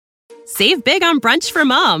Save big on brunch for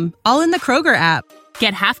mom, all in the Kroger app.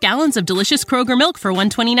 Get half gallons of delicious Kroger milk for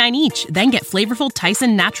 $1.29 each. Then get flavorful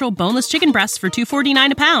Tyson natural boneless chicken breasts for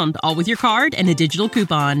 $2.49 a pound, all with your card and a digital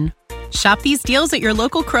coupon. Shop these deals at your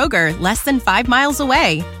local Kroger, less than 5 miles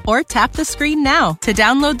away. Or tap the screen now to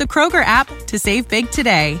download the Kroger app to save big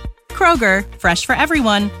today. Kroger, fresh for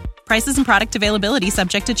everyone. Prices and product availability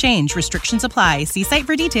subject to change. Restrictions apply. See site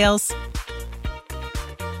for details.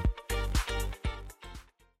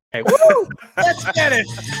 Hey, woo! Let's get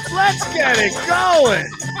it going.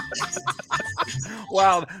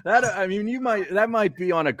 Wow, that might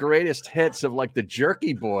be on a greatest hits of like the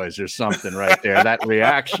Jerky Boys or something right there. That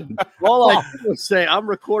reaction. All I did was say I'm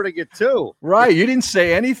recording it too. Right, you didn't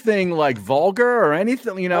say anything like vulgar or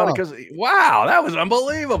anything, because wow, that was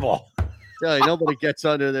unbelievable. Tell you, nobody gets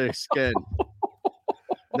under their skin.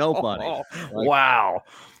 Nobody. Wow.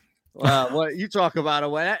 What you talk about?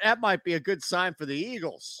 That might be a good sign for the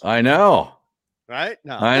Eagles. I know. Right?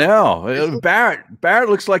 No. I know. Barrett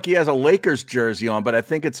looks like he has a Lakers jersey on, but I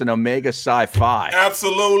think it's an Omega Psi Phi.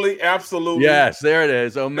 Absolutely. Yes, there it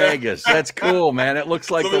is. Omegas. That's cool, man. It looks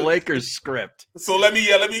like the Lakers script. So let me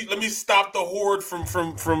stop the horde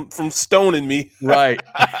from stoning me. Right.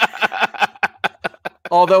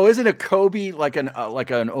 Although, isn't a Kobe like an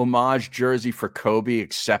homage jersey for Kobe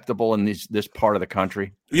acceptable in this part of the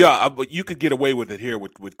country? Yeah, but you could get away with it here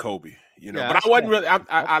with Kobe, Yeah, but I wasn't really.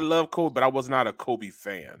 I love Kobe, but I was not a Kobe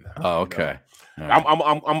fan. Oh, okay. Right. I'm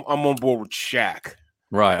on board with Shaq.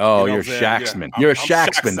 Right. Oh, you're a Shaxman. You're a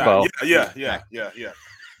Shaxman, Bo. Yeah.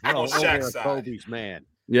 I'm No, on Shaq's over side. Kobe's man.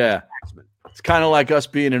 Yeah. Shaxman. It's kind of like us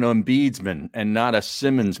being an Embiidsman and not a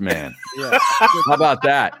Simmons man. Yeah. How about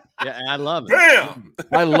that? Yeah, I love it. Damn.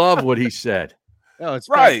 I love what he said. No, it's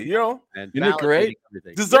Right. And Isn't it great?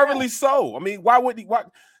 everything. Deservedly so. I mean, why would he? Why?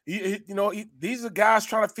 These are guys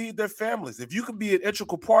trying to feed their families. If you can be an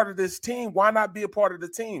integral part of this team, why not be a part of the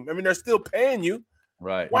team? I mean, they're still paying you.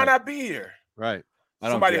 Right. Why not be here? Right.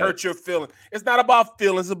 Somebody hurt your feeling. It's not about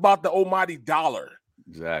feelings. It's about the almighty dollar.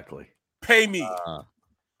 Exactly. Pay me.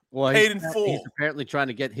 Well, Paid in full. He's apparently trying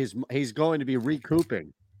to get he's going to be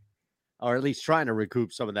recouping, or at least trying to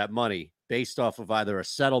recoup some of that money based off of either a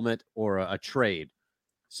settlement or a trade.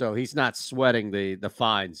 So he's not sweating the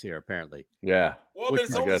fines here, apparently. Yeah. Well,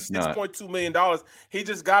 it's only not. $6.2 million. He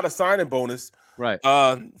just got a signing bonus, Right.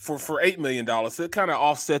 for $8 million. So it kind of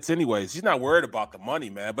offsets anyways. He's not worried about the money,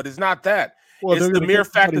 man. But it's not that. Well, It's they're the gonna mere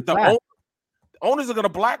get fact somebody that back. the owners are going to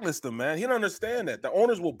blacklist him, man. He don't understand that. The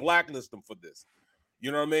owners will blacklist him for this.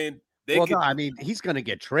 You know what I mean? He's going to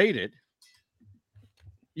get traded.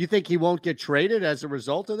 You think he won't get traded as a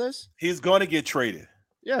result of this? He's going to get traded.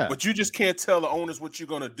 Yeah. But you just can't tell the owners what you're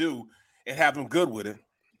going to do and have them good with it.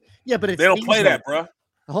 Yeah, but They don't play that, bro.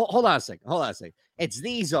 Hold on a second. It's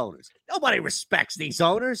these owners. Nobody respects these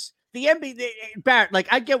owners. The NBA, Barrett, like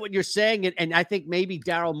I get what you're saying, and I think maybe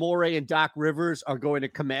Daryl Morey and Doc Rivers are going to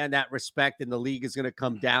command that respect, and the league is going to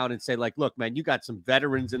come down and say, like, look, man, you got some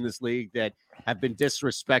veterans in this league that have been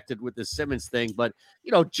disrespected with the Simmons thing. But,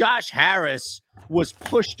 Josh Harris was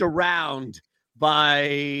pushed around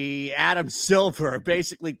by Adam Silver,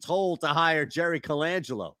 basically told to hire Jerry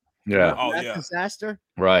Colangelo. Yeah. Oh, That yeah. disaster.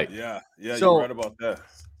 Right. Yeah, So- you're right about that.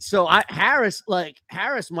 So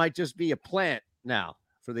Harris might just be a plant now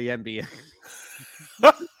for the NBA.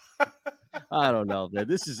 I don't know, man.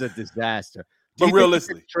 This is a disaster. But Do you think he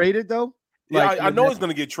realistically- gets traded though? Yeah, Like, I know he's going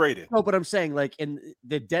to get traded. No, but I'm saying like in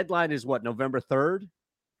the deadline is what, November 3rd?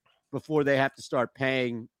 Before they have to start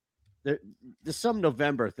paying. There's some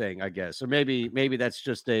November thing, I guess. Or maybe that's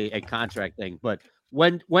just a contract thing. But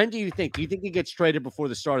when do you think? Do you think he gets traded before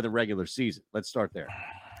the start of the regular season? Let's start there.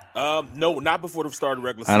 No, not before the start of the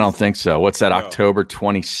regular season. I don't think so. What's that, No. October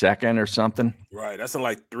 22nd or something? Right. That's in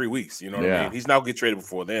like 3 weeks. You know what I Yeah. mean? He's not going to get traded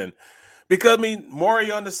before then. Because,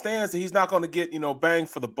 Morey understands that he's not going to get, bang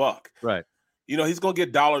for the buck. Right. He's going to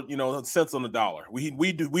get dollar, cents on the dollar. We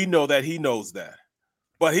know that. He knows that.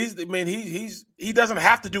 But he doesn't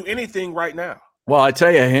have to do anything right now. Well, I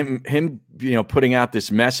tell you, him, putting out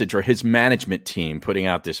this message, or his management team putting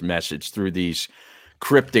out this message through these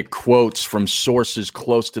cryptic quotes from sources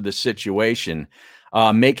close to the situation,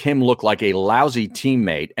 make him look like a lousy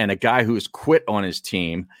teammate and a guy who has quit on his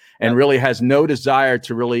team and really has no desire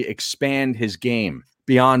to really expand his game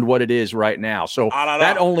beyond what it is right now. So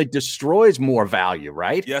that only destroys more value,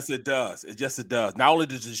 right? Yes, it does. It does. Not only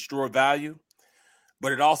does it destroy value,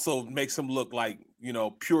 but it also makes him look like,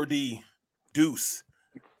 pure D deuce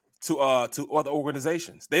to other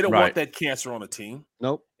organizations. They don't want that cancer on a team.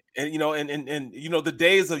 Nope. And the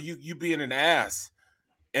days of you being an ass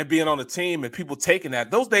and being on a team and people taking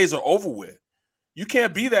that, those days are over with. You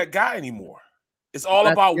can't be that guy anymore. It's all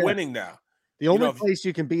about winning now. The only place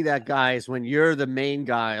you can be that guy is when you're the main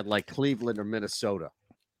guy at like Cleveland or Minnesota.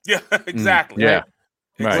 Yeah, exactly. Yeah.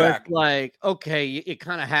 Right. Exactly. Like, okay, you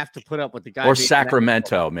kind of have to put up with the guy. Or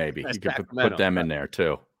Sacramento, maybe. You could put them in there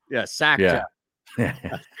too. Yeah, Sac.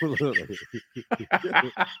 Absolutely.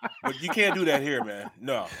 But you can't do that here, man.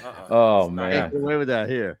 No. Oh, man. Can't get away with that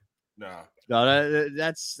here. No,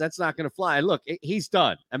 that's not going to fly. And look, he's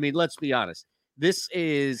done. I mean, let's be honest. This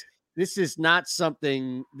is not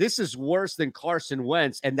something. This is worse than Carson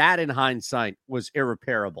Wentz, and that, in hindsight, was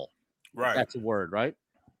irreparable. Right. That's a word, right?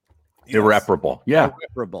 Yes. Irreparable. Yeah.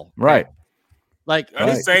 Irreparable. Right. Like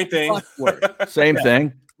same thing. Same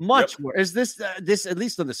thing. Much worse. Is this at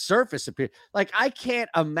least on the surface appear? Like, I can't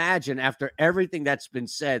imagine after everything that's been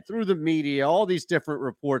said through the media, all these different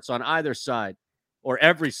reports on either side, or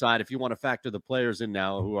every side, if you want to factor the players in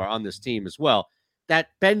now who are on this team as well, that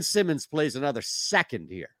Ben Simmons plays another second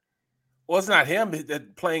here. Well, it's not him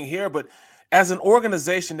playing here, but as an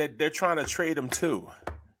organization that they're trying to trade him to,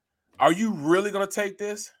 are you really going to take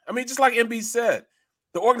this? I mean, just like MB said,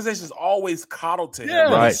 the organization is always coddled to him.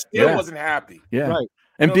 Yeah, right. He still wasn't happy. Yeah. Right.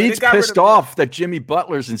 And Embiid's pissed off that Jimmy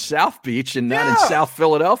Butler's in South Beach and not in South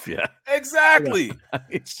Philadelphia. Exactly.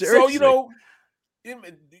 So, you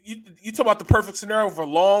talk about the perfect scenario for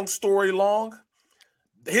long story long.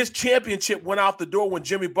 His championship went out the door when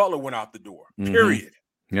Jimmy Butler went out the door, period.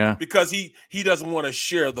 Yeah. Because he doesn't want to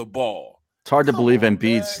share the ball. It's hard to believe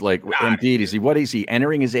Embiid's Embiid. Is he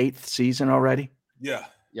entering his 8th season already? Yeah.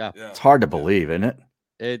 It's hard to believe, isn't it?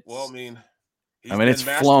 It's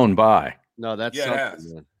flown by. No, that's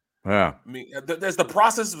something, man. Yeah. I mean, there's the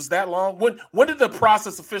process was that long. When did the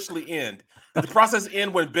process officially end? Did the process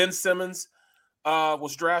end when Ben Simmons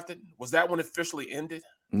was drafted? Was that when it officially ended?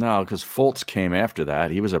 No, because Fultz came after that.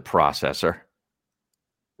 He was a processor.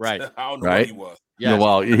 Right. I don't know what he was. Yes.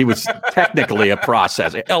 Well, he was technically a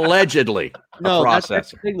processor, allegedly a processor.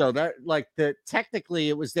 That's the thing, though. Technically,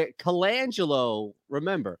 it was that Colangelo.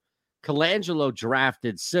 Remember, Colangelo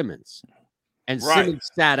drafted Simmons, and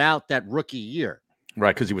Simmons sat out that rookie year.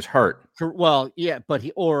 Right, because he was hurt. Well, yeah, but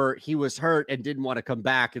he was hurt and didn't want to come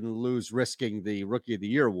back and lose, risking the Rookie of the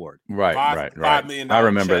Year award. Right. $5 million I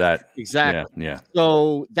remember check. that. Exactly. Yeah.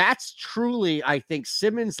 So that's truly, I think,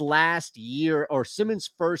 Simmons' last year, or Simmons'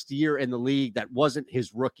 first year in the league that wasn't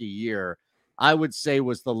his rookie year, I would say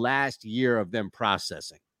was the last year of them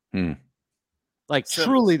processing. Like Simmons.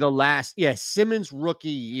 Truly the last, Simmons' rookie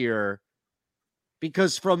year.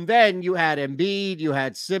 Because from then you had Embiid, you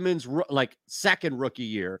had Simmons, like second rookie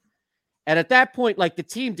year. And at that point, like the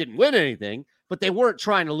team didn't win anything, but they weren't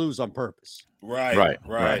trying to lose on purpose. Right.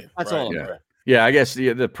 That's all. Yeah, I guess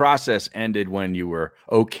the process ended when you were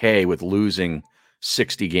okay with losing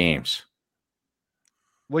 60 games.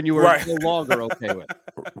 When you were no longer okay with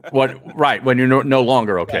it. When you're no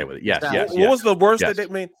longer okay with it. Yes, exactly. What was the worst that they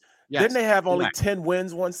mean? Didn't they have only 10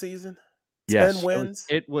 wins one season? 10 wins.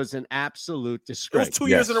 It was an absolute disgrace. It was 2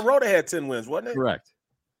 years in a row they had 10 wins, wasn't it? Correct.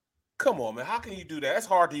 Come on, man. How can you do that? It's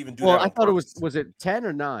hard to even do that. Well, I thought it was it 10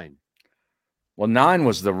 or 9? Well, 9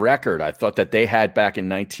 was the record I thought that they had back in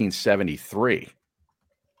 1973.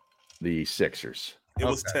 The Sixers. It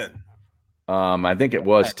was 10. I think it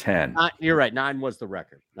was 10. You're right. 9 was the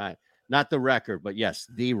record. 9. Not the record, but yes,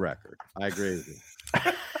 the record. I agree with you.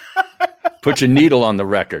 Put your needle on the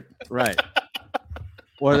record. Right.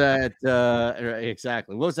 Or that,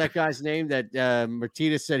 exactly. What was that guy's name that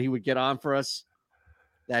Martinez said he would get on for us?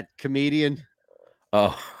 That comedian?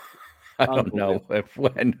 Oh, I don't know.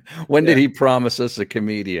 When did he promise us a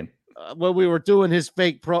comedian? When we were doing his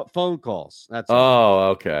fake phone calls. That's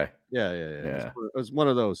okay. Yeah. It was one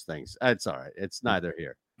of those things. It's all right. It's neither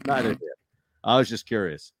here. I was just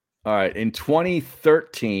curious. All right. In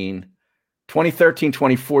 2013,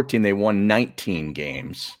 2014, they won 19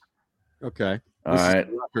 games. Okay. All right.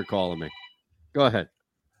 You're calling me. Go ahead.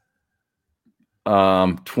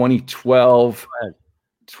 2012,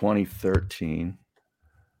 2013.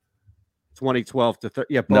 2012 to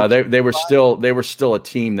 30. Yeah. No, they were still a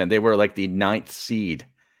team that they were like the 9th seed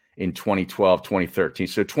in 2012, 2013.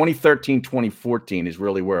 So 2013, 2014 is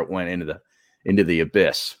really where it went into the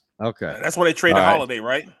abyss. Okay. That's when they traded Holiday,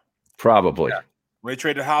 right? Probably. Yeah. When they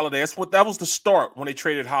traded Holiday. That was the start when they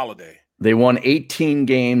traded Holiday. They won 18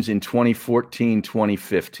 games in 2014,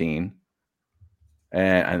 2015.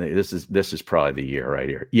 And I think this is probably the year right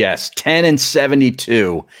here. Yes,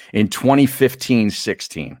 10-72 in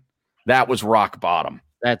 2015-16. That was rock bottom.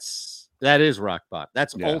 That is rock bottom.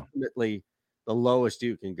 That's ultimately the lowest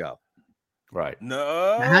you can go. Right.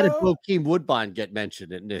 No. How did Bokeem Woodbine get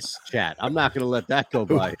mentioned in this chat? I'm not going to let that go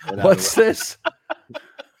by. What's this?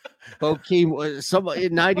 Bokeem, somebody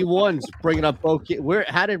in 91's bringing up Bokeem.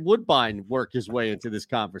 How did Woodbine work his way into this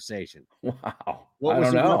conversation? Wow. What I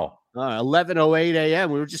was don't it? know. 11:08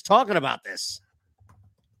 a.m. We were just talking about this.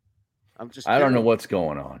 I don't know what's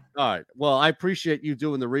going on. All right. Well, I appreciate you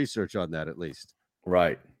doing the research on that at least.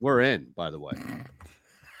 Right. We're in, by the way.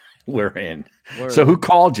 We're in. So who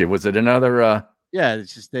called you? Was it another Yeah,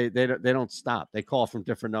 it's just they don't stop. They call from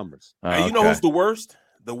different numbers. Hey, you know who's the worst?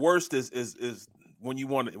 The worst is when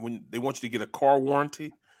they want you to get a car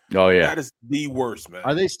warranty. Oh yeah. That is the worst, man.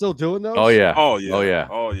 Are they still doing those? Oh yeah. Oh yeah. Oh yeah.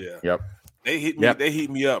 Oh yeah. Yep. They heat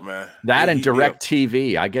me up, man. That and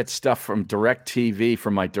DirecTV. I get stuff from DirecTV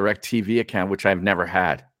from my DirecTV account, which I've never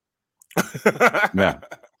had. Yeah.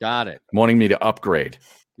 Got it. Wanting me to upgrade.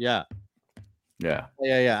 Yeah. Yeah.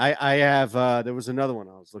 Yeah. I have there was another one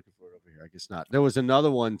I was looking for over here. I guess not. There was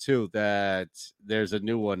another one too that there's a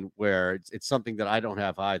new one where it's something that I don't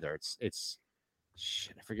have either. It's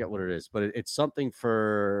shit, I forget what it is, but it's something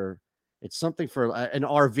for an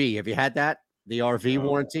RV. Have you had that? The RV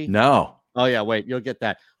warranty? No. Oh yeah, wait, you'll get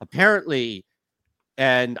that. Apparently,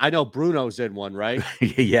 and I know Bruno's in one, right?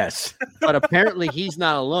 Yes. But apparently he's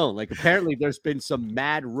not alone. Like apparently there's been some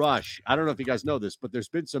mad rush. I don't know if you guys know this, but there's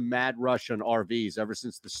been some mad rush on RVs ever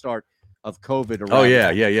since the start of COVID. Oh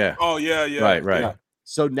yeah. Oh yeah. Right. Yeah.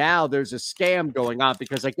 So now there's a scam going on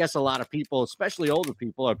because I guess a lot of people, especially older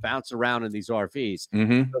people, are bouncing around in these RVs.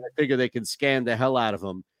 Mm-hmm. So they figure they can scam the hell out of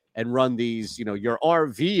them and run these, your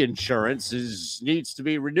RV insurance needs to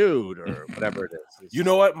be renewed or whatever it is. You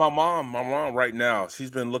know what? My mom right now,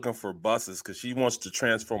 she's been looking for buses because she wants to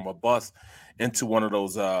transform a bus into one of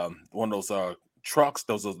those trucks,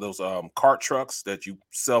 those cart trucks that you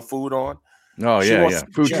sell food on. Oh yeah,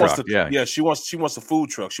 food truck. She wants a food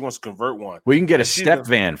truck. She wants to convert one. Well, you can get a step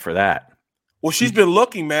van for that. Well, she's been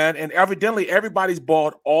looking, man, and evidently everybody's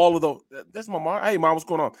bought all of those. That's my mom. Hey, mom, what's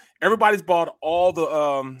going on? Everybody's bought all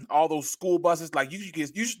those school buses. Like you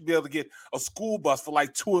should be able to get a school bus for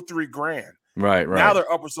like $2 or $3 grand. Right. Now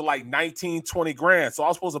they're upwards to like 19, 20 grand. So I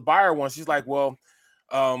was supposed to buy her one. She's like, well,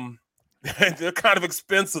 they're kind of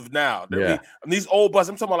expensive now. These old buses,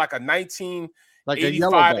 I'm talking about like a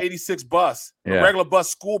 1985, 86 bus, a regular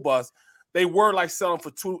bus, school bus. They were like selling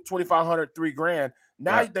for $2,500, $3 grand.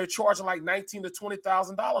 Now they're charging like $19,000 to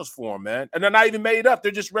 $20,000 for them, man, and they're not even made up.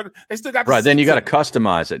 They're just regular. They still got Then you got to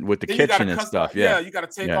customize it with the kitchen and stuff. Yeah, you got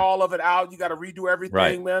to take all of it out. You got to redo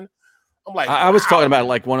everything, man. I'm like, I was talking about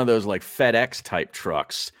like one of those like FedEx type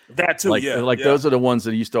trucks. That too, those are the ones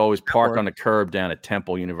that used to always park on the curb down at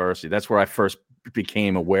Temple University. That's where I first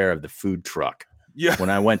became aware of the food truck. Yeah, when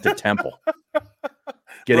I went to Temple,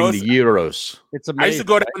 getting the gyros. It's amazing. I used to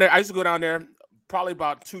go down there. I used to go down there probably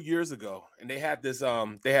about 2 years ago, and they had this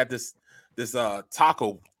taco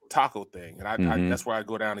thing, and I that's where I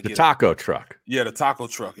go down and get the taco truck. Yeah, the taco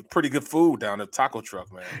truck. Pretty good food down the taco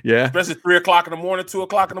truck, man. Yeah, especially 3 o'clock in the morning, 2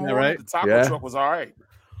 o'clock in the morning. Right? The taco truck was all right.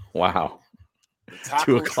 Wow,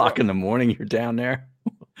 2 o'clock in the morning, you're down there.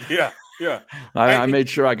 Yeah. I made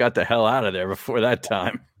sure I got the hell out of there before that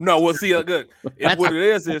time. No, we'll see. Good. What it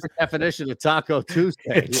is the definition of Taco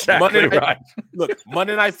Tuesday. Exactly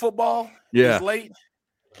Monday Night Football. Yeah, it's late.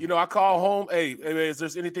 I call home. Hey, is there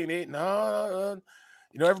anything to eat? No.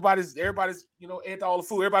 Everybody's ate all the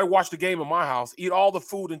food. Everybody watch the game in my house, eat all the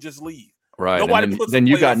food, and just leave. Right. Nobody then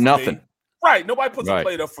you got nothing. Right. Nobody puts a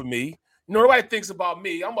plate up for me. Nobody thinks about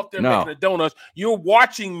me. I'm up there making the donuts. You're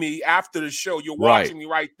watching me after the show. You're watching me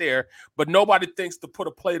right there, but nobody thinks to put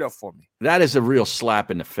a plate up for me. That is a real slap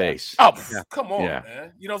in the face. Oh, come on,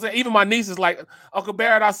 man. You know what I'm saying? Even my niece is like, Uncle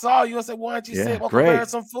Barrett, I saw you. I said, why don't you save Uncle Barrett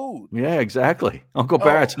some food? Yeah, exactly. Uncle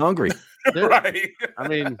Barrett's hungry. Right. I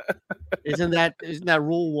mean, isn't that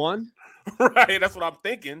rule 1? Right. That's what I'm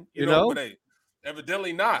thinking. You know? But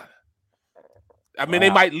evidently not. I mean, they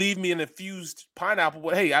might leave me an infused pineapple,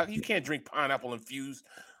 but hey, you can't drink pineapple infused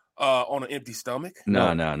on an empty stomach.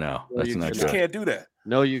 No. That's not You good. can't do that.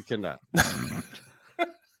 No, you cannot.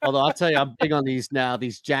 Although I'll tell you, I'm big on these now.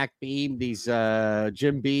 These Jack Beam, these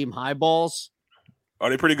Jim Beam highballs. Are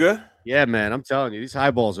they pretty good? Yeah, man. I'm telling you, these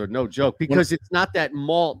highballs are no joke because it's not that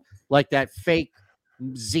malt like that fake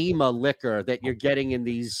Zima liquor that you're getting in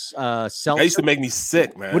these seltzers. That used to make me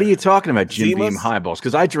sick, man. What are you talking about, Jim Beam highballs?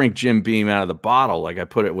 Because I drink Jim Beam out of the bottle, like I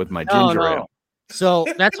put it with my ginger ale. So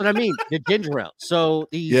that's what I mean, the ginger ale. So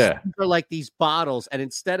these are like these bottles, and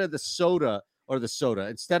instead of the soda,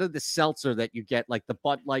 instead of the seltzer that you get, like the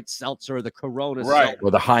Bud Light seltzer or the Corona seltzer, or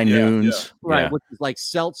the High Noons, which is like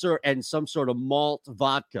seltzer and some sort of malt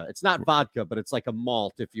vodka. It's not vodka, but it's like a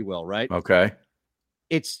malt, if you will, right? Okay.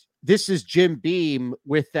 This is Jim Beam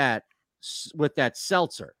with that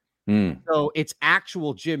seltzer. So it's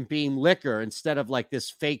actual Jim Beam liquor instead of like this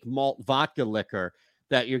fake malt vodka liquor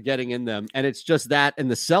that you're getting in them. And it's just that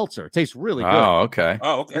and the seltzer. It tastes really good. Oh, okay.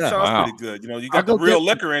 Oh, okay. That sounds pretty good. You got I'll the real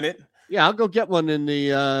liquor in it. Yeah, I'll go get one in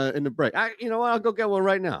the break. You know what? I'll go get one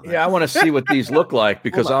right now. Yeah, I want to see what these look like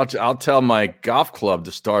because I'll tell my golf club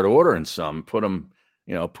to start ordering some. Put them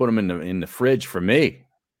in the fridge for me.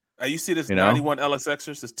 You see this 91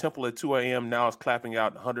 LSXers, this Temple at 2 a.m. now is clapping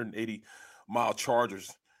out 180-mile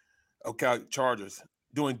Chargers. Okay, Chargers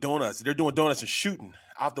doing donuts. They're doing donuts and shooting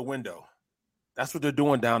out the window. That's what they're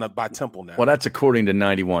doing down by Temple now. Well, that's according to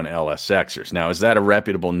 91 LSXers. Now, is that a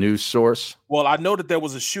reputable news source? Well, I know that there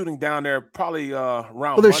was a shooting down there probably around.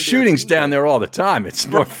 Well, there's shootings down there all the time. It's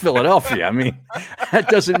North Philadelphia. I mean, that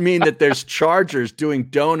doesn't mean that there's Chargers doing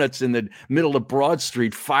donuts in the middle of Broad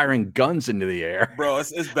Street firing guns into the air. Bro,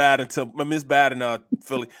 it's bad it's bad in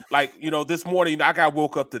Philly. Like, this morning I got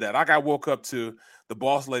woke up to that. I got woke up to the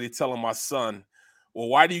boss lady telling my son, well,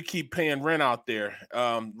 why do you keep paying rent out there?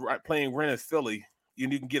 Paying rent in Philly, you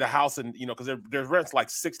can get a house and because their rent's like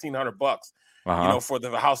 $1,600, for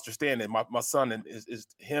the house they're staying in. My son is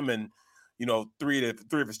him and three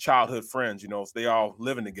of his childhood friends. So they all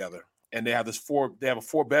living together, and they have a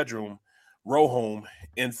 4-bedroom row home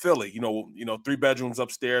in Philly. 3 bedrooms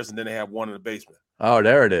upstairs, and then they have one in the basement. Oh,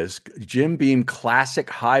 there it is. Jim Beam Classic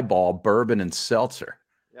Highball Bourbon and Seltzer.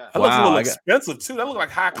 Yeah. That looks a little expensive too. That looks like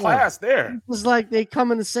high class there. It was like they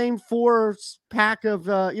come in the same 4-pack of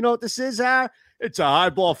you know what this is? It's a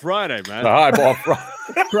highball Friday, man. A highball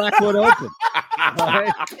Friday. Crack one open.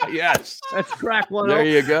 Right? Yes. Let's crack one there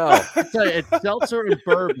open. You go. I tell you, it's seltzer and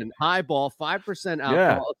bourbon, highball, 5% alcohol.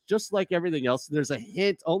 Yeah. Just like everything else. There's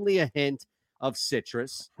only a hint of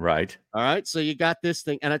citrus. Right. All right. So you got this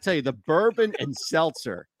thing. And I tell you, the bourbon and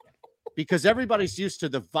seltzer, because everybody's used to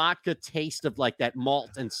the vodka taste of like that malt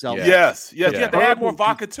and seltzer. Yes. They add more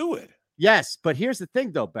vodka to it. Yes. But here's the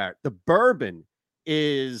thing though, Barrett, the bourbon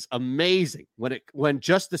is amazing when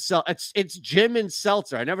just the it's Jim and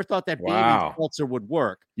seltzer. I never thought that Beam and seltzer would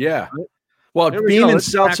work. Yeah. Well, Beam and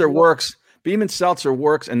seltzer works. Beam and seltzer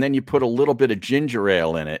works, and then you put a little bit of ginger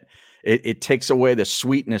ale in it. It takes away the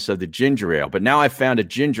sweetness of the ginger ale. But now I found a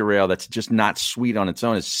ginger ale that's just not sweet on its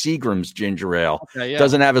own. It's Seagram's ginger ale. Okay, yeah.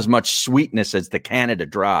 Doesn't have as much sweetness as the Canada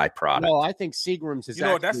Dry product. No, I think Seagram's is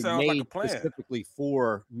actually made specifically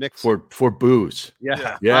for mixing. For booze.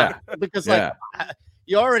 Yeah. Because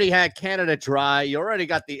you already had Canada Dry. You already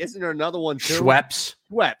got isn't there another one too? Schweppes.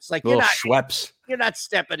 Like Schweppes. You're not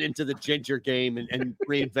stepping into the ginger game and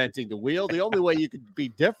reinventing the wheel. The only way you could be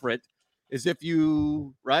different is if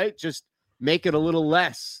you just make it a little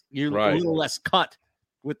less. A little less cut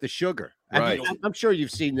with the sugar. Right. I'm sure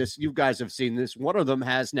you've seen this. You guys have seen this. One of them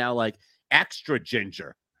has now like extra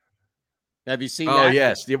ginger. Have you seen that? Oh,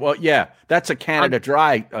 yes. Well, yeah. That's a Canada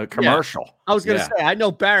Dry commercial. Yeah. I was going to say, I know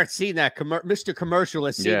Barrett's seen that. Mr. Commercial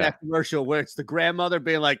has seen that commercial where it's the grandmother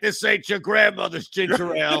being like, this ain't your grandmother's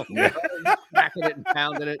ginger ale. Smacking it and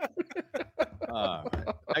pounding it. All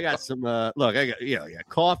right. I got some, look, I got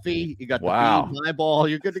coffee. You got the Beam highball.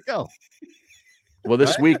 You're good to go. Well,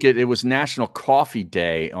 this week it was National Coffee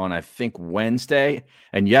Day on, I think, Wednesday.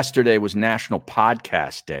 And yesterday was National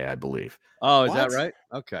Podcast Day, I believe. Oh, is that right?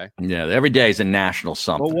 Okay. Yeah, every day is a national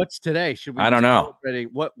something. Well, what's today? Should we? I don't know.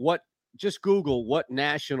 What? Just Google what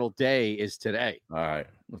national day is today. All right.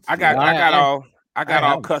 I got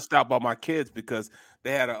all cussed out by my kids because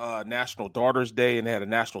they had a National Daughters Day and they had a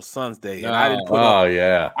National Sons Day, and I didn't put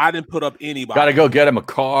up. I didn't put up anybody. Got to go get them a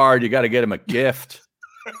card. You got to get them a gift.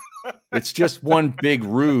 It's just one big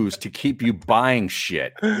ruse to keep you buying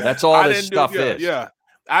shit. That's all this stuff is. Yeah.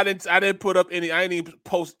 I didn't put up any. I didn't even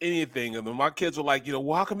post anything. And my kids were like,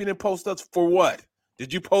 well, how come you didn't post us for what?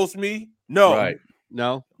 Did you post me? No. Right.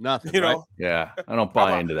 No, nothing. You know? Yeah. I don't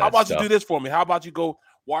buy into that. How about stuff. you do this for me? How about you go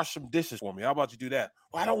wash some dishes for me? How about you do that?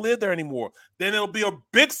 Well, I don't live there anymore. Then it'll be a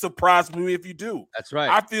big surprise for me if you do. That's right.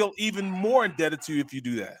 I feel even more indebted to you if you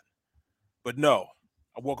do that. But no,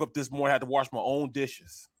 I woke up this morning, had to wash my own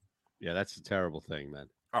dishes. Yeah, that's a terrible thing, man.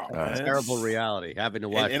 Oh, terrible reality having to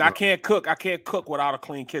watch. And I can't cook. I can't cook without a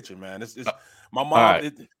clean kitchen, man. It's my mom.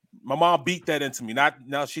 My mom beat that into me.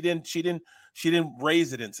 She didn't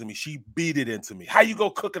raise it into me. She beat it into me. How you go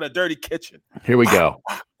cook in a dirty kitchen? Here we go.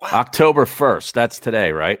 October 1st. That's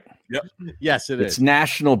today, right? Yep. Yes, it is. It's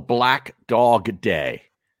National Black Dog Day.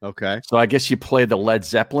 Okay. So I guess you play the Led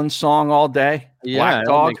Zeppelin song all day. Yeah, Black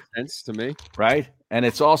Dog. Makes sense to me. Right. And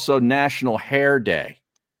it's also National Hair Day.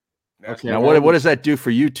 Okay. Now, what does that do for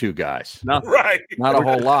you two guys? Nothing. Right. Not a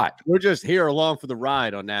whole lot. We're just here along for the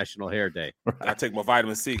ride on National Hair Day. I take my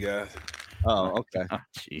vitamin C, guys. Oh, okay.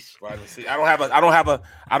 Jeez. Vitamin C. I don't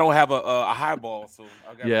have a highball, so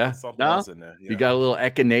I got put something else in there. Yeah. You got a little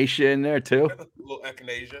echinacea in there too. A little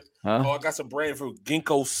echinacea. Huh? Oh, I got some brain food.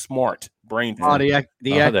 Ginkgo Smart brain food. Oh, there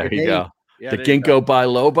you go. Yeah, the ginkgo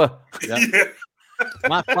biloba. Yeah.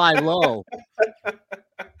 My fly low.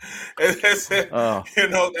 You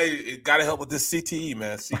know, it got to help with this CTE,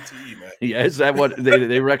 man. CTE, man. Yeah, is that what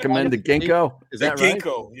they recommend? The ginkgo? Is that the right?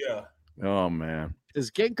 Ginkgo, yeah. Oh man. Does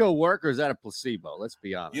ginkgo work or is that a placebo? Let's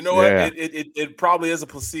be honest. You know what? It probably is a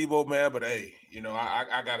placebo, man. But hey, you know,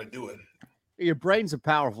 I got to do it. Your brain's a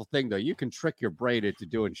powerful thing, though. You can trick your brain into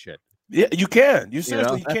doing shit. Yeah, you can. You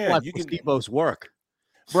seriously That's can. why You placebos work,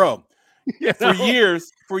 bro. You For know?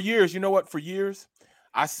 years, you know what? For years,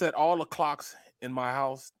 I set all the clocks in my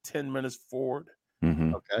house 10 minutes forward.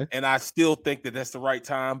 Mm-hmm. Okay. And I still think that that's the right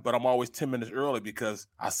time, but I'm always 10 minutes early because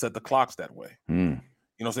I set the clocks that way. Mm.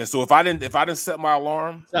 You know what I'm saying? So if I didn't set my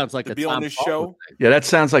alarm Sounds like to a be on Tom this Coughlin show, thing. Yeah, that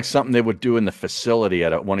sounds like something they would do in the facility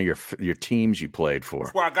at one of your teams you played for.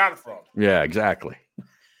 that's where I got it from. Yeah, exactly.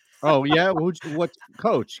 Oh yeah, what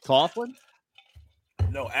coach Coughlin?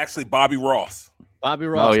 No, actually Bobby Ross. Bobby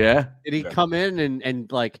Ross. Oh yeah. Did he come in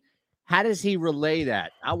and like? How does he relay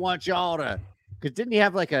that? I want y'all to. Because didn't he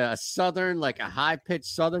have like a southern, like a high pitched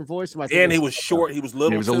southern voice? And he was short. He was little.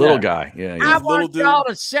 He was a too. little guy. Yeah. I Yeah. want y'all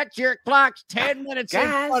to set your clocks 10 minutes in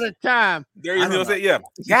front of time. There you go. Yeah,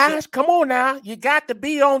 guys, come on now. You got to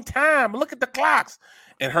be on time. Look at the clocks.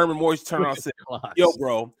 And Herman Morris turned around and said, "Yo,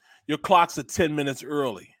 bro, your clocks are 10 minutes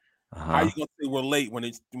early. How you gonna say we're late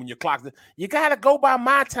when your clock? You gotta go by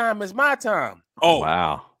my time. It's my time. Oh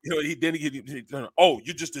wow. You know, he oh,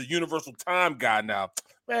 you're just a universal time guy now.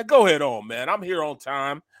 Man, go ahead on, man. I'm here on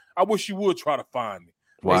time. I wish you would try to find me.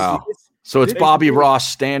 Wow. So it's Bobby Ross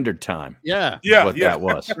standard time. Yeah. That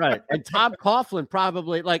was. Right. And Tom Coughlin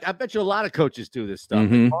probably, like, I bet you a lot of coaches do this stuff.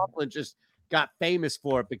 Mhm. Coughlin just got famous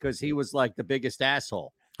for it because he was like the biggest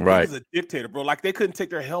asshole. Right. He was a dictator, bro. Like they couldn't take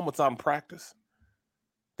their helmets out in practice.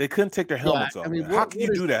 They couldn't take their helmets off. I mean, how can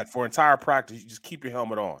you do that for entire practice? You just keep your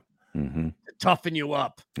helmet on. Mm-hmm. Toughen you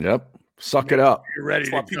up. Yep. Suck it up. You're ready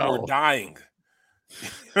That's why people are dying.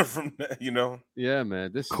 From that, you know. Yeah,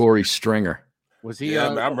 man. This Corey Stringer. was he? Yeah,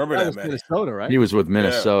 man, I remember that, was man. Minnesota, right? He was with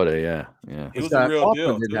Minnesota. Yeah. He was a real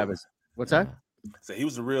deal. What's that? So he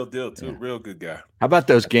was a real deal too. Real good guy. How about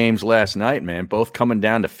those games last night, man? Both coming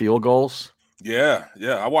down to field goals. Yeah.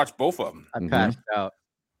 I watched both of them. I passed out.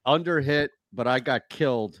 Under hit, but I got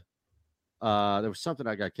killed. There was something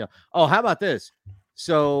I got killed. Oh, how about this?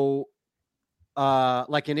 So,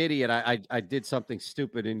 like an idiot, I did something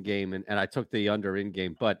stupid in game and I took the under in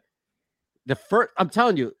game. But I'm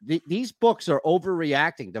telling you, these books are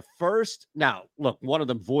overreacting. The first, now look, one of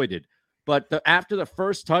them voided, but after the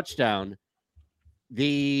first touchdown,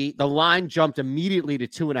 the line jumped immediately to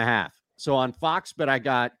 2.5. So on FoxBet, I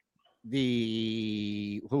got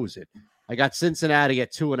I got Cincinnati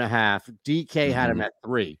at 2.5. DK had him at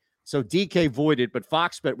 3. So DK voided, but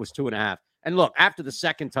FoxBet was 2.5. And look, after the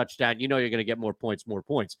second touchdown, you know you're going to get more points.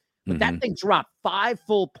 But that thing dropped 5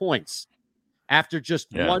 full points after just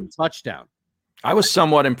one touchdown. I was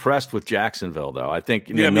somewhat impressed with Jacksonville, though. I think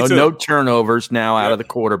no turnovers now out of the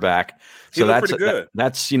quarterback. So that's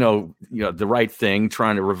that's the right thing,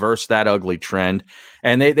 trying to reverse that ugly trend.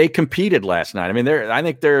 And they competed last night. I mean, I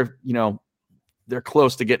think they're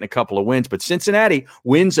close to getting a couple of wins, but Cincinnati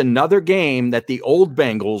wins another game that the old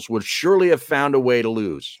Bengals would surely have found a way to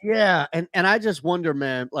lose. Yeah, and I just wonder,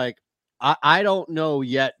 man, like I don't know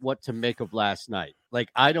yet what to make of last night. Like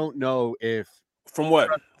I don't know if from what?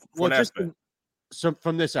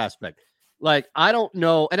 From this aspect. Like I don't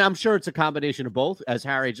know, and I'm sure it's a combination of both, as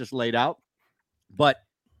Harry just laid out. But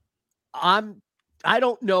I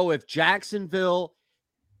don't know if Jacksonville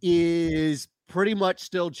is pretty much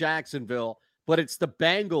still Jacksonville, but it's the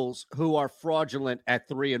Bengals who are fraudulent at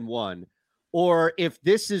 3-1, or if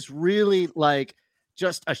this is really like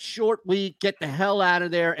just a short week, get the hell out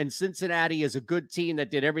of there, and Cincinnati is a good team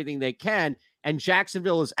that did everything they can, and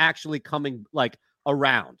Jacksonville is actually coming like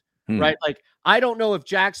around, right? Like I don't know if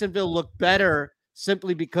Jacksonville looked better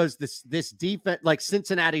simply because this defense, like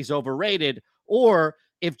Cincinnati's overrated, or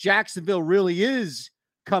if Jacksonville really is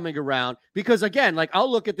coming around. Because again, like I'll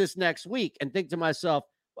look at this next week and think to myself,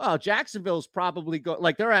 well, Jacksonville's probably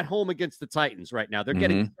like they're at home against the Titans right now. They're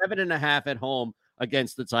getting 7.5 at home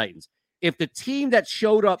against the Titans. If the team that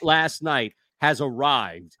showed up last night has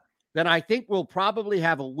arrived, then I think we'll probably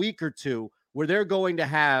have a week or two where they're going to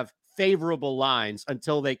have favorable lines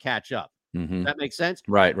until they catch up. That makes sense?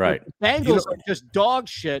 Right. The Bengals are just dog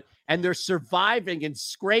shit, and they're surviving and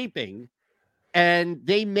scraping, and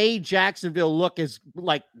they made Jacksonville look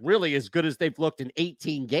really as good as they've looked in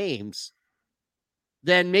 18 games.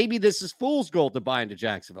 then maybe this is fool's gold to buy into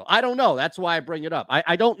Jacksonville. I don't know. That's why I bring it up.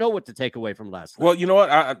 I don't know what to take away from last night. Well, you know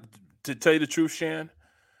what? To tell you the truth, Shan,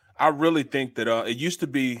 I really think that it used to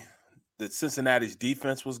be that Cincinnati's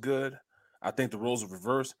defense was good. I think the roles have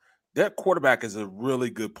reversed. That quarterback is a really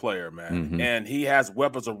good player, man, and he has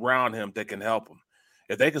weapons around him that can help him.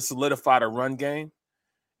 If they can solidify the run game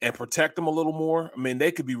and protect them a little more, I mean,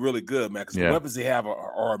 they could be really good, man, because the weapons they have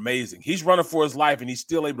are amazing. He's running for his life, and he's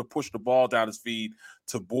still able to push the ball down his feet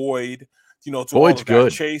to Boyd, to Boyd's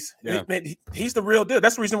good. Chase. Yeah. He's the real deal.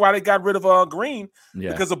 That's the reason why they got rid of Green,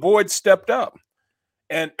 because the Boyd stepped up.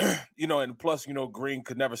 And, and plus, Green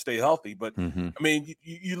could never stay healthy. But, I mean,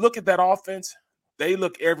 you look at that offense, they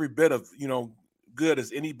look every bit of, good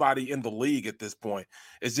as anybody in the league at this point.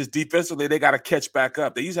 It's just defensively, they got to catch back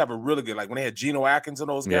up. They used to have a really good, like when they had Geno Atkins and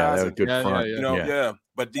those guys. They were good front.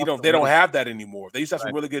 But, they don't have that anymore. They used to have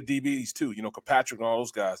some really good DBs too, Kirkpatrick and all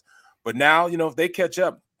those guys. But now, if they catch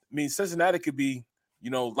up, I mean, Cincinnati could be,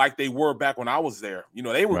 like they were back when I was there.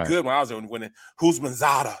 They were good when I was there, when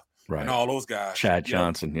Huzmanzada. Right. And all those guys. Chad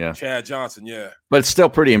Johnson, Chad Johnson, yeah. But it's still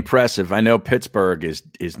pretty impressive. I know Pittsburgh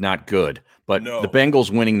is not good, but the Bengals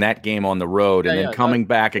winning that game on the road and then coming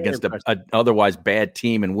back against an otherwise bad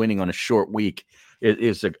team and winning on a short week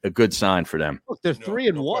is a good sign for them. Look, they're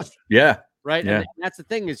 3-1. Yeah. Right? Yeah. And that's the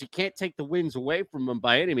thing, is you can't take the wins away from them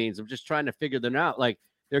by any means. I'm just trying to figure them out. Like,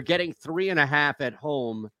 they're getting 3.5 at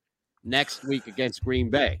home next week against Green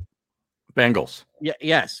Bay. Bengals. Yeah,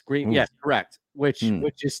 yes, yes, correct. Which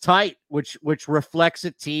is tight, which reflects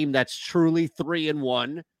a team that's truly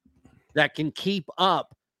 3-1 that can keep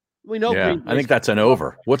up. We know. Yeah, I think that's an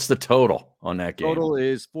over. What's the total on that game? Total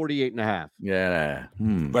is 48.5. Yeah.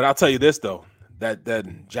 But I'll tell you this though, that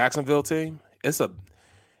Jacksonville team, it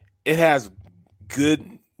has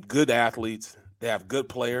good athletes. They have good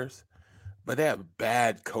players, but they have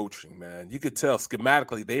bad coaching, man. You could tell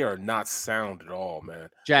schematically they are not sound at all, man.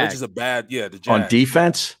 Which is a bad, the Jags. On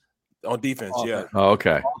defense? On defense, yeah. Oh,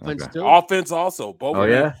 okay. Offense also. Both of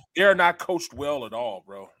them. They're not coached well at all,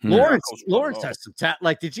 bro. Lawrence has some talent.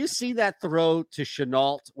 Like, did you see that throw to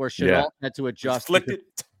Chenault where Chenault had to adjust? Flicked it.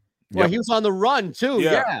 Well, he was on the run too.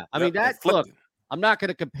 Yeah. I mean, look, it. I'm not going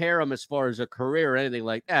to compare him as far as a career or anything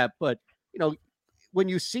like that, but when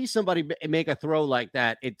you see somebody make a throw like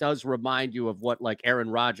that, it does remind you of what like Aaron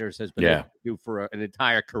Rodgers has been able to do for an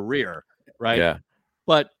entire career, right? Yeah.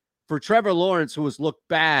 But for Trevor Lawrence, who has looked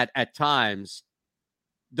bad at times,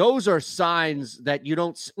 those are signs that you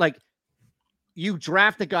don't like. You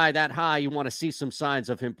draft a guy that high, you want to see some signs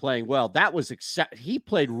of him playing well. That was he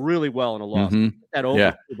played really well in a loss. That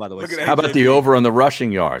over, by the way. How about the over on the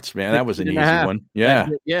rushing yards, man? That was an easy one. Yeah,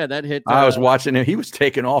 that hit. I was watching him. He was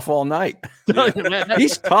taking off all night.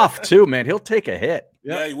 He's tough too, man. He'll take a hit.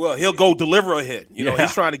 Yeah, he will. He'll go deliver a hit.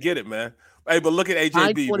 He's trying to get it, man. Hey, but look at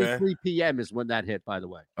AJB, man. 9:23 p.m. is when that hit, by the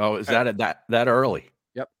way. Oh, is that early?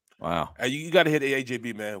 Yep. Wow. You got to hit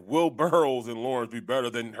AJB, man. Will Burrows and Lawrence be better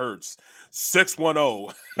than Hurts?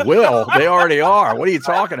 6-1-0. Will, they already are. What are you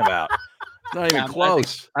talking about? It's not even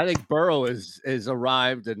close. I think Burrow is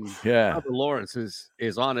arrived, and Trevor Lawrence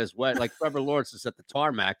is on his way. Like, Trevor Lawrence is at the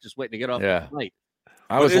tarmac, just waiting to get off the flight.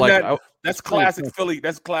 I was like, that's classic Philly.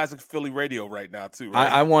 That's classic Philly radio right now, too.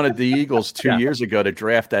 Right? I wanted the Eagles 2 years ago to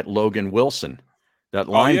draft that Logan Wilson, that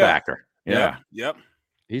linebacker. Yeah. Yep.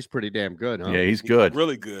 He's pretty damn good, huh? Yeah, he's good.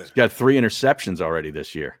 Really good. He's got 3 interceptions already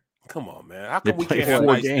this year. Come on, man. How come we can't have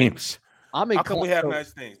 4 nice games? How come we have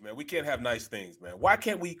nice things, man? We can't have nice things, man. Why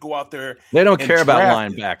can't we go out there? They don't care about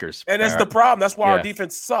linebackers. And that's the problem. That's why our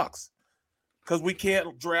defense sucks. Because we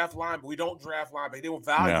can't draft linebackers. We don't draft linebackers. They don't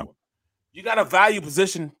value them. You got a value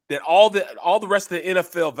position that all the rest of the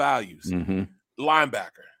NFL values.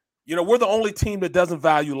 Linebacker. We're the only team that doesn't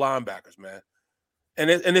value linebackers, man. And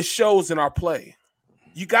it shows in our play.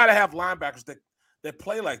 You got to have linebackers that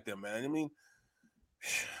play like them, man. I mean,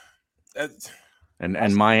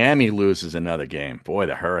 and Miami loses another game. Boy,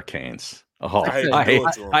 the Hurricanes. Oh,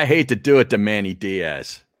 I hate to do it to Manny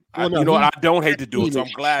Diaz. I don't hate to do it. So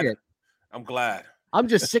I'm glad. I'm glad. I'm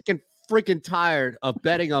just sick and freaking tired of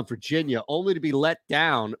betting on Virginia, only to be let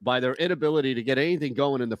down by their inability to get anything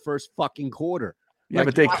going in the first fucking quarter. Yeah,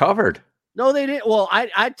 but they covered. No, they didn't. Well,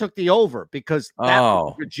 I took the over because that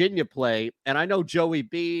was Virginia play, and I know Joey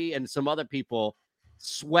B and some other people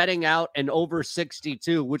sweating out an over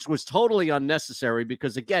 62, which was totally unnecessary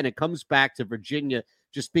because, again, it comes back to Virginia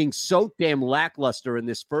just being so damn lackluster in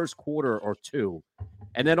this first quarter or two.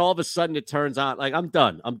 And then all of a sudden it turns out I'm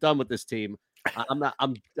done. I'm done with this team.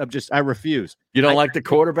 I refuse. You don't like the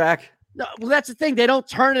quarterback? No, well, that's the thing. They don't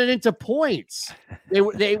turn it into points. They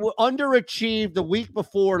were underachieved the week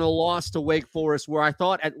before in a loss to Wake Forest, where I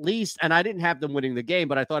thought at least, and I didn't have them winning the game,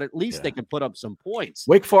 but I thought at least they could put up some points.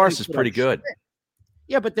 Wake Forest is pretty good.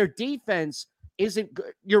 Yeah, but their defense isn't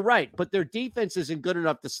good. You're right, but their defense isn't good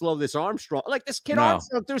enough to slow this Armstrong. Like this kid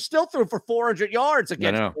Armstrong, they're still through for 400 yards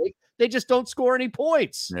against Wake. They just don't score any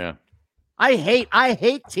points. Yeah. I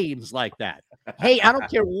hate teams like that. Hey, I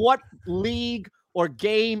don't care what league or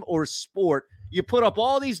game or sport, you put up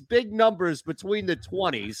all these big numbers between the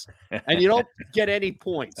 20s and you don't get any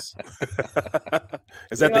points.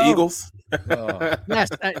 Is that the Eagles? Yes,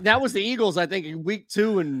 that was the Eagles, I think, in week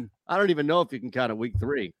 2, and I don't even know if you can count it week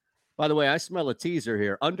 3. By the way, I smell a teaser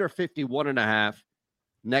here. Under 51.5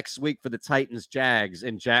 next week for the Titans Jags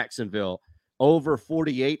in Jacksonville. Over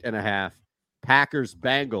 48.5. Packers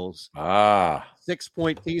Bengals.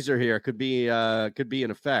 6-point teaser here could be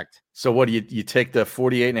in effect. So what do you take the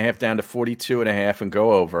 48.5 down to 42.5 and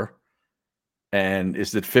go over? And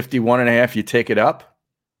is it 51.5? You take it up?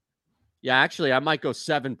 Yeah, actually, I might go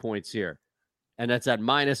 7 points here, and that's at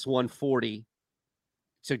minus 140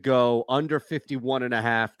 to go under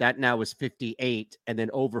 51.5. That now is 58, and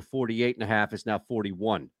then over 48.5 is now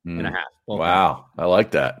 41.5. Wow, I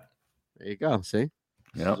like that. There you go. See.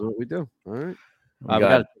 Yeah, that's what we do. All right. We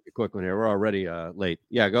got to take a quick one here. We're already late.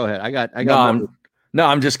 Yeah, go ahead. I got.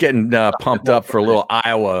 I'm just getting pumped up for a little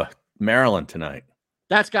Iowa, Maryland tonight.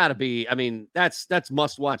 That's got to be. I mean, that's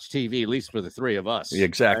must-watch TV, at least for the three of us. You're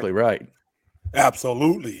exactly right.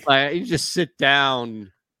 Absolutely. You just sit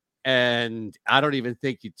down, and I don't even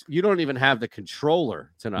think you don't even have the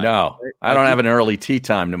controller tonight. No, right? I don't have an early tea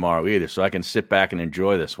time tomorrow either, so I can sit back and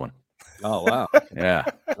enjoy this one. Oh wow! Yeah.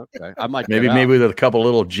 Okay. I might maybe with a couple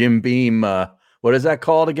little Jim Beam. What is that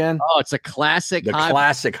called again? Oh, it's a classic.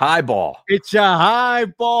 Classic highball. It's a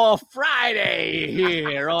highball Friday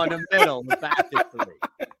here on the middle. Back at 3.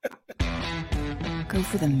 Go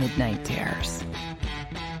for the midnight dares.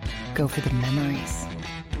 Go for the memories.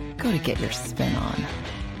 Go to get your spin on.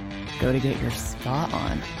 Go to get your spa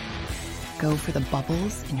on. Go for the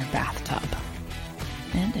bubbles in your bathtub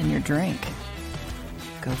and in your drink.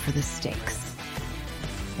 Go for the stakes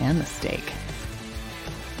and the steak.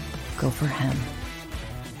 Go for him.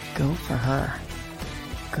 Go for her.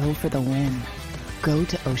 Go for the win. Go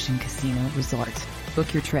to Ocean Casino Resort.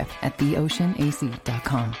 Book your trip at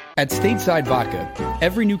theoceanac.com. At Stateside Vodka,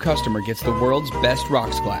 every new customer gets the world's best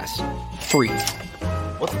rocks glass. Free.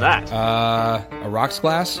 What's that? A rocks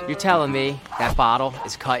glass? You're telling me that bottle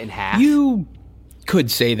is cut in half? You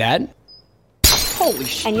could say that. Holy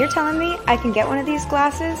shit. And you're telling me I can get one of these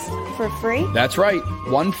glasses for free? That's right.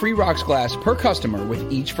 1 free rocks glass per customer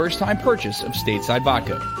with each first-time purchase of Stateside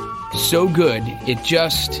Vodka. So good, it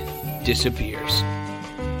just disappears.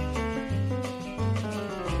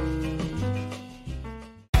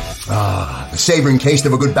 The savoring taste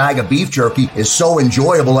of a good bag of beef jerky is so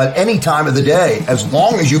enjoyable at any time of the day, as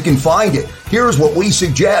long as you can find it. Here's what we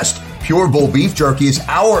suggest. Pure Bull Beef Jerky is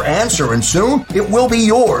our answer, and soon it will be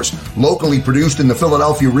yours. Locally produced in the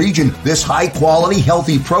Philadelphia region, this high-quality,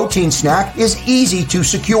 healthy protein snack is easy to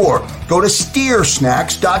secure. Go to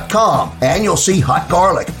steersnacks.com, and you'll see hot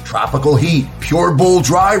garlic, tropical heat, Pure Bull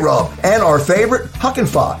dry rub, and our favorite, Huck and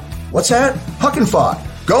Fod. What's that? Huck and Fod.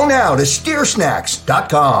 Go now to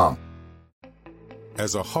steersnacks.com.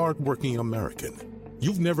 As a hard-working American,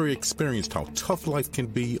 you've never experienced how tough life can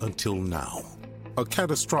be until now. A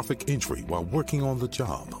catastrophic injury while working on the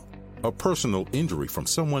job. A personal injury from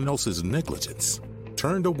someone else's negligence.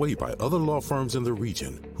 Turned away by other law firms in the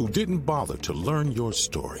region who didn't bother to learn your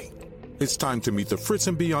story. It's time to meet the Fritz &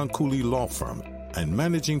 Bianculli Law Firm and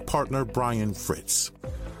managing partner Brian Fritz.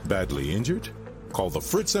 Badly injured? Call the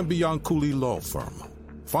Fritz & Bianculli Law Firm.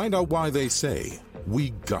 Find out why they say, we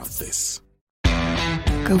got this.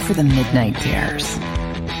 Go for the midnight dares.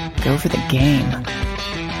 Go for the game.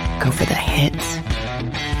 Go for the hits.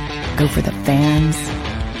 Go for the fans.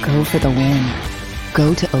 Go for the win.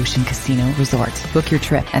 Go to Ocean Casino Resort. Book your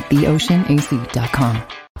trip at theoceanac.com.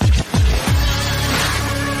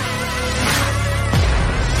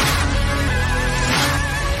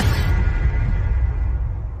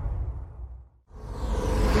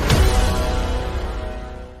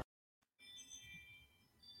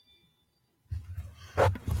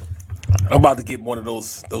 I'm about to get one of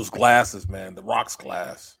those glasses, man. The rocks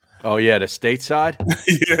glass. Oh yeah, the Stateside.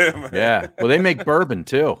 Yeah, man. Yeah. Well, they make bourbon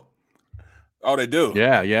too. Oh, they do.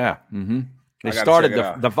 Yeah, yeah. Mm-hmm. They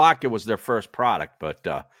started the vodka was their first product, but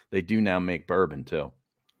they do now make bourbon too.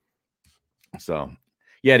 So,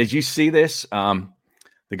 yeah. Did you see this?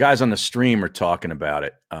 The guys on the stream are talking about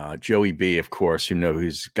it. Joey B, of course,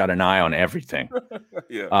 who's got an eye on everything.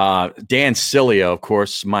 Yeah. Dan Cilio, of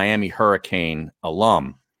course, Miami Hurricane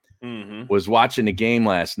alum, was watching the game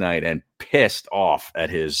last night and pissed off at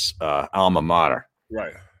his alma mater.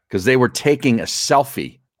 Right. Because they were taking a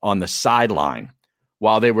selfie on the sideline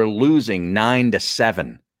while they were losing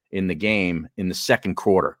 9-7 in the game in the second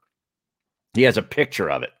quarter. He has a picture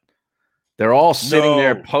of it. They're all sitting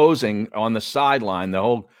there posing on the sideline. The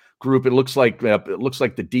whole group. It looks like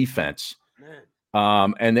the defense.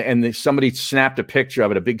 And somebody snapped a picture of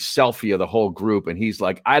it, a big selfie of the whole group. And he's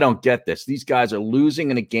like, I don't get this. These guys are losing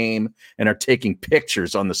in a game and are taking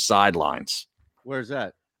pictures on the sidelines. Where's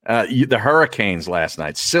that? The Hurricanes last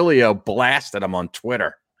night. Cilio blasted him on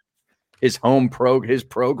Twitter. His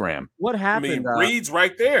program. What happened? Reed's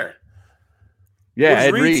right there. Yeah,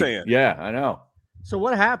 Ed Reed saying? Yeah, I know. So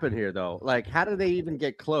what happened here, though? Like, how did they even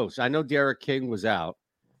get close? I know Derek King was out.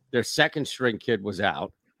 Their second string kid was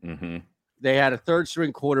out. Mm-hmm. They had a third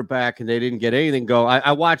string quarterback, and they didn't get anything going.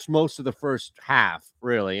 I watched most of the first half,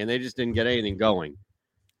 really, and they just didn't get anything going.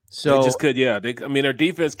 So they just could, yeah. Their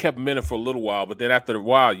defense kept them in it for a little while, but then after a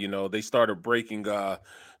while, they started breaking. The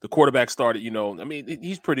quarterback started,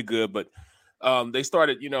 he's pretty good, but they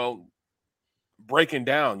started, breaking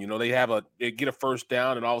down. They get a first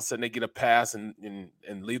down, and all of a sudden they get a pass and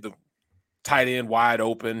leave the tight end wide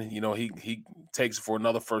open. He takes it for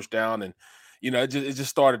another first down, and it just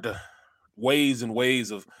started to waves and waves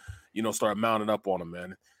of start mounting up on them,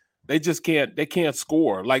 man. They can't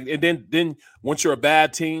score. Like, and then once you're a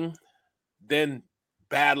bad team, then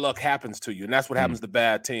bad luck happens to you, and that's what happens to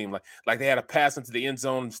bad team. Like they had a pass into the end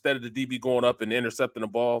zone instead of the DB going up and intercepting the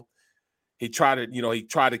ball. He tried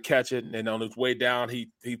to catch it, and on his way down, he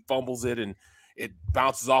fumbles it, and it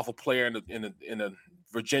bounces off a player, and a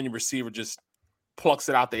Virginia receiver just plucks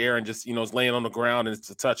it out the air and just is laying on the ground, and it's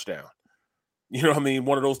a touchdown.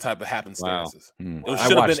 One of those type of happenstances. Wow. It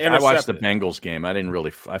should have been intercepted. I watched the Bengals game. I didn't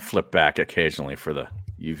really. I flipped back occasionally for the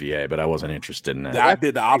UVA, but I wasn't interested in that. I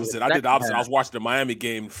did the opposite. I was watching the Miami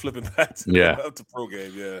game, flipping back to pro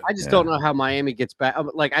game. Yeah. I just don't know how Miami gets back.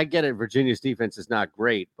 Like, I get it. Virginia's defense is not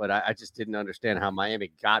great, but I just didn't understand how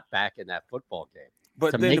Miami got back in that football game.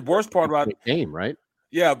 But then the worst part about the game, right?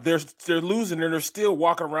 Yeah, they're losing and they're still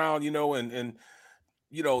walking around, and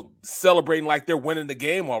celebrating like they're winning the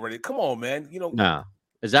game already. Come on, man. No.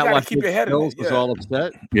 Is that why keep your head in it? Was all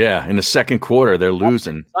upset? Yeah, in the second quarter, they're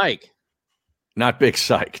losing. Psych. Not Big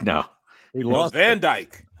Psych, no. He lost Van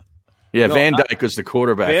Dyke. Yeah, Van Dyke was the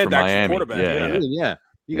quarterback for Miami. Yeah.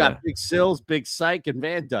 You got Big Sills, Big Psych, and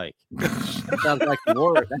Van Dyke. That sounds like a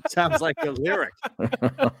word. That sounds like a lyric.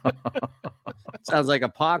 Sounds like a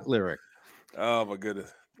Pac lyric. Oh my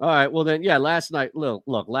goodness. All right. Well then, yeah. Last night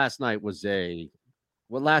was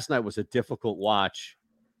a difficult watch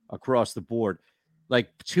across the board. Like,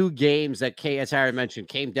 two games that as Harry mentioned,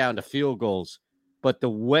 came down to field goals, but the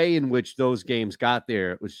way in which those games got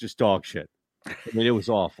there was just dog shit. I mean, it was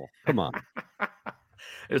awful. Come on.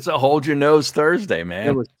 It's a hold your nose Thursday, man.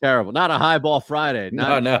 It was terrible. Not a high ball Friday.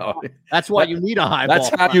 No. That's why you need a high ball. That's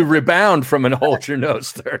how Friday. you rebound from an hold your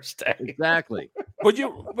nose Thursday. Exactly. But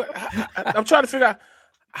I'm trying to figure out,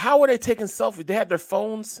 how are they taking selfies? They have their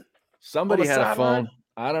phones. Somebody had a phone.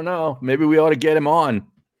 I don't know. Maybe we ought to get him on.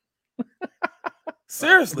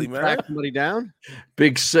 Seriously, man. Track somebody down.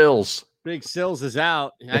 Big Sills. Big Sills is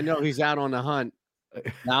out. I know he's out on the hunt.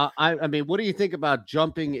 Now, I mean, what do you think about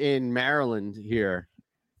jumping in Maryland here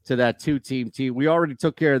to that two-team team? We already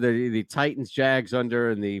took care of the Titans, Jags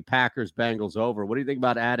under, and the Packers, Bengals over. What do you think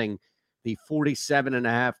about adding the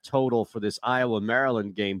 47.5 total for this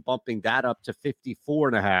Iowa-Maryland game, bumping that up to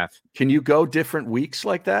 54.5? Can you go different weeks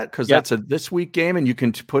like that? Because that's a this week game, and you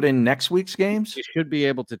can put in next week's games? You should be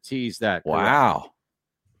able to tease that. Wow.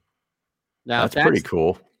 Now, that's pretty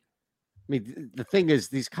cool. I mean, the thing is,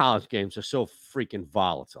 these college games are so freaking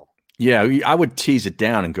volatile. Yeah, I would tease it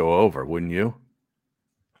down and go over, wouldn't you?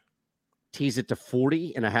 Tease it to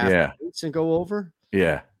 40.5 points and go over?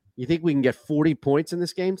 Yeah. You think we can get 40 points in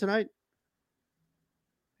this game tonight?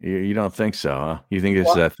 You don't think so, huh? You think it's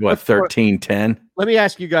 13-10? Let me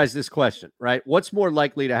ask you guys this question, right? What's more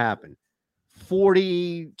likely to happen?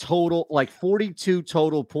 42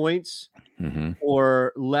 total points,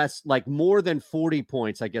 or less, like more than 40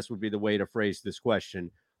 points, I guess would be the way to phrase this question,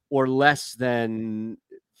 or less than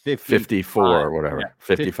 54 or whatever. Yeah,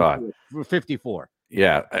 55. 54.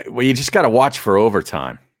 Yeah. Well, you just got to watch for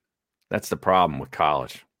overtime. That's the problem with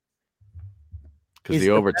college. Because the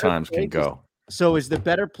overtimes can go. So is the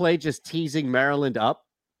better play just teasing Maryland up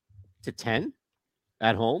to 10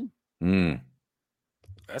 at home?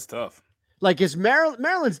 That's tough. Like,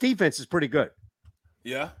 Maryland's defense is pretty good.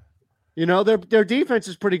 Yeah. You know, their defense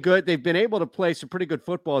is pretty good. They've been able to play some pretty good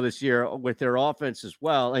football this year with their offense as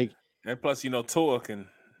well. Like, and plus, Tua can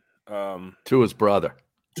Tua's brother.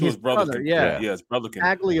 His brother can, yeah, his brother can.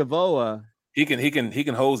 Tagliavoa. He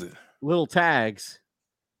can hose it. Little tags,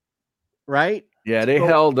 right? Yeah, they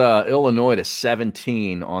held Illinois to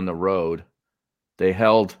 17 on the road. They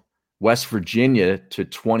held West Virginia to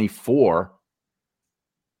 24.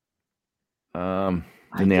 And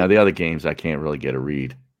the other games, I can't really get a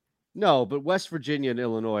read. No, but West Virginia and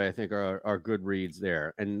Illinois, I think, are good reads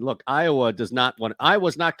there. And look, Iowa's not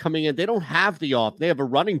coming in. They don't have they have a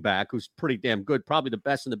running back who's pretty damn good, probably the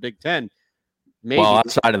best in the Big Ten. Maybe. Well,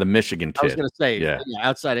 outside of the Michigan kid. I was going to say, yeah,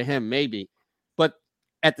 outside of him, maybe. But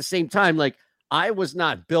at the same time, like, Iowa's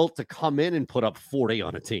not built to come in and put up 40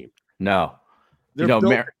 on a team. No. They're built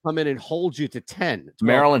to come in and hold you to 10. 12.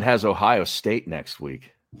 Maryland has Ohio State next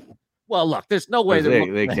week. Well, look, there's no way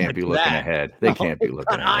they can't be looking ahead. They can't be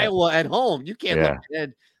looking ahead. Iowa at home. You can't look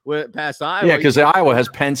ahead past Iowa. Yeah, because Iowa has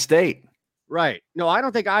Penn State. Right. No, I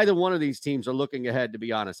don't think either one of these teams are looking ahead, to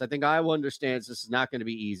be honest. I think Iowa understands this is not going to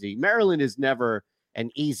be easy. Maryland is never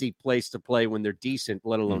an easy place to play when they're decent,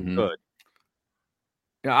 let alone good.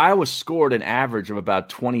 Yeah, Iowa scored an average of about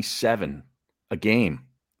 27 a game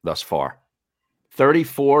thus far.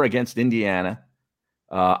 34 against Indiana.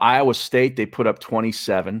 Iowa State, they put up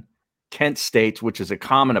 27. Kent State, which is a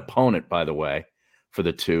common opponent, by the way, for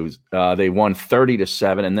the two, they won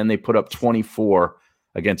 30-7, and then they put up 24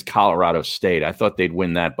 against Colorado State. I thought they'd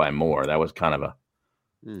win that by more. That was kind of a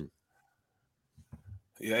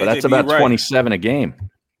yeah, but that's about 27 a game.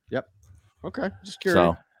 Yep. Okay. Just curious.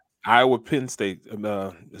 So Iowa Penn State,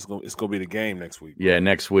 it's gonna be the game next week. Yeah,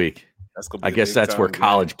 next week. I guess that's where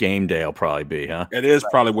College Game Day will probably be, huh? It is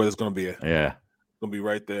probably where it's gonna be. Yeah. It's gonna be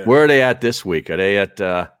right there. Where are they at this week? Are they at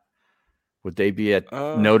would they be at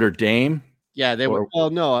Notre Dame? Yeah, they were. Well,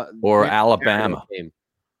 no. Or Alabama.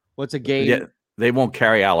 What's a game? Yeah, they won't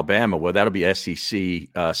carry Alabama. Well, that'll be SEC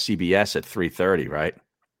CBS at 3:30, right?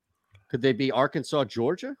 Could they be Arkansas,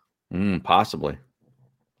 Georgia? Possibly.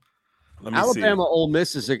 Alabama Ole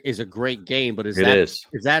Miss is a great game, but is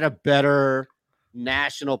that a better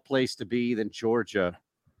national place to be than Georgia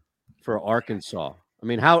for Arkansas? I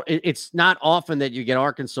mean, it's not often that you get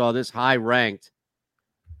Arkansas this high ranked.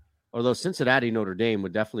 Although Cincinnati, Notre Dame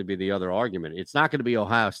would definitely be the other argument. It's not going to be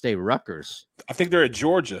Ohio State, Rutgers. I think they're at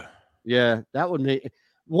Georgia. Yeah, that would make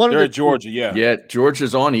they're at Georgia. Yeah, yeah.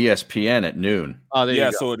 Georgia's on ESPN at noon. Oh,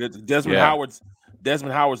 yeah. So Desmond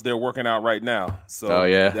Howard's there working out right now. So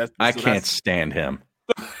I can't stand him.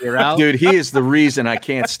 You're out, dude. He is the reason I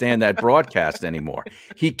can't stand that broadcast anymore.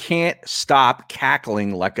 He can't stop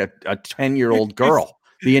cackling like a 10-year-old girl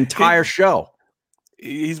the entire show.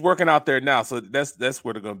 He's working out there now, so that's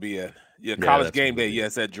where they're going to be at. Yeah, College Game Day.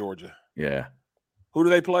 Yes, at Georgia. Yeah. Who do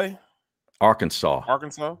they play? Arkansas.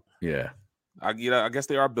 Yeah. I guess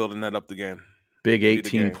they are building that up again. Big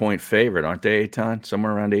 18-point favorite, aren't they, Eytan?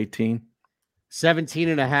 Somewhere around 18?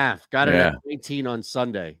 17.5. Got it at 18 on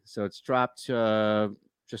Sunday. So it's dropped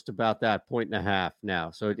just about that 1.5 now.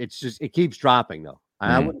 So it keeps dropping, though.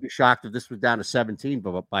 I wouldn't be shocked if this was down to 17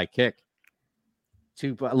 by kick.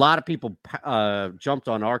 A lot of people jumped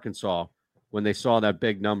on Arkansas when they saw that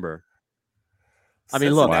big number. I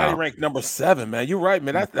mean, look, Cincinnati ranked number 7, man. You're right,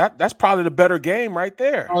 man. That's probably the better game right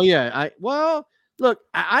there. Oh yeah.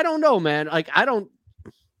 I don't know, man. Like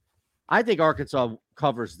I think Arkansas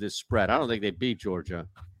covers this spread. I don't think they beat Georgia.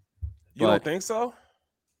 You don't think so?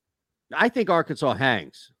 I think Arkansas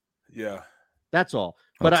hangs. Yeah, that's all.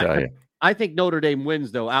 But I think Notre Dame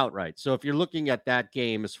wins, though, outright. So if you're looking at that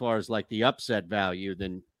game as far as like the upset value,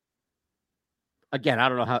 then again, I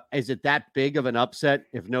don't know is it that big of an upset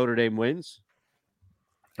if Notre Dame wins?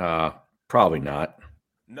 Probably not.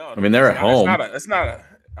 No, I mean they're at home. It's not.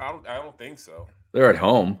 I don't think so. They're at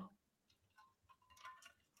home.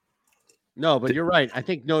 No, but you're right. I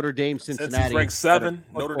think Notre Dame, Cincinnati ranked 7,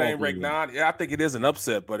 Notre Dame ranked 9. Yeah, I think it is an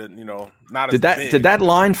upset, but not as big. Did that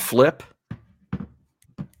line flip?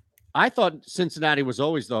 I thought Cincinnati was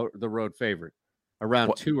always the road favorite,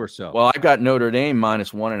 around 2 or so. Well, I got Notre Dame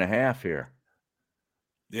minus 1.5 here.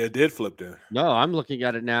 Yeah, it did flip there. No, I'm looking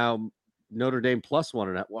at it now. Notre Dame plus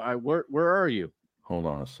 1.5. Where are you? Hold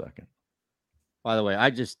on a second. By the way,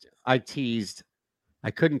 I teased. I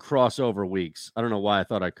couldn't cross over weeks. I don't know why I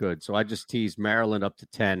thought I could. So I just teased Maryland up to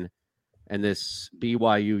 10 and this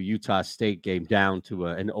BYU Utah State game down to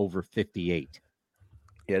an over 58.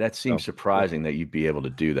 Yeah, that seems surprising that you'd be able to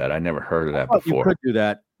do that. I never heard of that before. You could do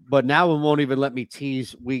that. But now it won't even let me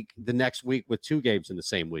tease the next week with 2 games in the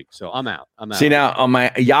same week. So I'm out. See, now on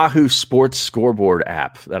my Yahoo Sports scoreboard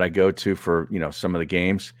app that I go to for some of the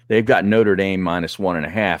games, they've got Notre Dame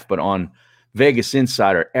 -1.5. But on Vegas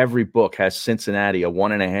Insider, every book has Cincinnati a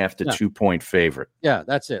 1.5 to 2 point favorite. Yeah,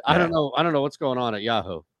 that's it. Yeah. I don't know what's going on at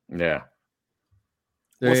Yahoo. Yeah.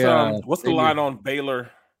 What's the line on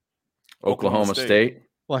Baylor, Oklahoma State?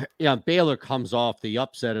 Well, yeah, Baylor comes off the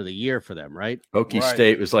upset of the year for them, right? Okie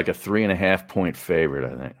State was like a 3.5 point favorite,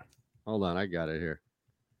 I think. Hold on, I got it here.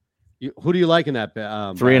 Who do you like in that?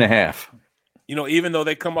 3.5. Even though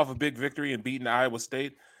they come off a big victory and beating Iowa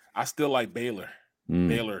State, I still like Baylor.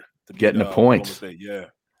 Baylor to getting the points. State, yeah,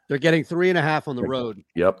 they're getting 3.5 on the road.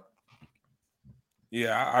 Yep.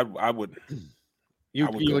 Yeah, I would. You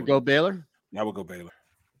would go Baylor? I would go Baylor.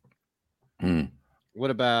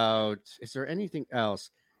 What about? Is there anything else?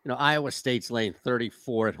 Iowa State's laying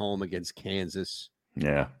 34 at home against Kansas.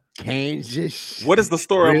 Yeah. Kansas. What is the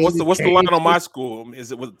story? Really? What's the line on my school?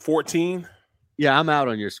 Is it with 14? Yeah, I'm out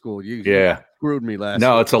on your school. You screwed me last.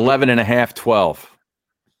 No, it's 11.5, 12.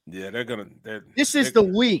 Yeah, they're gonna. This is the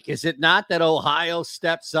week, is it not? That Ohio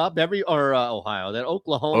steps up that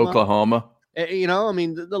Oklahoma. Oklahoma.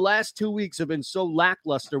 The last 2 weeks have been so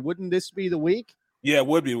lackluster. Wouldn't this be the week? Yeah, it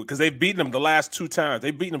would be because they've beaten them the last 2 times.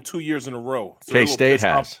 They've beaten them 2 years in a row. So K-State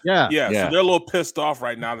has. Yeah. So they're a little pissed off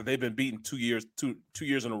right now that they've been beaten 2 years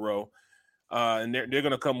in a row, and they're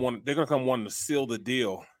gonna come one. They're gonna come one to seal the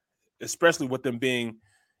deal, especially with them being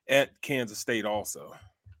at Kansas State also.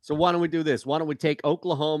 So why don't we do this? Why don't we take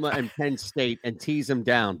Oklahoma and Penn State and tease them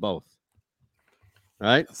down both? All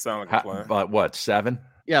right. That sounds like a plan. But what, 7?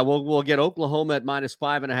 Yeah, we'll get Oklahoma at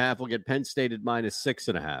 -5.5. We'll get Penn State at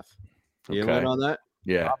 -6.5. You in on that?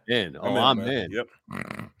 Yeah. I'm in. Yep.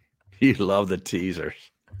 You love the teasers.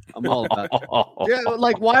 I'm all about it. Yeah,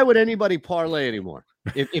 why would anybody parlay anymore?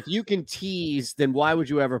 If you can tease, then why would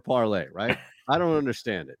you ever parlay, right? I don't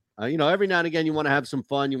understand it. Every now and again you want to have some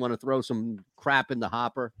fun. You want to throw some crap in the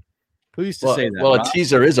hopper. Who used to say that? Well, a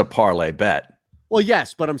teaser is a parlay bet. Well,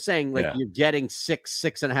 yes, but I'm saying you're getting 6,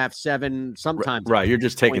 6.5, 7 sometimes. Right. You're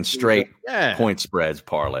just taking straight point spreads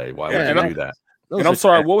parlay. Why would you do that? And I'm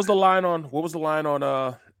sorry, what was the line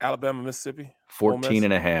on Alabama, Mississippi?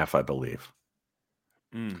 14.5, I believe.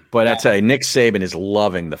 But I tell you, Nick Saban is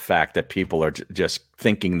loving the fact that people are just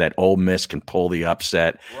thinking that Ole Miss can pull the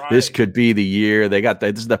upset. Right. This could be the year. They got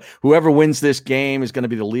whoever wins this game is going to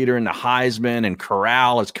be the leader in the Heisman, and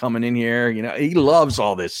Corral is coming in here. He loves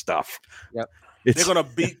all this stuff. Yep. They're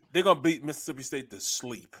gonna beat Mississippi State to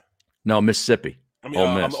sleep. No, Mississippi.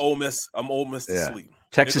 Ole Miss. I'm Ole Miss to sleep.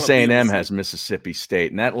 Texas A&M has Mississippi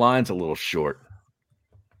State, and that line's a little short.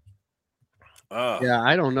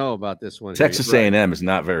 I don't know about this one. Texas A&M is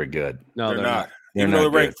not very good. No, they're not. Even though they're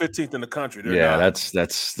ranked 15th in the country, they're not.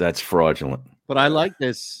 that's fraudulent. But I like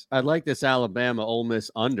this. I like this Alabama Ole Miss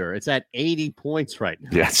under. It's at 80 points right now.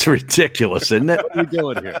 Yeah, it's ridiculous, isn't it? What are we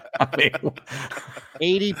doing here?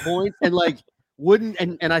 80 points,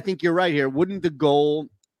 and I think you're right here. Wouldn't the goal,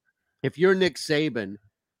 if you're Nick Saban,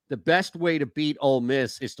 the best way to beat Ole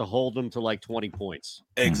Miss is to hold them to 20 points.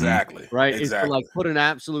 Exactly. Right? Exactly. Is to put an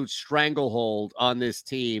absolute stranglehold on this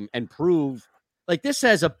team and prove this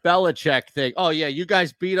has a Belichick thing. Oh yeah, you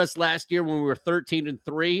guys beat us last year when we were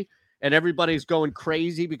 13-3 and everybody's going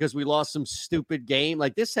crazy because we lost some stupid game.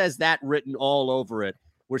 This has that written all over it.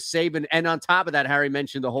 Where Saban, and on top of that, Harry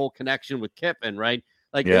mentioned the whole connection with Kiffin, right?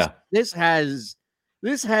 This has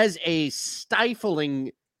a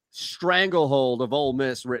stifling stranglehold of Ole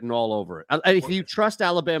Miss written all over it. If you trust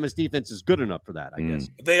Alabama's defense is good enough for that, I guess.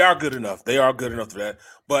 They are good enough. They are good enough for that.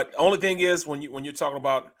 But the only thing is when you're talking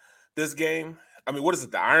about this game, I mean, what is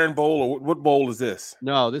it? The Iron Bowl, or what bowl is this?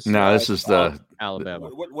 No, this is the Alabama.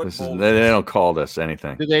 What bowl? They don't call this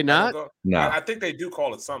anything. Do they not? No, I think they do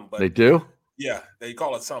call it something. But they do. Yeah, they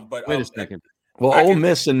call it something. But wait a second. Well, Ole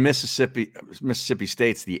Miss and Mississippi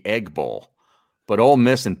State's the Egg Bowl. But Ole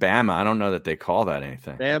Miss and Bama, I don't know that they call that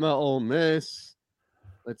anything. Bama, Ole Miss.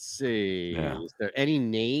 Let's see. Yeah. Is there any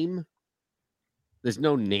name? There's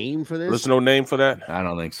no name for this? There's no name for that? I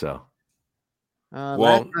don't think so.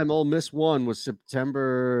 Last time Ole Miss won was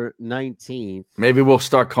September 19th. Maybe we'll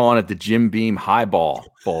start calling it the Jim Beam Highball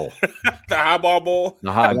Bowl. The Highball Bowl?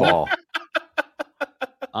 The Highball.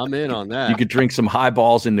 I'm in on that. You could drink some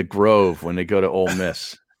highballs in the Grove when they go to Ole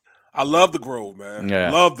Miss. I love the Grove, man.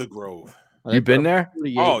 Yeah. Love the Grove. You been there?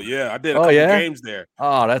 Oh yeah, I did a couple games there.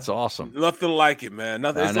 Oh, that's awesome. Nothing like it, man.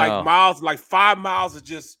 Nothing. It's like 5 miles of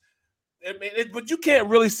just. But you can't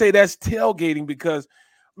really say that's tailgating because,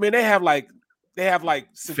 I mean, they have They have like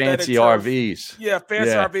fancy turf. RVs. Yeah,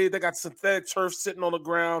 fancy RV. They got synthetic turf sitting on the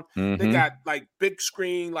ground. Mm-hmm. They got like big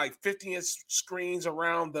screen, like 50-inch screens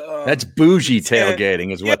around the. That's bougie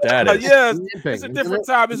tailgating, is what that is. Yeah, it's a different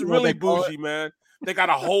time. It's really bougie, man. They got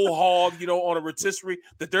a whole hog, on a rotisserie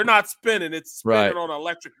that they're not spinning. It's spinning on an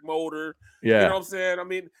electric motor. Yeah. You know what I'm saying? I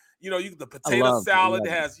mean, the potato salad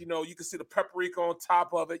has, you can see the paprika on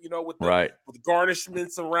top of it, with the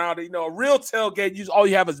garnishments around it. A real tailgate, all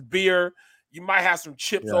you have is beer. You might have some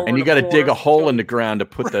chips over. And you got to dig a hole in the ground to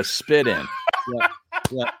put the spit in.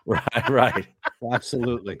 Yeah. Right.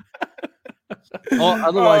 Absolutely.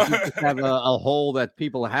 Otherwise, you just have a hole that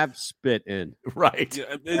people have spit in. Right.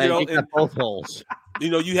 Yeah, and you got both holes.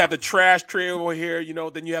 You have the trash tray over here,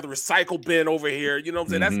 then you have the recycle bin over here. You know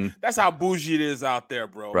what I'm saying? That's how bougie it is out there,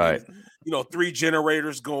 bro. Right. 3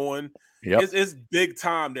 generators going. Yep. It's big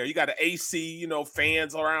time there. You got an AC,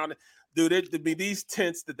 fans around. Dude, these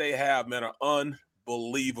tents that they have, man, are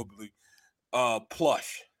unbelievably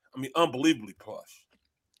plush. I mean, unbelievably plush.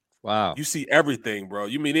 Wow. You see everything, bro.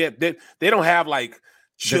 You mean they don't have like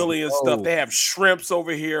chili and stuff. They have shrimps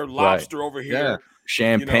over here, lobster over here. Yeah.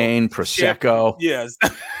 Champagne, Prosecco. Yes.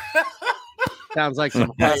 Sounds like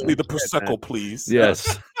some. Pass me the Prosecco, please.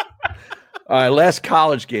 Yes. All right, last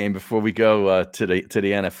college game before we go to the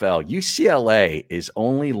NFL. UCLA is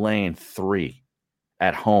only laying 3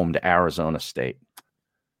 at home to Arizona State.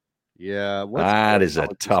 Yeah, that is a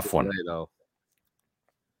tough one. Though.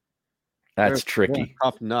 That's tricky.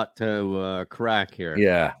 Tough nut to crack here.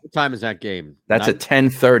 Yeah. What time is that game? That's a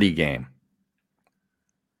 10:30 game.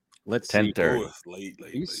 Let's 10:30. Late.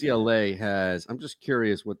 UCLA has. I'm just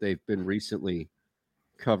curious what they've been recently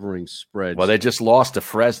covering spreads. Well, they just lost to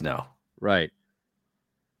Fresno. Right.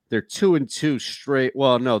 They're 2-2 straight.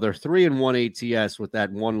 Well, no, they're 3-1 ATS with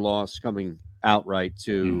that one loss coming outright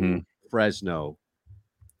to Fresno.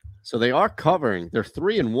 So they are covering. They're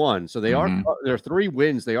 3-1. So they are. They're 3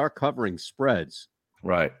 wins. They are covering spreads.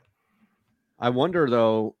 Right. I wonder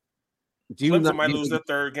though. Clemson might lose their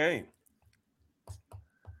 3rd game.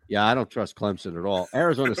 Yeah, I don't trust Clemson at all.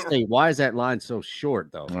 Arizona State. Why is that line so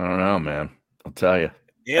short though? I don't know, man. I'll tell you.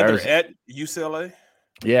 Yeah, they're at UCLA.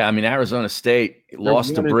 Yeah, I mean Arizona State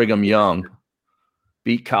lost to Brigham Young,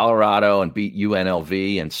 beat Colorado, and beat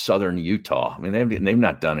UNLV and Southern Utah. I mean they've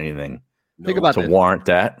not done anything. Think about to warrant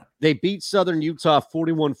that. They beat Southern Utah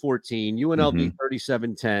 41-14, UNLV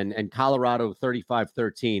 37-10, and Colorado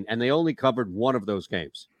 35-13, and they only covered one of those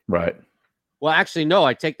games. Right. Well, actually, no,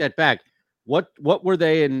 I take that back. What were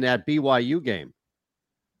they in that BYU game?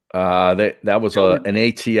 That was an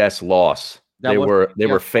ATS loss. They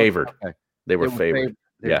were favored. Okay. They were favored.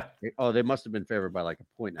 Yeah. Oh, they must have been favored by like a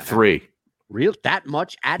point and a half. 3. Real that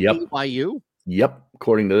much at BYU? Yep,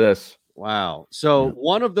 according to this. Wow. So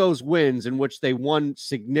one of those wins in which they won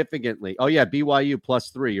significantly. Oh, yeah, BYU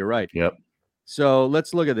 +3. You're right. Yep. So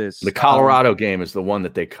let's look at this. The Colorado game is the one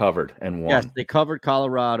that they covered and won. Yes, they covered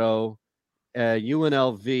Colorado.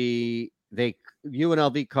 UNLV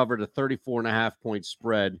covered a 34.5-point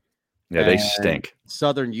spread. Yeah, they stink.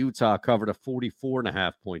 Southern Utah covered a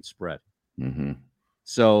 44.5-point spread. Mm-hmm.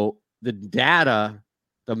 So the data,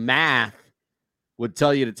 the math would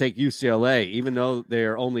tell you to take UCLA, even though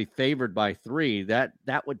they're only favored by 3. That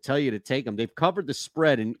would tell you to take them. They've covered the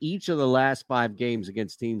spread in each of the last 5 games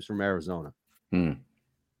against teams from Arizona.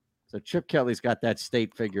 So Chip Kelly's got that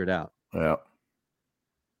state figured out. Yeah.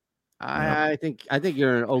 I think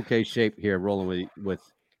you're in okay shape here, rolling with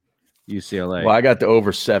UCLA. Well, I got the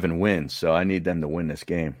over 7 wins, so I need them to win this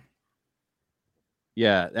game.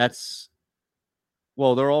 Yeah,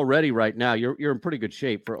 they're already right now. You're in pretty good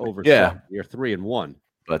shape for over 7. You're 3-1.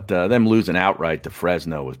 But them losing outright to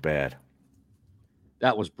Fresno was bad.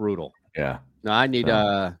 That was brutal. Yeah. No, I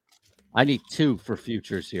need 2 for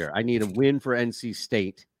futures here. I need a win for NC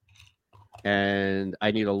State, and I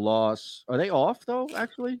need a loss. Are they off though?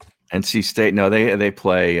 Actually, NC State. No, they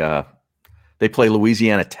play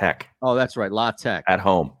Louisiana Tech. Oh, that's right, La Tech at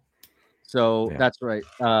home. So that's right.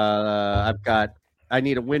 I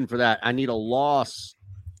need a win for that. I need a loss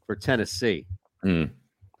for Tennessee. Now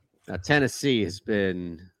Tennessee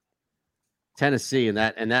in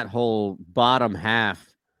that whole bottom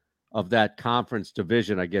half of that conference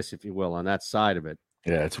division, I guess, if you will, on that side of it.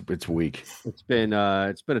 Yeah, it's weak. It's been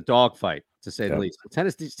a dogfight, to say the least.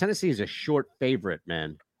 Tennessee is a short favorite,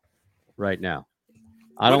 man, right now.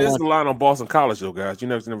 What is the line on Boston College, though, guys? You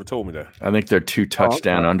never told me that. I think they're 2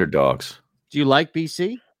 touchdown underdogs. Do you like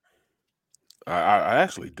BC? I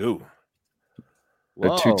actually do.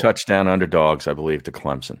 They're 2 touchdown underdogs, I believe, to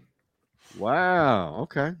Clemson. Wow.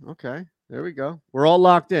 Okay. There we go. We're all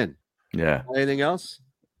locked in. Yeah. Anything else?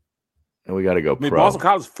 And we got to go pro. Boston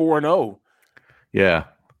College 4-0. Yeah.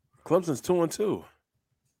 Clemson's 2-2.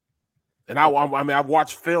 And I've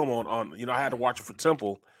watched film on I had to watch it for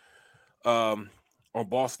Temple on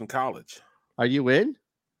Boston College. Are you in?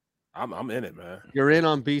 I'm in it, man. You're in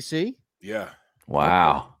on BC? Yeah.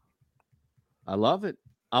 Wow. I love it.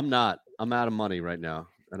 I'm not. I'm out of money right now,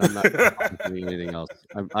 and I'm not doing anything else.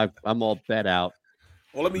 I'm all bet out.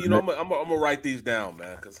 Well, let me. I'm gonna write these down,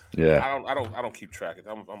 man, because I don't keep track of it.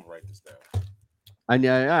 I'm gonna write this down. All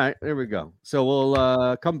right, there we go. So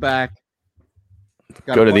we'll come back.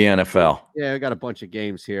 Go to the NFL. Yeah, we got a bunch of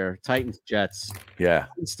games here. Titans, Jets. Yeah.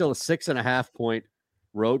 It's still a 6.5 point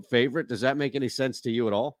road favorite. Does that make any sense to you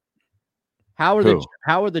at all? How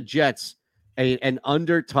are the Jets an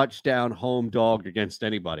under touchdown home dog against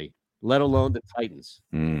anybody, let alone the Titans?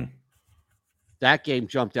 That game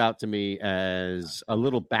jumped out to me as a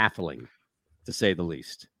little baffling, to say the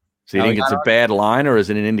least. So you think it's a bad line, or is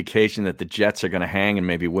it an indication that the Jets are going to hang and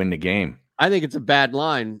maybe win the game? I think it's a bad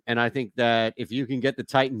line, and I think that if you can get the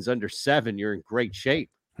Titans under 7, you're in great shape.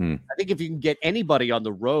 I think if you can get anybody on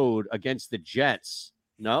the road against the Jets,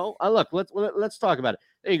 no? Look, let's talk about it.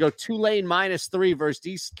 There you go, Tulane -3 versus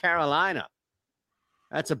East Carolina.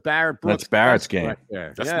 That's a Barrett Brooks. That's Barrett's game. Right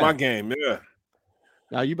there. That's my game, yeah.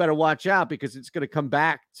 Now, you better watch out because it's going to come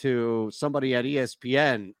back to somebody at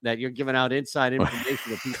ESPN that you're giving out inside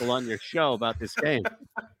information to people on your show about this game.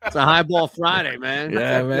 It's a highball Friday, man.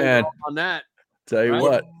 Yeah, man. On that. Tell you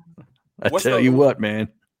what. I tell you what, man.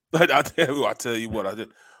 I tell you what. I did.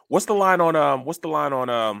 What's the line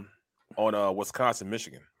on Wisconsin,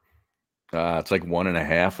 Michigan? It's like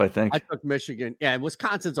 1.5, I think. I took Michigan. Yeah,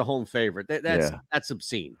 Wisconsin's a home favorite. That's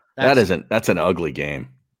obscene. That's an ugly game.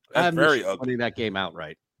 That's very ugly. Putting that game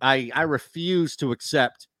outright. I refuse to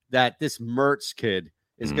accept that this Mertz kid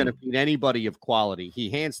is going to beat anybody of quality. He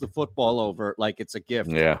hands the football over like it's a gift.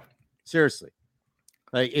 Yeah. Seriously.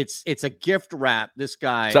 Like it's a gift wrap. This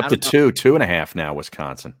guy. It's up to 2.5 now,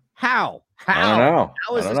 Wisconsin. How? I don't know.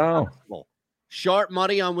 How is this possible? Sharp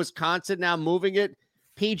money on Wisconsin now moving it.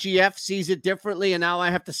 PGF sees it differently, and now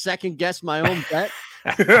I have to second guess my own bet.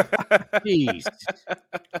 Jeez.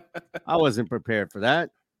 I wasn't prepared for that.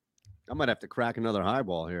 I might have to crack another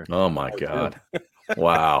highball here. Oh, my God.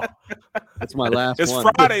 Wow. That's my last it's one.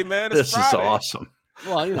 It's Friday, man. This is awesome.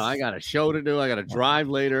 Well, I got a show to do. I got to drive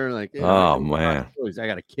later. Man. I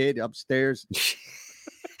got a kid upstairs.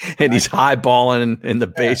 And he's highballing in the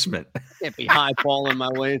basement. Can't be highballing my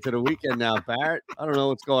way into the weekend now, Barrett. I don't know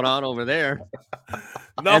what's going on over there.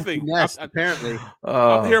 Nothing. Apparently.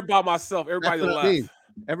 I'm here by myself. Everybody left.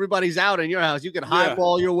 Everybody's out in your house. You can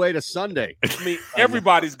highball your way to Sunday. I mean,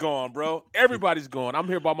 everybody's gone, bro. Everybody's gone. I'm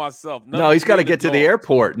here by myself. No, he's got to get to the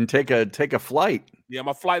airport and take a flight. Yeah,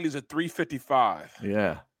 my flight leaves at 3:55.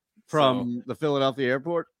 Yeah. From the Philadelphia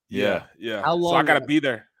airport? Yeah. How long? So I got to be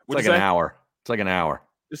there. It's like an hour. It's like an hour.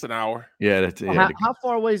 Just an hour. Yeah. How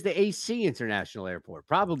far away is the AC International Airport?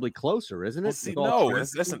 Probably closer, isn't it? Well,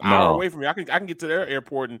 that's an hour away from me. I can get to their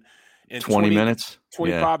airport in 20 minutes.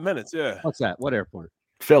 25 minutes. Yeah. What's that? What airport?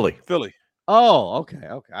 Philly. Oh, okay.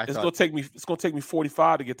 It's gonna take me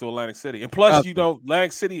 45 to get to Atlantic City, and plus,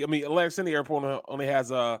 Atlantic City Airport only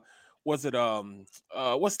has what's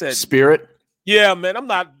that? Spirit. Yeah, man. I'm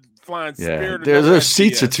not flying Spirit. Those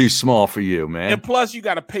seats are too small for you, man. And plus, you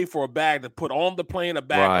got to pay for a bag to put on the plane, a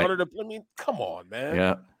bag under the. I mean, come on, man.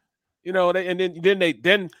 Yeah.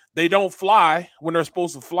 Then they don't fly when they're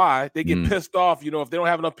supposed to fly. They get pissed off. If they don't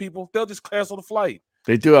have enough people, they'll just cancel the flight.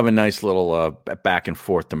 They do have a nice little back and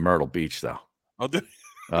forth to Myrtle Beach, though. Oh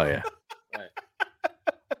yeah.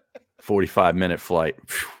 45-minute flight.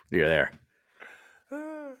 You're there.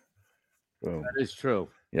 That is true.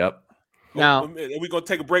 Yep. Now, are we gonna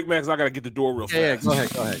take a break, man? Because I gotta get the door real fast. Yeah,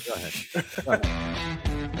 go ahead.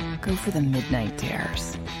 Go for the midnight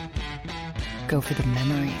dares. Go for the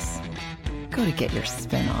memories. Go to get your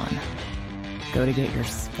spin on. Go to get your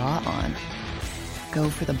spa on. Go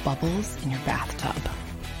for the bubbles in your bathtub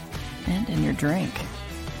and in your drink.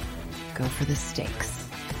 Go for the stakes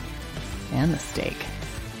and the steak.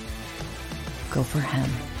 Go for him.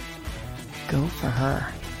 Go for her.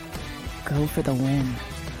 Go for the win.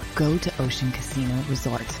 Go to Ocean Casino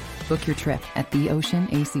Resort. Book your trip at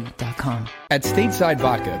theoceanac.com. At Stateside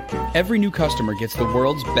Vodka, every new customer gets the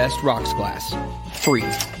world's best rocks glass. Free.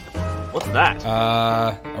 What's that?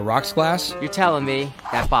 A rocks glass? You're telling me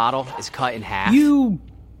that bottle is cut in half? You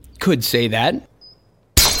could say that.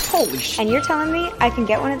 Holy shit. And you're telling me I can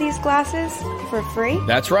get one of these glasses for free?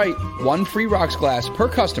 That's right. One free rocks glass per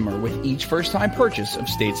customer with each first-time purchase of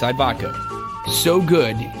Stateside Vodka. So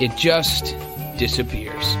good, it just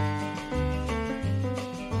disappears.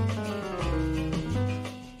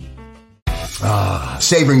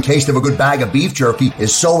 Savoring taste of a good bag of beef jerky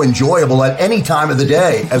is so enjoyable at any time of the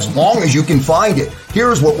day, as long as you can find it.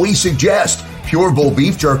 Here's what we suggest. Pure Bull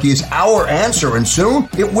Beef Jerky is our answer, and soon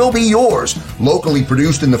it will be yours. Locally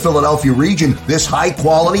produced in the Philadelphia region, this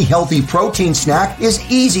high-quality, healthy protein snack is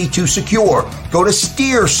easy to secure. Go to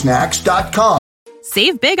steersnacks.com.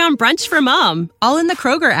 Save big on brunch for mom, all in the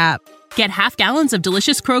Kroger app. Get half gallons of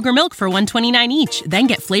delicious Kroger milk for $1.29 each. Then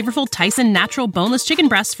get flavorful Tyson natural boneless chicken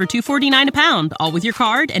breasts for $2.49 a pound, all with your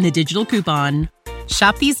card and a digital coupon.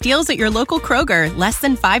 Shop these deals at your local Kroger, less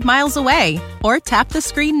than 5 miles away. Or tap the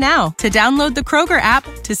screen now to download the Kroger app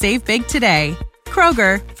to save big today.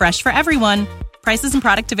 Kroger, fresh for everyone. Prices and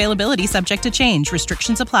product availability subject to change.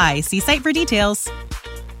 Restrictions apply. See site for details.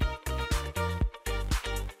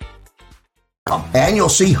 And you'll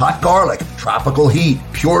see hot garlic, tropical heat,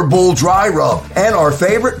 Pure Bull dry rub, and our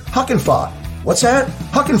favorite, Huck and Fod. What's that?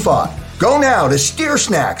 Huck and Fod. Go now to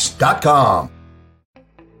steersnacks.com.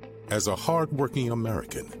 As a hard-working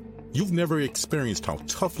American, you've never experienced how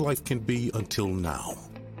tough life can be until now.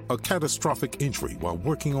 A catastrophic injury while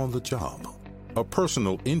working on the job. A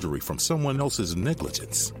personal injury from someone else's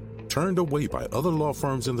negligence. Turned away by other law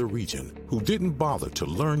firms in the region who didn't bother to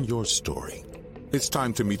learn your story. It's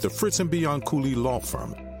time to meet the Fritz & Bianculli Law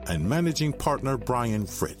Firm and managing partner Brian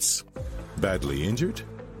Fritz. Badly injured?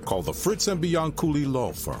 Call the Fritz & Bianculli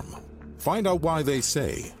Law Firm. Find out why they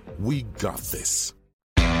say, "We got this."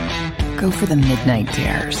 Go for the midnight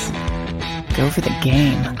dares. Go for the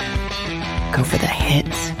game. Go for the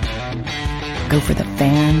hits. Go for the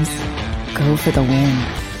fans. Go for the win.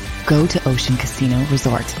 Go to Ocean Casino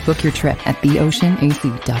Resort. Book your trip at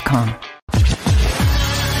theoceanac.com.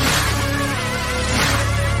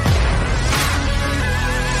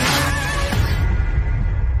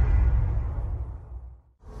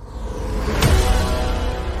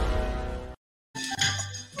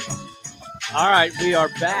 All right, we are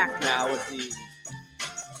back now with the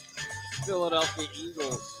Philadelphia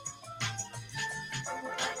Eagles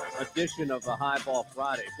edition of the Highball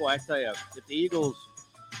Friday. Boy, I tell you, if the Eagles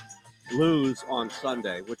lose on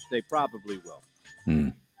Sunday, which they probably will,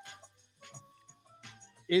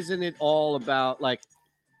 isn't it all about, like,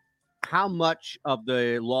 how much of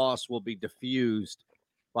the loss will be diffused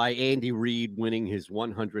by Andy Reid winning his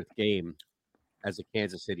 100th game as a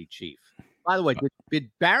Kansas City Chief? By the way, did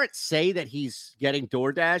Barrett say that he's getting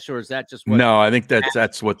DoorDash, or is that just what? No, I think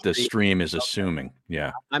that's what the stream is assuming.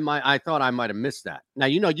 Yeah, I thought I might have missed that. Now,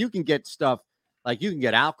 you can get stuff like you can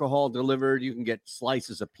get alcohol delivered, you can get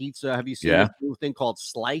slices of pizza. Have you seen this new thing called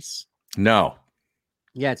Slice? No.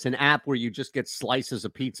 Yeah, it's an app where you just get slices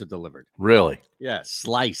of pizza delivered. Really? Yeah,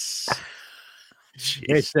 Slice.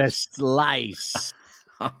 It's a slice.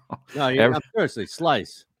 No, seriously,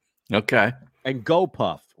 Slice. Okay. And Go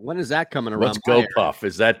Puff. When is that coming around? What's Go Puff?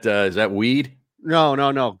 Is that weed?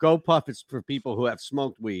 No. Go Puff is for people who have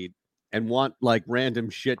smoked weed and want like random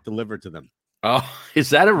shit delivered to them. Oh,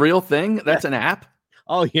 is that a real thing? That's an app?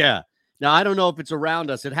 Oh, yeah. Now, I don't know if it's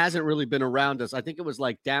around us. It hasn't really been around us. I think it was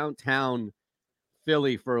like downtown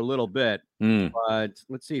Philly for a little bit. But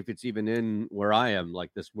let's see if it's even in where I am,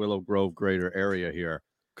 like this Willow Grove greater area here.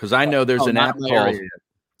 Because I know there's an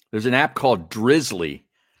app called Drizzly,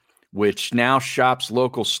 which now shops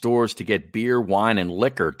local stores to get beer, wine, and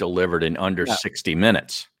liquor delivered in under 60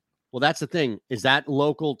 minutes. Well, that's the thing. Is that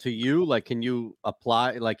local to you? Like, can you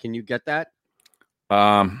apply? Like, can you get that?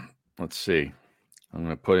 Let's see. I'm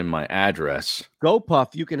going to put in my address.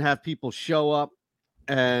 GoPuff, you can have people show up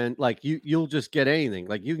and like you'll just get anything.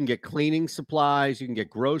 Like you can get cleaning supplies, you can get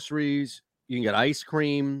groceries, you can get ice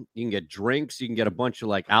cream, you can get drinks, you can get a bunch of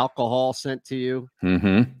like alcohol sent to you,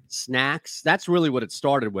 snacks. That's really what it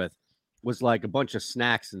started with, was like a bunch of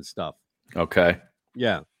snacks and stuff. Okay.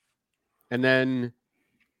 Yeah. And then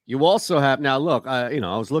you also have, now look, I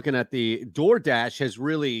was looking at the DoorDash has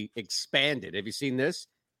really expanded. Have you seen this?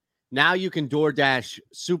 Now you can DoorDash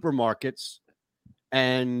supermarkets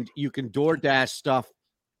and you can DoorDash stuff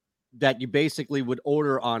that you basically would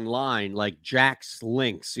order online, like Jack's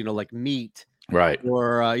Links, like meat. Right.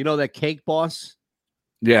 Or, that Cake Boss?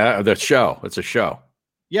 Yeah, the show. It's a show.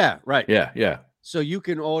 Yeah, right. Yeah. So you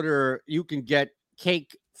can get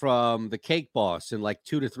cake from the Cake Boss in like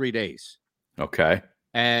 2 to 3 days. Okay.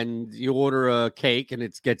 And you order a cake and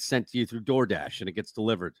it gets sent to you through DoorDash and it gets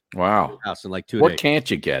delivered. Wow. To your house in like 2 days. What can't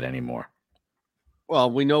you get anymore?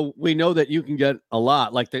 Well, we know that you can get a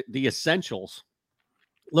lot, like the essentials.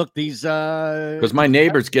 Look, these because my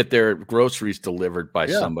neighbors get their groceries delivered by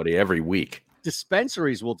somebody every week.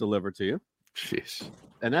 Dispensaries will deliver to you. Jeez.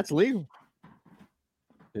 And that's legal.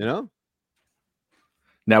 Now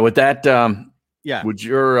with that Yeah. Would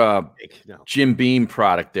your No. Jim Beam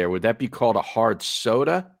product there, would that be called a hard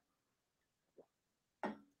soda?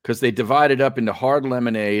 Because they divide it up into hard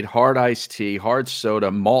lemonade, hard iced tea, hard soda,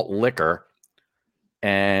 malt liquor,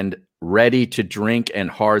 and ready to drink and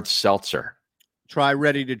hard seltzer. Try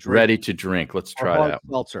ready to drink. Ready to drink. Let's try hard that.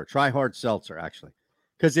 Seltzer. Try hard seltzer, actually.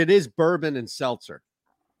 Because it is bourbon and seltzer.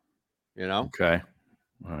 You know? Okay.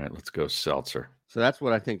 All right, let's go seltzer. So that's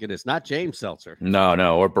what I think it is. Not James Seltzer.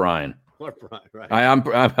 No, or Brian. Or Brian, right. I'm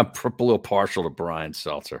a little partial to Brian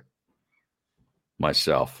Seltzer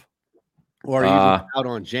myself. Or are you out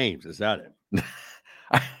on James? Is that it?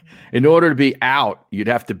 In order to be out, you'd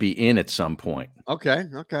have to be in at some point. Okay.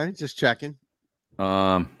 Just checking.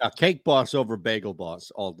 Cake Boss over Bagel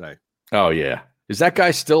Boss all day. Oh, yeah. Is that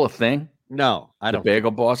guy still a thing? No, I don't. The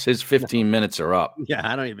Bagel Boss? His 15 minutes are up. Yeah,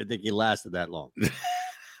 I don't even think he lasted that long.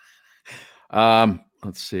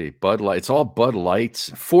 Let's see. Bud Light. It's all Bud Lights.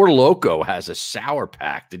 Four Loko has a sour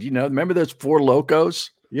pack. Did you know? Remember those Four Lokos?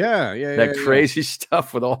 Yeah. That crazy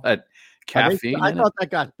stuff with all that caffeine. I thought that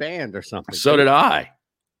got banned or something. So did I.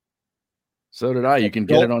 You can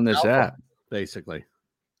get it on this app. Basically.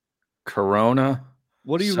 Corona.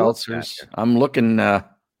 What are you seltzers? I'm looking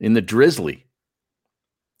in the Drizzly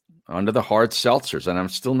under the hard seltzers, and I'm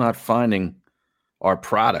still not finding our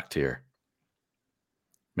product here.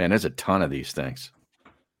 Man, there's a ton of these things.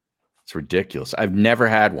 It's ridiculous. I've never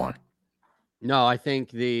had one. No, I think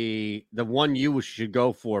the one you should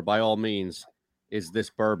go for, by all means, is this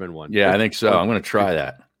bourbon one. Yeah, I think so. I'm going to try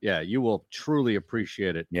that. Yeah, you will truly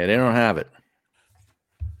appreciate it. Yeah, they don't have it.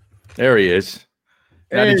 There he is.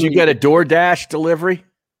 Now, did you get a DoorDash delivery?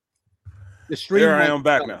 The stream. There I am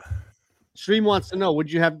back now. Stream wants to know,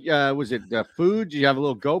 would you have, was it food? Did you have a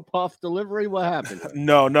little Go Puff delivery? What happened?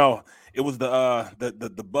 No. It was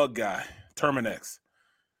the bug guy, Terminex.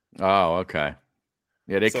 Oh, okay.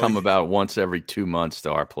 Yeah, they come about once every 2 months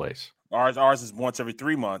to our place. Ours is once every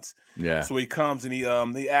 3 months. Yeah. So he comes and he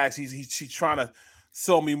asks, he's trying to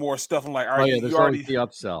sell me more stuff. I'm like, all right, there's already the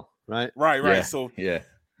upsell, right? Right. Yeah. So yeah,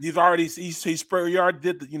 he already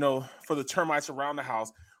did the, for the termites around the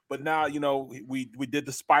house, but now we did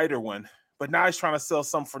the spider one, but now he's trying to sell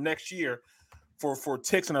some for next year for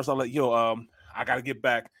ticks, and I was like, I got to get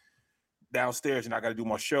back downstairs and I got to do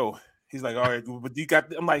my show. He's like, all right, but you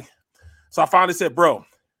got. I'm like, so I finally said, bro,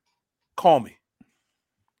 call me.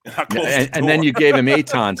 And then you gave him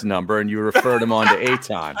Eytan's number and you referred him on to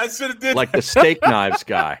Eytan. I should have did like the steak knives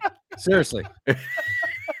guy. Seriously.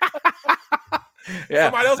 Yeah.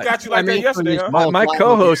 Somebody else got you that yesterday. Huh? My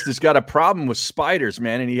co-host has got a problem with spiders,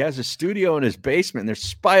 man, and he has a studio in his basement and there's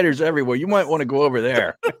spiders everywhere. You might want to go over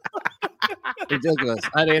there. Ridiculous.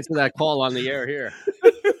 I'd answer that call on the air here.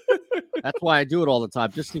 That's why I do it all the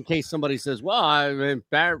time, just in case somebody says, well, I'm in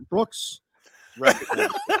Barrett Brooks. Right.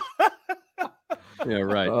 Yeah,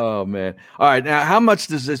 right. Oh, man. All right. Now, how much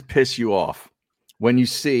does this piss you off when you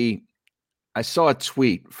see – I saw a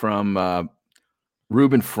tweet from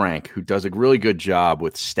Reuben Frank, who does a really good job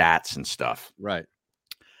with stats and stuff. Right.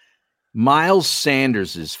 Miles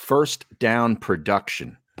Sanders' first down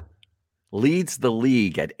production leads the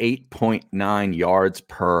league at 8.9 yards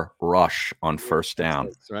per rush on first down.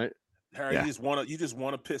 That's right. Harry, yeah. you just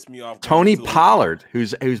want to piss me off. Tony Pollard,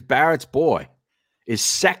 who's Barrett's boy, is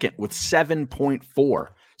second with 7.4.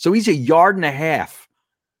 So he's a yard and a half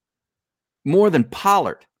more than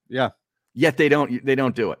Pollard. Yeah. Yet they don't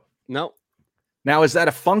do it. No. Now, is that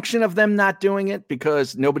a function of them not doing it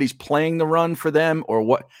because nobody's playing the run for them, or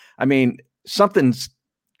what? I mean, something's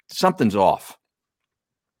off.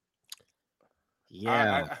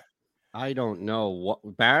 Yeah. I don't know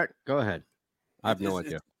what. Barrett, go ahead. I have no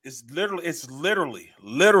idea. It's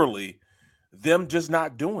literally them just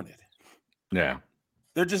not doing it. Yeah.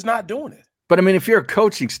 They're just not doing it. But I mean, if you're a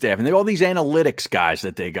coaching staff and they all these analytics guys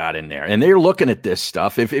that they got in there and they're looking at this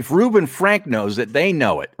stuff, if Reuben Frank knows it, they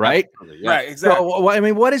know it, right? Yeah. Right, exactly. So, I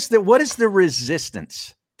mean, what is the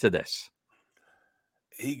resistance to this?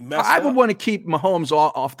 I would want to keep Mahomes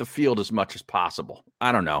off the field as much as possible.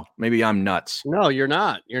 I don't know. Maybe I'm nuts. No, you're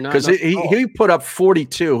not. You're not. Because he put up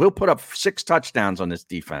 42. He'll put up 6 touchdowns on this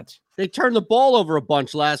defense. They turned the ball over a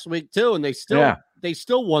bunch last week too, and they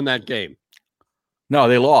still won that game. No,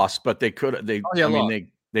 they lost, but they could.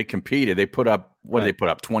 They competed. They put up what did they put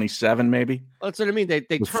up 27 maybe. That's what I mean. They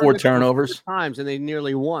with 4 turnovers times, and they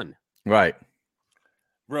nearly won. Right,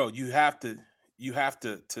 bro. You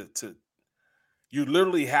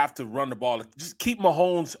literally have to run the ball. Just keep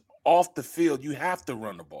Mahomes off the field. You have to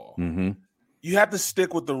run the ball. Mm-hmm. You have to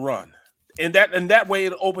stick with the run, and that way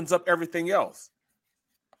it opens up everything else.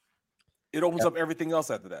 it opens up everything else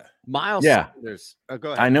after that. Miles Sanders. Oh,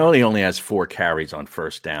 go ahead. I know he only has 4 carries on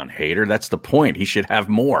first down, hater. That's the point. He should have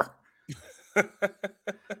more.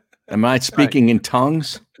 Am I speaking in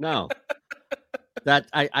tongues? No. That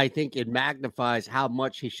I think it magnifies how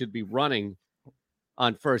much he should be running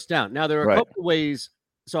on first down. Now, there are a couple of ways.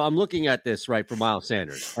 So I'm looking at this, right, for Miles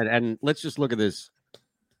Sanders. And let's just look at this.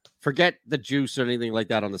 Forget the juice or anything like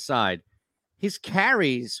that on the side. His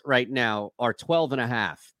carries right now are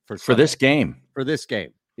 12.5 for this game. For this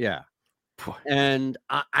game, yeah. And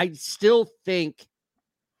I still think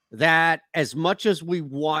that as much as we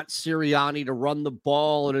want Sirianni to run the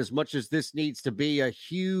ball and as much as this needs to be a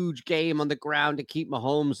huge game on the ground to keep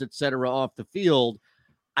Mahomes, et cetera, off the field,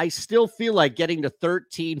 I still feel like getting to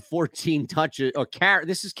 13, 14 touches or carry.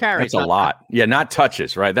 This is carries. That's a lot. Yeah, not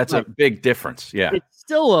touches, right? That's a big difference. Yeah. It's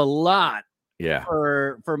still a lot. Yeah.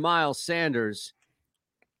 For Miles Sanders.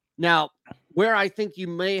 Now, where I think you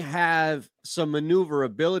may have some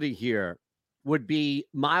maneuverability here would be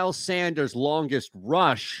Miles Sanders' longest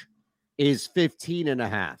rush is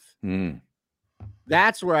 15.5.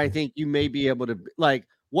 That's where I think you may be able to, like,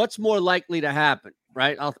 what's more likely to happen,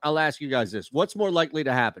 right? I'll ask you guys this. What's more likely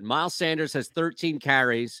to happen? Miles Sanders has 13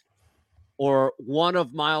 carries, or one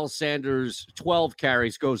of Miles Sanders' 12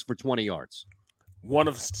 carries goes for 20 yards? One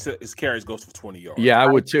of his carries goes for 20 yards. Yeah, I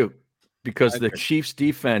would too. Because the Chiefs'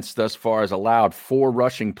 defense thus far has allowed 4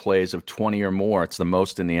 rushing plays of 20 or more. It's the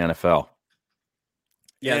most in the NFL.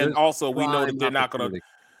 Yeah, and also we know that they're not going to.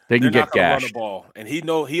 They can get gashed. Run the ball, and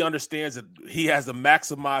he understands that he has to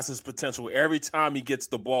maximize his potential every time he gets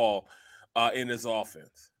the ball in his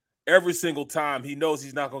offense. Every single time, he knows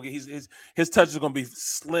he's not going to get his touches are going to be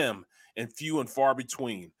slim and few and far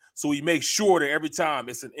between. So he makes sure that every time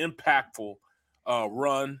it's an impactful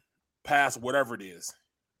run, pass, whatever it is,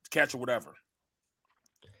 catch or whatever.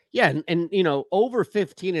 Yeah, and you know, over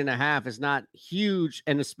 15.5 is not huge,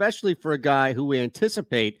 and especially for a guy who we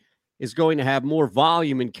anticipate is going to have more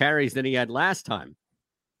volume and carries than he had last time.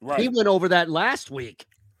 Right. He went over that last week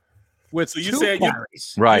with 2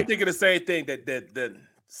 carries. Right. You're thinking the same thing that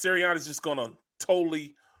Sirianni is just going to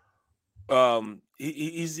totally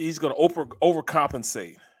he's going to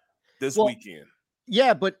overcompensate this weekend.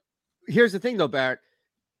 Yeah, but here's the thing though, Barrett.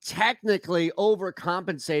 Technically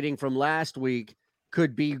overcompensating from last week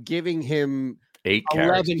could be giving him 8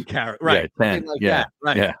 11 carries. Right. Yeah, 10. Like yeah. that.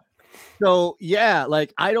 Right. Yeah. So, yeah,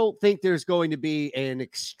 like, I don't think there's going to be an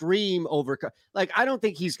extreme I don't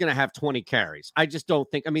think he's going to have 20 carries. I just don't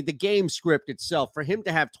think. I mean, the game script itself, for him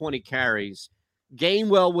to have 20 carries,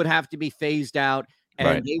 Gainwell would have to be phased out,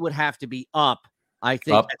 and they would have to be up, I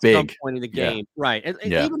think, at some point in the game. Yeah. Right. And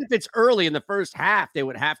even if it's early in the first half, they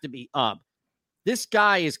would have to be up. This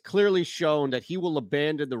guy is clearly shown that he will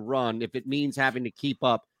abandon the run if it means having to keep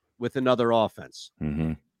up with another offense.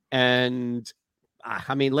 Mm-hmm. And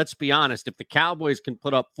I mean, let's be honest. If the Cowboys can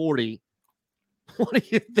put up 40, what do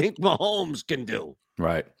you think Mahomes can do?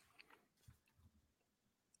 Right.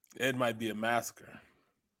 It might be a massacre.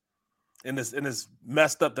 And it's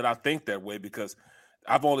messed up that I think that way because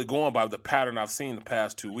I've only gone by the pattern I've seen the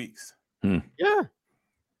past 2 weeks. Yeah.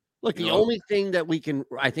 Look, the only thing that we can,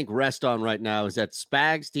 I think, rest on right now is that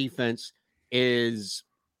Spags' defense is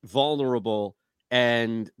vulnerable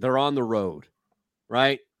and they're on the road,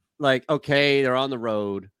 right? Like, okay, they're on the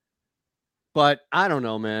road, but I don't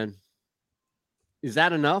know, man. Is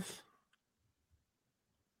that enough?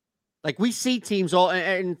 Like, we see teams all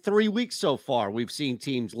in 3 weeks so far. We've seen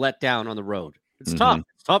teams let down on the road. It's tough.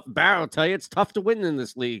 It's tough. Barrett will tell you it's tough to win in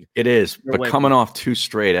this league. It is, but coming off 2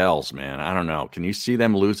 straight L's, man, I don't know. Can you see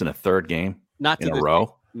them losing a third game in a row?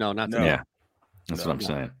 Game. No, not to Yeah, that's what I'm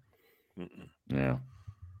saying. Yeah,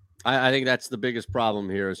 I think that's the biggest problem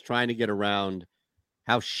here is trying to get around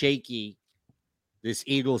how shaky this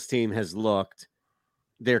Eagles team has looked.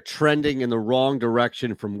 They're trending in the wrong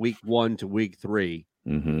direction from week 1 to week 3.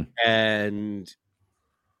 Mm-hmm. And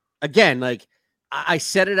again, like I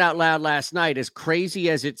said it out loud last night, as crazy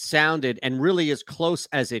as it sounded and really as close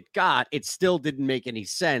as it got, it still didn't make any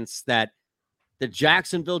sense that the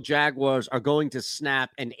Jacksonville Jaguars are going to snap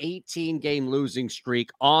an 18-game losing streak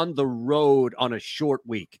on the road on a short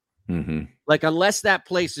week. Mm-hmm. Like, unless that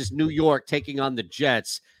place is New York taking on the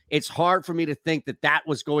Jets, it's hard for me to think that that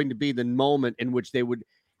was going to be the moment in which they would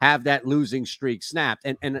have that losing streak snapped.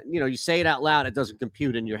 And you know, you say it out loud, it doesn't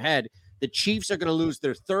compute in your head. The Chiefs are going to lose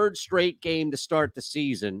their 3rd straight game to start the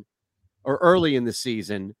season or early in the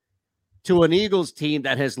season to an Eagles team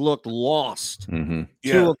that has looked lost 2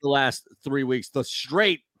 of the last 3 weeks, the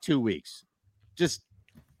straight 2 weeks. Just,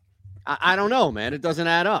 I don't know, man. It doesn't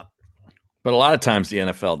add up. But a lot of times the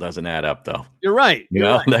NFL doesn't add up, though. You're right. You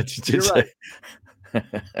know, that's just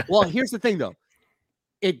Well, here's the thing, though.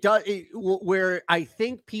 Where I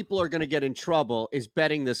think people are going to get in trouble is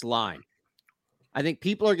betting this line. I think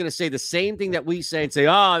people are going to say the same thing that we say and say,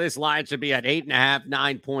 oh, this line should be at 8.5,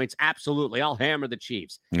 9 points. Absolutely. I'll hammer the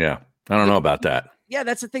Chiefs. Yeah. I don't know about that. Yeah,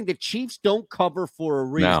 that's the thing. The Chiefs don't cover for a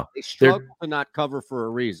reason. No, they struggle to not cover for a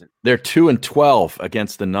reason. They're 2-12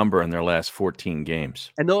 against the number in their last 14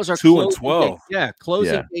 games. And those are 2-12.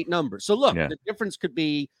 Closing gate numbers. So look, the difference could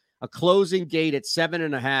be a closing gate at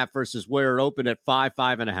 7.5 versus where it opened at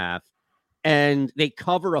 5.5, and they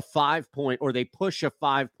cover a 5-point or they push a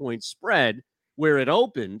 5-point spread where it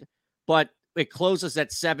opened, but it closes at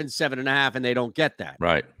 7.5, and they don't get that.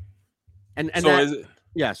 Right. And so that, is it?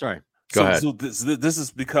 Yeah, sorry. Go ahead. So this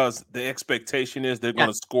is because the expectation is they're going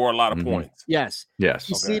to score a lot of points. Yes. You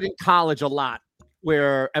see it in college a lot,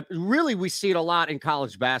 where really we see it a lot in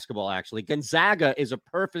college basketball, actually. Gonzaga is a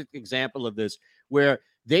perfect example of this, where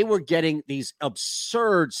they were getting these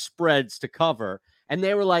absurd spreads to cover, and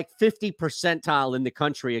they were like 50 percentile in the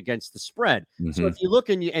country against the spread. So if you look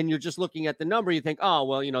and you're just looking at the number, you think, oh,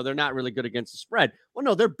 well, they're not really good against the spread. Well,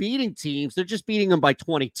 no, they're beating teams. They're just beating them by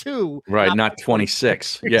 22. Right, not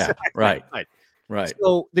 26. Yeah, right.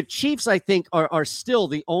 So the Chiefs, I think, are still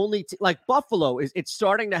the only like Buffalo it's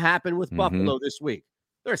starting to happen with Buffalo this week.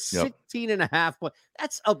 They're 16.5 points.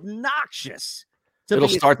 That's obnoxious. It'll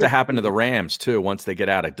start to happen to the Rams too once they get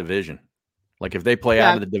out of division. Like if they play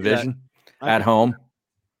out of the division at home.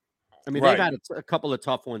 I mean, they've had a couple of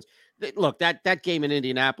tough ones. Look, that game in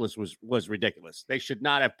Indianapolis was ridiculous. They should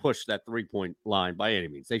not have pushed that 3-point line by any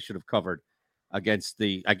means. They should have covered against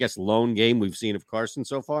the, I guess, lone game we've seen of Carson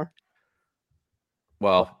so far.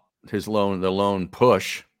 Well, the lone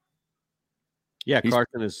push. Yeah,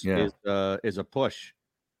 Carson is a push.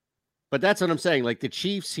 But that's what I'm saying. Like the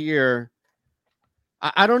Chiefs here,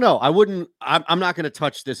 I don't know. I'm not going to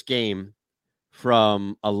touch this game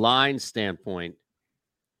from a line standpoint.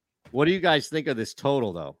 What do you guys think of this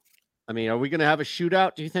total, though? I mean, are we going to have a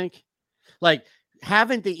shootout, do you think? Like,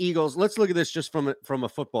 haven't the Eagles, let's look at this just from a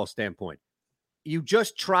football standpoint. You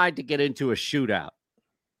just tried to get into a shootout.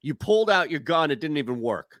 You pulled out your gun. It didn't even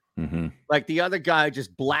work. Like the other guy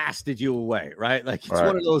just blasted you away, right? Like it's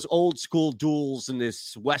one of those old school duels in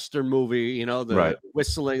this Western movie, the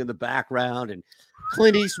whistling in the background, and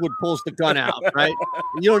Clint Eastwood pulls the gun out, right?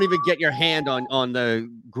 And you don't even get your hand on the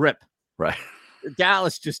grip. Right.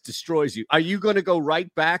 Dallas just destroys you. Are you going to go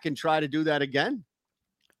right back and try to do that again?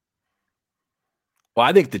 Well,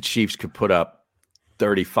 I think the Chiefs could put up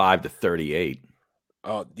 35-38.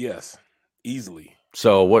 Oh, yes. Easily.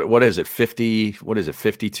 So what is it? 50? What is it?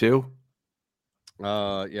 52?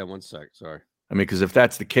 Yeah. 1 sec. Sorry. I mean, because if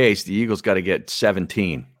that's the case, the Eagles got to get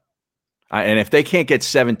 17. And if they can't get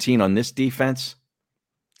 17 on this defense,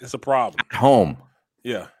 it's a problem. At home.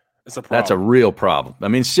 Yeah, it's a problem. That's a real problem. I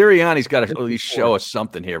mean, Sirianni's got to at least show us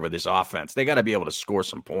something here with this offense. They got to be able to score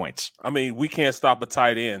some points. I mean, we can't stop a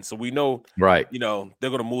tight end, so we know, right? They're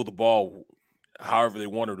going to move the ball however they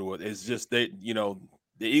want to do it. It's just the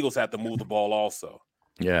Eagles have to move the ball also.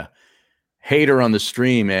 Yeah. Hater on the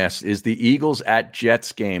stream asks, is the Eagles at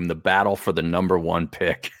Jets game the battle for the number 1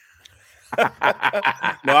 pick? No,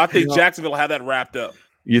 I think Jacksonville will have that wrapped up.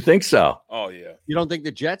 You think so? Oh, yeah. You don't think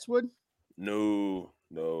the Jets would? No.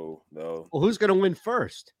 Well, who's going to win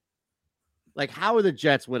first? Like, how are the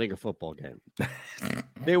Jets winning a football game?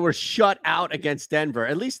 They were shut out against Denver.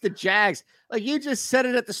 At least the Jags, like you just said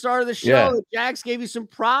it at the start of the show, the Jags gave you some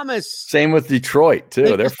promise. Same with Detroit,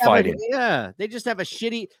 too. They're fighting. They just have a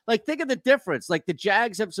shitty, like, think of the difference. Like, the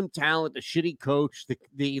Jags have some talent, a shitty coach.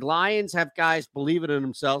 The Lions have guys believing in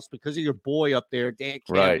themselves because of your boy up there, Dan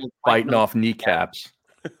Campbell. Right, biting off kneecaps.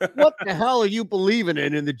 What the hell are you believing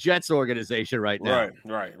in the Jets organization right now?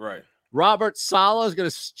 Right. Robert Saleh is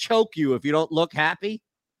going to choke you if you don't look happy.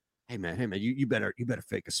 Hey man, you better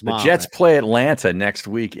fake a smile. The Jets play Atlanta next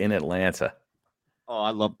week in Atlanta. Oh,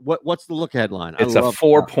 I love what's the look ahead line? It's a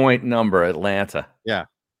 4-point number, Atlanta. Yeah.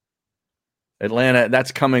 Atlanta,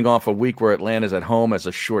 that's coming off a week where Atlanta's at home as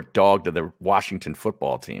a short dog to the Washington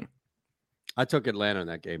football team. I took Atlanta in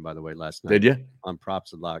that game, by the way, last night. Did you? On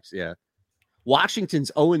props and locks, yeah.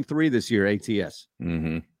 Washington's 0-3 this year, ATS.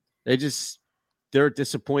 Mm-hmm. They're a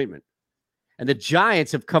disappointment. And the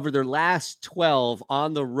Giants have covered their last 12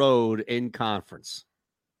 on the road in conference.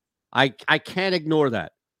 I can't ignore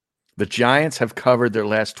that. The Giants have covered their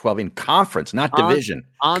last 12 in conference, not division.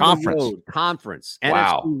 On conference. The road, conference.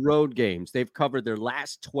 Wow. NFC road games. They've covered their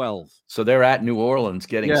last 12. So they're at New Orleans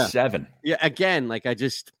getting 7. Yeah, again, like I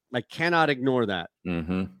cannot ignore that.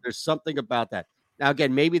 Mm-hmm. There's something about that. Now,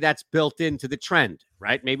 again, maybe that's built into the trend,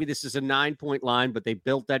 right? Maybe this is a 9-point line, but they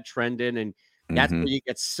built that trend in, and that's where you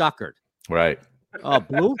get suckered. Right. Oh,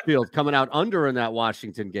 Bloomfield coming out under in that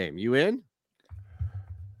Washington game. You in?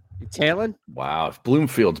 You tailing? Wow. If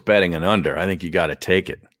Bloomfield's betting an under, I think you got to take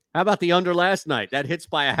it. How about the under last night? That hits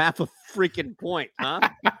by a half a freaking point, huh?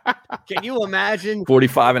 Can you imagine?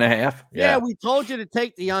 45.5? Yeah, we told you to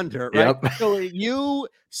take the under, right? Yep. So you,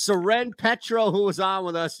 Seren Petro, who was on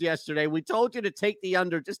with us yesterday, we told you to take the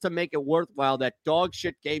under just to make it worthwhile, that dog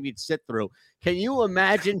shit game you'd sit through. Can you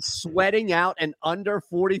imagine sweating out an under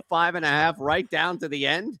 45.5 right down to the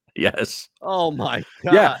end? Yes. Oh, my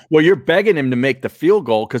God. Yeah. Well, you're begging him to make the field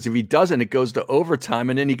goal because if he doesn't, it goes to overtime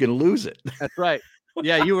and then he can lose it. That's right.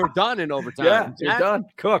 Yeah, you were done in overtime. Yeah, you're done.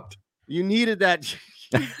 Cooked. You needed that.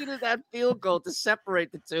 You needed that field goal to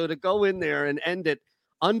separate the two, to go in there and end it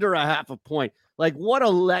under a half a point. Like, what a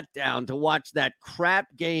letdown to watch that crap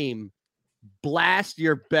game blast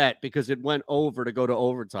your bet because it went over to go to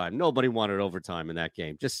overtime. Nobody wanted overtime in that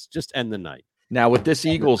game. Just end the night. Now, with this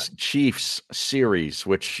Eagles-Chiefs series,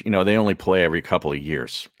 which, they only play every couple of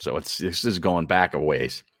years, so this is going back a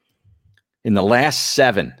ways. In the last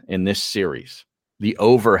 7 in this series, the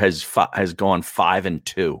over has gone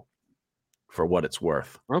 5-2 for what it's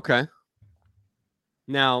worth. Okay.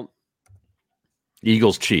 Now,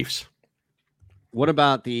 Eagles-Chiefs. What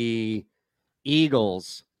about the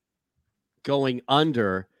Eagles going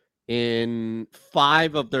under in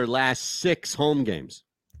 5 of their last 6 home games?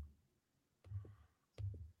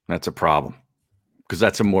 That's a problem because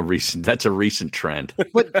that's a recent trend.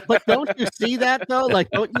 But don't you see that though?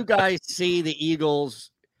 Like, don't you guys see the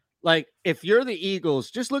Eagles? Like, if you're the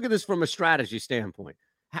Eagles, just look at this from a strategy standpoint.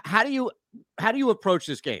 How do you approach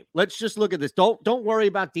this game? Let's just look at this. Don't worry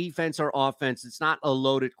about defense or offense. It's not a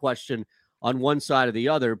loaded question on one side or the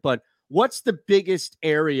other. But what's the biggest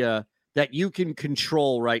area that you can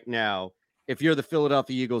control right now if you're the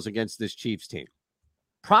Philadelphia Eagles against this Chiefs team?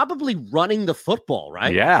 Probably running the football,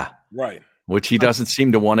 right? Yeah. Right. Which he doesn't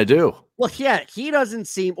seem to want to do. Well, yeah, he doesn't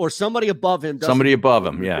seem, or somebody above him. Somebody above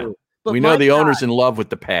him, yeah. But we know the owner's in love with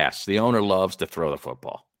the pass. The owner loves to throw the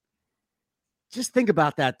football. Just think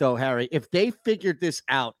about that, though, Harry. If they figured this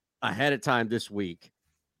out ahead of time this week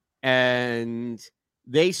and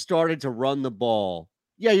they started to run the ball,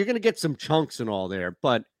 yeah, you're going to get some chunks and all there.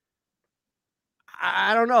 But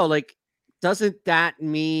I don't know. Like, doesn't that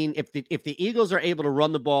mean if the Eagles are able to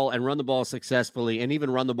run the ball and run the ball successfully and even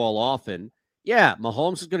run the ball often, yeah,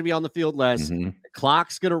 Mahomes is going to be on the field less. Mm-hmm. The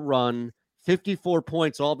clock's going to run. 54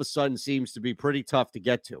 points all of a sudden seems to be pretty tough to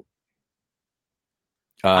get to.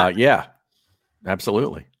 Yeah,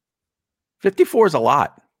 absolutely. 54 is a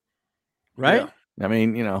lot. Right? Yeah. I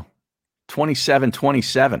mean,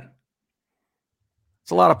 27-27.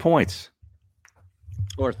 It's a lot of points.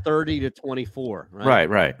 Or 30-24.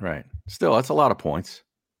 Right. Still, that's a lot of points.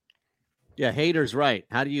 Yeah, Hader's right.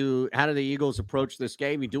 How do the Eagles approach this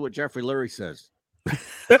game? You do what Jeffrey Lurie says.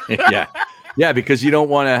 Yeah, because you don't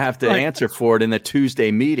want to have to answer for it in the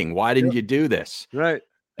Tuesday meeting. Why didn't you do this? Right.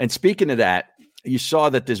 And speaking of that, you saw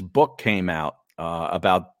that this book came out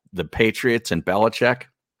about the Patriots and Belichick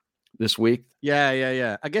this week.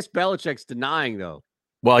 Yeah. I guess Belichick's denying, though.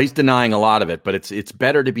 Well, he's denying a lot of it, but it's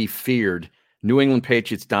better to be feared. New England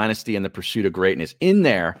Patriots dynasty and the pursuit of greatness. In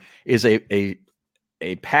there is a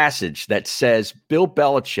passage that says Bill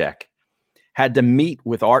Belichick had to meet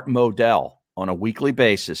with Art Modell on a weekly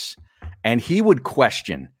basis, and he would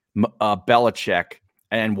question Belichick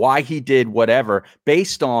and why he did whatever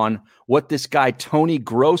based on what this guy Tony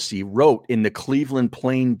Grossi wrote in the Cleveland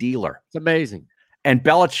Plain Dealer. It's amazing. And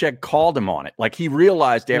Belichick called him on it. Like, he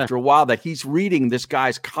realized after a while that he's reading this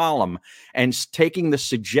guy's column and taking the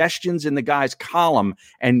suggestions in the guy's column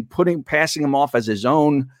and passing them off as his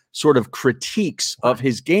own sort of critiques of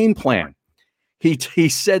his game plan. He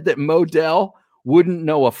said that Modell wouldn't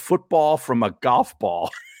know a football from a golf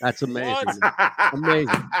ball. That's amazing.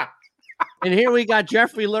 Amazing. And here we got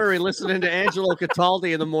Jeffrey Lurie listening to Angelo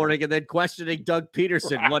Cataldi in the morning and then questioning Doug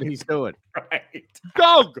Peterson what he's doing. Right.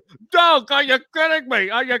 Doug, are you kidding me?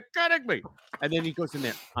 And then he goes in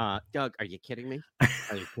there, Doug, are you kidding me?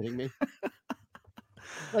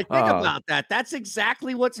 Like, think about that. That's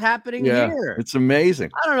exactly what's happening here. It's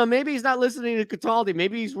amazing. I don't know. Maybe he's not listening to Cataldi.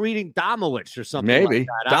 Maybe he's reading Domowitch or something. Maybe. Like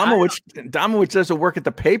that. Domowitch doesn't work at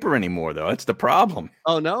the paper anymore, though. That's the problem.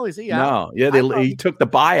 Oh, no? Is he out? No. Yeah, he took the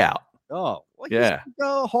buyout. Oh, well, yeah. He's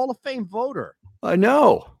a Hall of Fame voter. I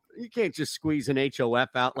know. You can't just squeeze an HOF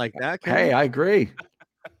out like that. Hey, I agree.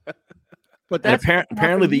 But that's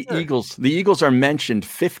apparently the Eagles are mentioned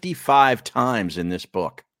 55 times in this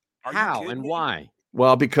book. How and why?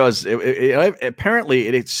 Well, because apparently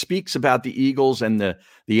it speaks about the Eagles and the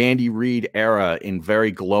Andy Reid era in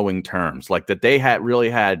very glowing terms, like that they really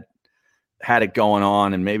had had it going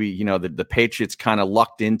on, and maybe, the Patriots kind of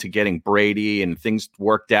lucked into getting Brady, and things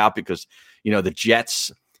worked out because, the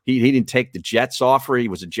Jets, he didn't take the Jets offer. He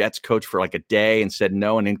was a Jets coach for like a day and said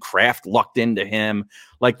no, and then Kraft lucked into him.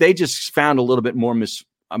 Like, they just found a little bit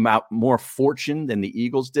more fortune than the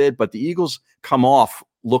Eagles did, but the Eagles come off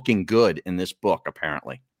looking good in this book,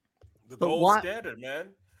 apparently. The gold standard, man.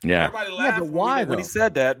 Yeah. Everybody laughed when he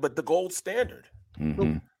said that, but the gold standard.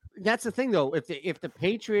 Mm-hmm. That's the thing, though. If the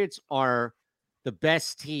Patriots are the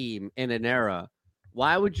best team in an era,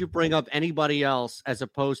 why would you bring up anybody else as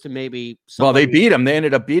opposed to maybe somebody? Well, they beat them. They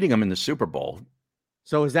ended up beating them in the Super Bowl.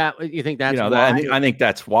 So is that, you think that's why? I think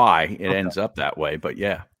that's why it ends up that way. But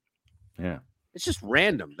yeah. It's just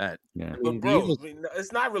random. But bro,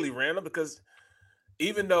 it's not really random, because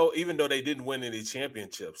even though they didn't win any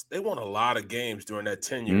championships, they won a lot of games during that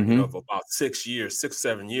tenure of about 6 years,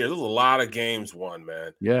 7 years. There was a lot of games won,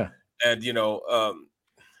 man. Yeah. And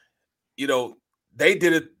they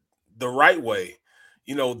did it the right way.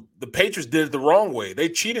 The Patriots did it the wrong way. They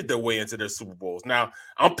cheated their way into their Super Bowls. Now,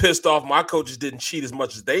 I'm pissed off my coaches didn't cheat as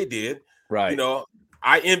much as they did. Right.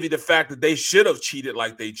 I envy the fact that they should have cheated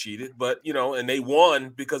like they cheated, but and they won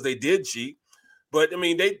because they did cheat. But I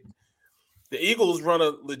mean, the Eagles run a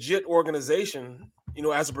legit organization,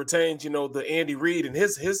 as it pertains, to Andy Reid and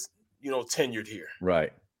his tenured here.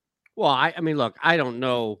 Right. Well, I mean, look, I don't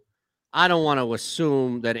know. I don't want to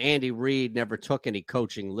assume that Andy Reid never took any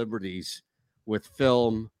coaching liberties with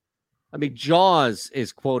film. I mean, Jaws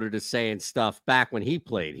is quoted as saying stuff back when he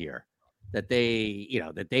played here that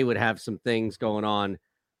they would have some things going on.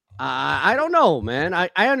 I don't know, man. I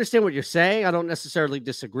understand what you're saying. I don't necessarily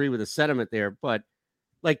disagree with the sentiment there, but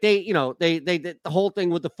like they did the whole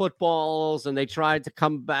thing with the footballs, and they tried to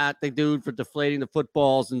combat the dude for deflating the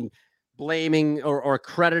footballs and blaming or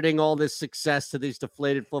crediting all this success to these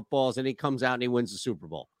deflated footballs. And he comes out and he wins the Super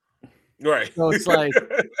Bowl. Right. So it's like,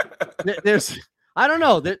 I don't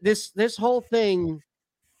know, this whole thing.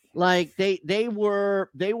 Like they were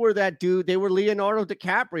that dude. They were Leonardo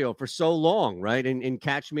DiCaprio for so long, right? And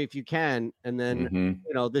Catch Me If You Can, and then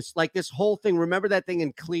this whole thing. Remember that thing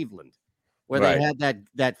in Cleveland where they had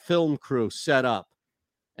that film crew set up,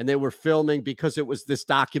 and they were filming because it was this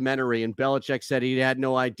documentary. And Belichick said he had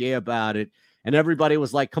no idea about it, and everybody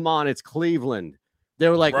was like, "Come on, it's Cleveland." They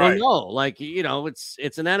were like, "Well, no, like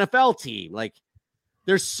it's an NFL team." Like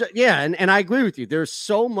there's and I agree with you. There's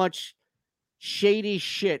so much shady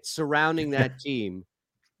shit surrounding that team,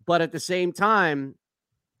 but at the same time,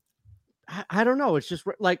 I don't know. It's just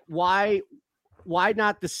like why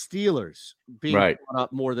not the Steelers being brought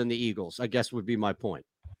up more than the Eagles? I guess would be my point.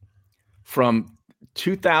 From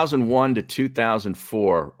 2001 to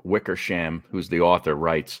 2004, Wickersham, who's the author,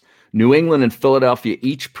 writes, New England and Philadelphia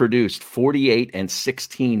each produced 48 and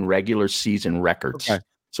 16 regular season records. Okay.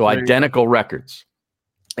 So identical records.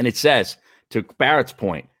 And it says, to Barrett's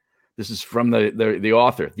point, this is from the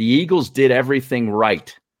author. The Eagles did everything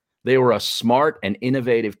right. They were a smart and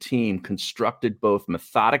innovative team constructed both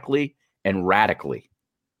methodically and radically.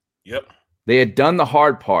 Yep. They had done the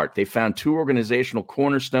hard part. They found two organizational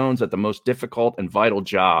cornerstones at the most difficult and vital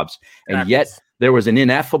jobs. And yet there was an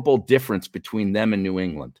ineffable difference between them and New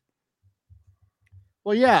England.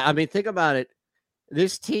 Well, yeah. I mean, think about it.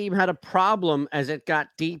 This team had a problem as it got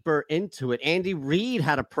deeper into it. Andy Reid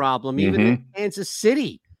had a problem even in Kansas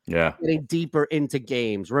City. Yeah. Getting deeper into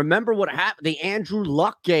games. Remember what happened? The Andrew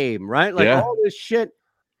Luck game, right? Like all this shit.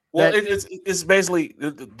 Well, it's basically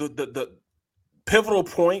the pivotal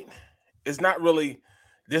point is not really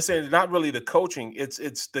the coaching.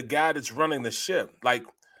 It's the guy that's running the ship. Like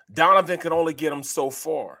Donovan can only get him so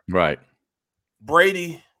far. Right.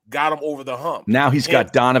 Brady got him over the hump. Now he's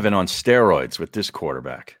got Donovan on steroids with this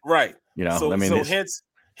quarterback. Right. So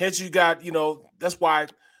hence you got, that's why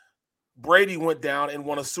Brady went down and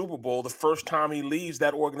won a Super Bowl the first time he leaves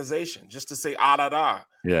that organization, just to say,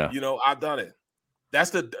 Yeah. I've done it. That's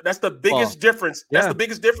the biggest difference. That's the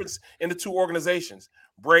biggest difference in the two organizations,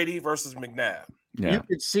 Brady versus McNabb. Yeah. You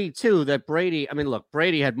could see too that Brady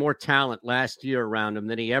had more talent last year around him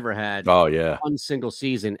than he ever had. Oh yeah. One single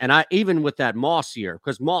season. And even with that Moss year,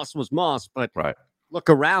 because Moss was Moss, but look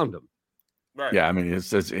around him. Right. Yeah. I mean,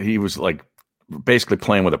 he was like basically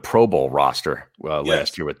playing with a Pro Bowl roster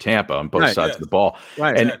last year with Tampa on both sides of the ball.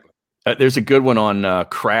 Right. And there's a good one on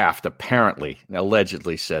Kraft,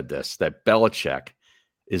 allegedly said this, that Belichick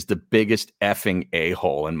is the biggest effing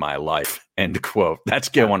a-hole in my life, end quote. That's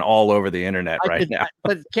going all over the internet now.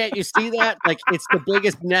 But can't you see that? Like, it's the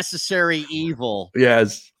biggest necessary evil.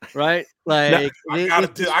 Yes. Right? Like, I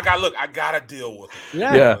gotta deal with it.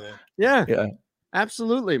 Yeah.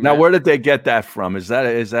 Absolutely, man. Now, where did they get that from? Is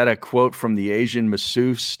that a quote from the Asian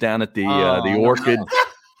masseuse down at the Orchid?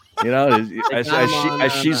 You know,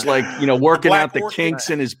 as she's like, working out the kinks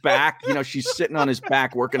in his back. She's sitting on his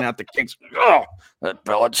back working out the kinks. Oh, that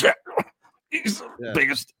Belichick. He's the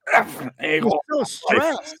biggest a-hole. You're so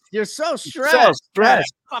stressed. You're so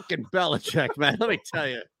stressed. Fucking Belichick, man. Let me tell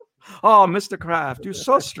you. Oh, Mr. Kraft, you're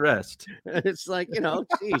so stressed. It's like,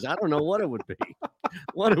 geez, I don't know what it would be.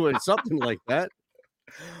 Something like that.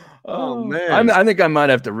 Oh man. I think I might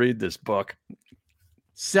have to read this book.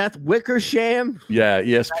 Seth Wickersham? Yeah,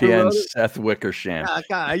 ESPN Seth Wickersham. You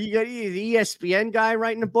got the ESPN guy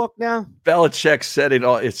writing a book now? Belichick said it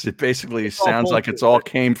all. It basically sounds like it's all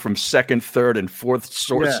came from second, third, and fourth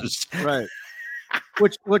sources. Yeah, right.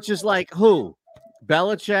 which is like who?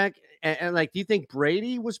 Belichick and like, do you think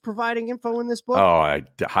Brady was providing info in this book? Oh, I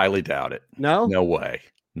highly doubt it. No? No way.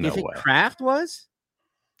 No you think way. Kraft was?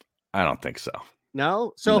 I don't think so.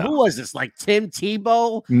 No? So who was this? Like Tim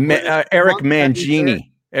Tebow? Eric Mangini.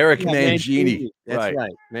 Mangini. That's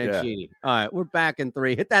right. Mangini. Yeah. All right. We're back in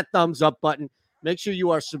 3. Hit that thumbs up button. Make sure you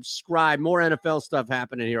are subscribed. More NFL stuff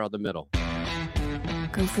happening here on The Middle.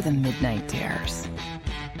 Go for the midnight dares.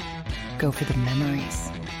 Go for the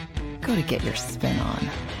memories. Go to get your spin on.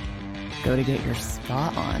 Go to get your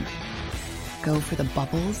spa on. Go for the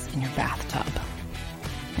bubbles in your bathtub.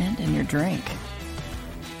 And in your drink.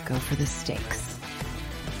 Go for the stakes.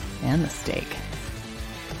 And the steak.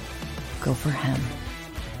 Go for him.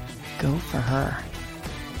 Go for her.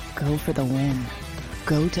 Go for the win.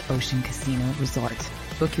 Go to Ocean Casino Resort.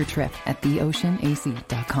 Book your trip at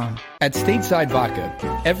theoceanac.com. At Stateside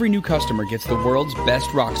Vodka, every new customer gets the world's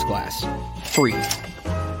best rocks glass. Free.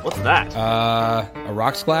 What's that? A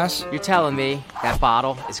rocks glass? You're telling me that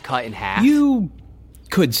bottle is cut in half? You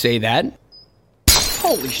could say that.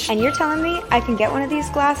 Holy shit. And you're telling me I can get one of these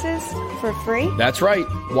glasses for free? That's right.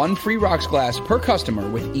 1 free rocks glass per customer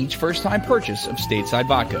with each first-time purchase of Stateside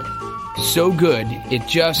Vodka. So good, it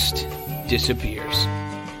just disappears.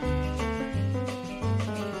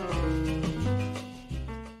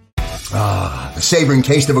 The savoring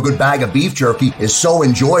taste of a good bag of beef jerky is so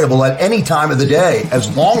enjoyable at any time of the day, as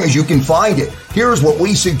long as you can find it. Here's what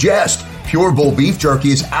we suggest. Pure Bull Beef Jerky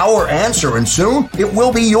is our answer, and soon it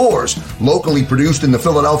will be yours. Locally produced in the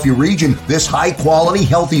Philadelphia region, this high-quality,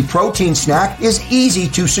 healthy protein snack is easy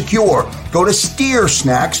to secure. Go to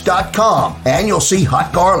steersnacks.com, and you'll see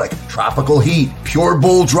hot garlic, tropical heat, Pure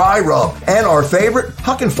Bull dry rub, and our favorite,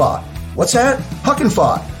 Huck and Fod. What's that? Huck and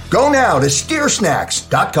Fod. Go now to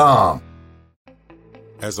steersnacks.com.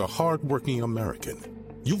 As a hard-working American,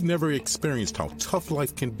 you've never experienced how tough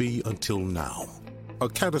life can be until now. A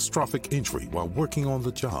catastrophic injury while working on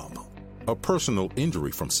the job. A personal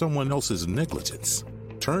injury from someone else's negligence.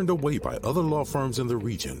 Turned away by other law firms in the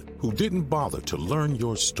region who didn't bother to learn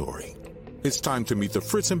your story. It's time to meet the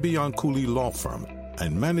Fritz & Bianculli Law Firm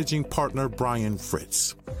and managing partner Brian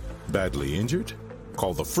Fritz. Badly injured?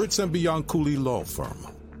 Call the Fritz & Bianculli Law Firm.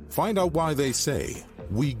 Find out why they say,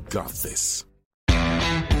 "We got this."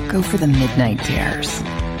 Go for the midnight dares.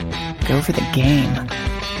 Go for the game.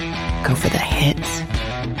 Go for the hits.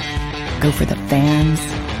 Go for the fans.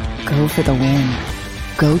 Go for the win.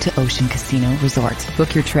 Go to Ocean Casino Resort.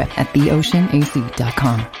 Book your trip at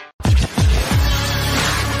theoceanac.com.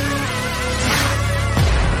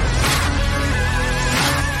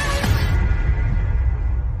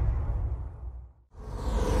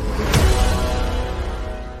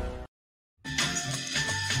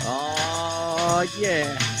 Oh,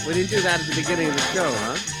 yeah. We didn't do that at the beginning of the show,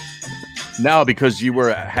 huh? No, because you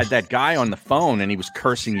had that guy on the phone and he was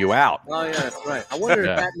cursing you out. Oh, yeah, that's right. I wonder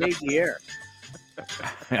if that made the air.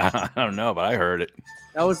 I don't know, but I heard it.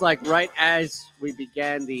 That was like right as we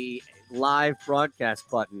began the live broadcast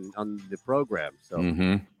button on the program. So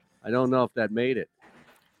I don't know if that made it.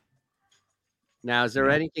 Now, is there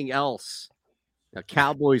anything else?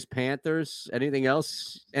 Cowboys, Panthers, anything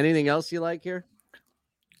else? Anything else you like here?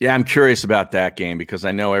 Yeah, I'm curious about that game because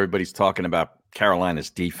I know everybody's talking about Carolina's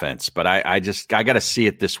defense, but I got to see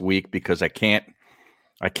it this week because I can't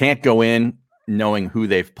go in knowing who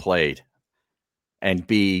they've played and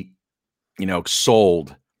be,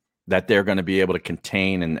 sold that they're going to be able to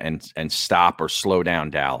contain and stop or slow down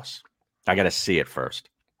Dallas. I got to see it first.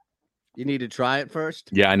 You need to try it first?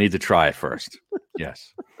 Yeah, I need to try it first.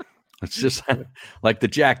 Yes. It's just like the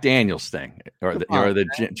Jack Daniels thing or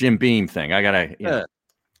the Jim Beam thing. I got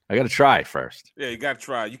to try it first. Yeah, you got to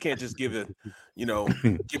try. You can't just give it,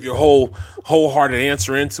 give your wholehearted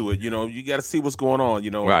answer into it. You got to see what's going on.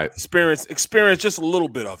 Right. Experience just a little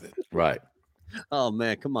bit of it. Right. Oh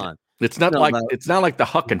man, come on. It's not it's not like the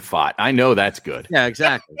huck and fought. I know that's good. Yeah,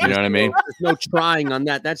 exactly. You know what I mean? There's no trying on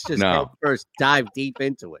that. That's just first dive deep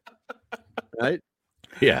into it. Right?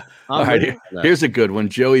 Yeah. All right. Here's a good one.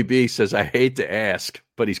 Joey B says, I hate to ask,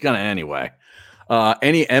 but he's gonna anyway.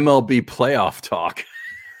 Any MLB playoff talk?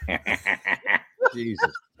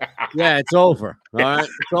 Jesus. Yeah, it's over. All right.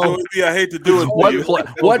 It's over. Joey B, I hate to do it.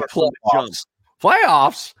 What playoffs?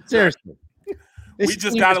 Playoffs? Seriously. We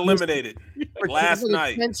just got eliminated last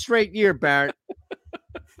night. 10th straight year, Barrett.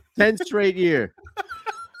 10th straight year.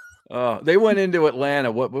 They went into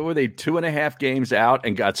Atlanta. What were they? 2.5 games out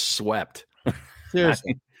and got swept.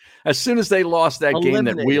 Seriously. As soon as they lost that game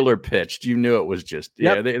that Wheeler pitched, you knew it was just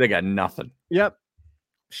they got nothing. Yep.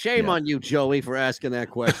 Shame on you, Joey, for asking that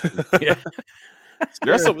question.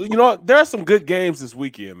 There's some, there are some good games this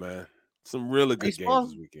weekend, man. Some really good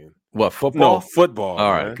games this weekend. What, football? No, football.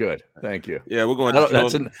 All right, good. Thank you. Yeah, we're going.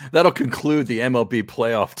 That'll conclude the MLB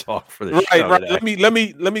playoff talk for the show. Right. Let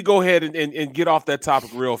me go ahead and get off that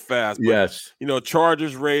topic real fast. But, yes.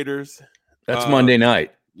 Chargers, Raiders. That's Monday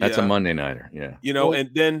night. That's a Monday nighter. Yeah.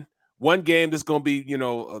 And then one game that's going to be,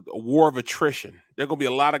 a war of attrition. There are going to be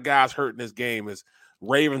a lot of guys hurt in this game. Is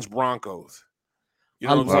Ravens Broncos. You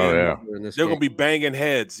know what I'm saying? They're going to be banging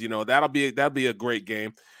heads. That'll be a great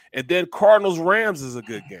game. And then Cardinals Rams is a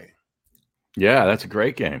good game. Yeah, that's a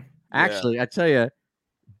great game. Actually, I tell you,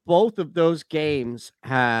 both of those games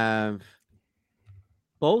have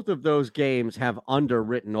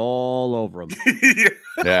underwritten all over them.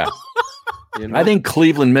 Yeah. I think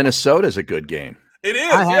Cleveland, Minnesota is a good game. It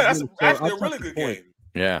is. That's actually a really good game.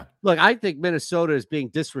 Yeah. Look, I think Minnesota is being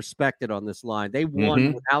disrespected on this line. They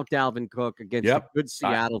won without Dalvin Cook against a good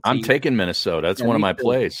Seattle team. I'm taking Minnesota. That's one of my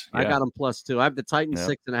plays. I got them +2. I have the Titans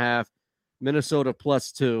 6.5, Minnesota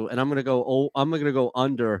 +2, and I'm gonna go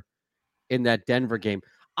under in that Denver game.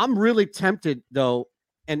 I'm really tempted though,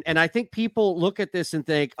 and I think people look at this and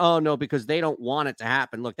think, oh no, because they don't want it to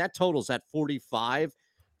happen. Look, that total's at 45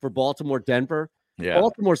 for Baltimore, Denver. Yeah.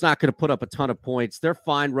 Baltimore's not going to put up a ton of points. They're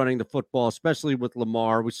fine running the football, especially with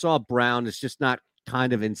Lamar. We saw Brown is just not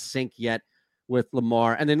kind of in sync yet with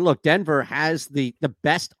Lamar. And then look, Denver has the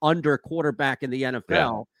best under quarterback in the NFL.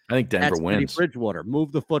 Yeah. I think Denver wins. Bridgewater.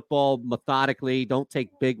 Move the football methodically. Don't take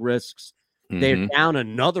big risks. They're down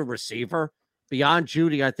another receiver. Beyond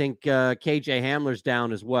Judy, I think KJ Hamler's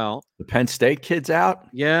down as well. The Penn State kid's out?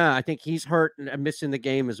 Yeah, I think he's hurt and missing the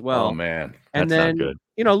game as well. Oh, man. That's not good.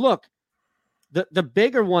 Look, the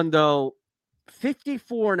bigger one, though,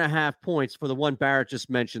 54.5 points for the one Barrett just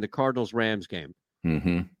mentioned, the Cardinals-Rams game.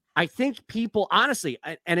 Mm-hmm. I think people, honestly,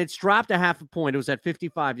 and it's dropped 0.5 point. It was at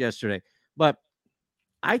 55 yesterday. But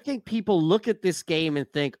I think people look at this game and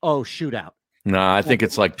think, oh, shootout. No, I think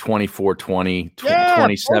it's like 24-20,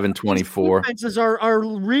 27-24. Defenses are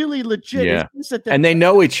really legit. Yeah. And they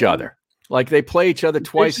know each other. Like they play each other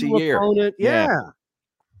twice a year. Opponent. Yeah.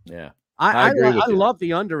 I agree with you. love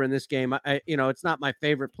the under in this game. It's not my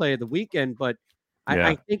favorite play of the weekend, but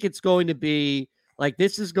I think it's going to be like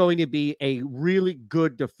this is going to be a really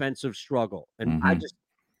good defensive struggle. And I just,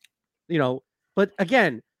 but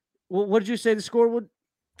again, what did you say the score would?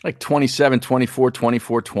 Like 27-24,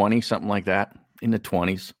 24-20, something like that in the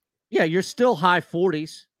 20s. Yeah, you're still high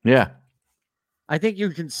 40s. Yeah. I think you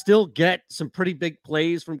can still get some pretty big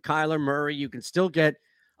plays from Kyler Murray. You can still get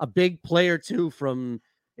a big play or two from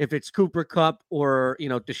if it's Cooper Kupp or,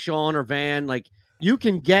 Deshaun or Van. Like, you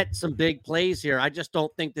can get some big plays here. I just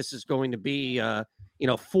don't think this is going to be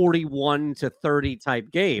 41-30 type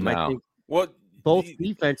game. No. I think both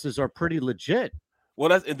defenses are pretty legit.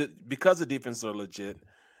 Well, because the defenses are legit,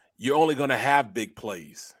 you're only going to have big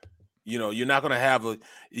plays. You're not going to have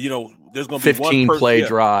there's going to be 15 play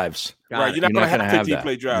drives. Right. You're not going to have 15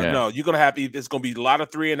 play drives. Yeah. No, you're going to have, it's going to be a lot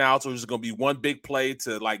of 3 and outs, or there's going to be one big play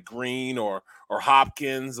to like Green or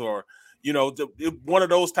Hopkins or, one of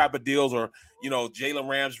those type of deals, or, Jalen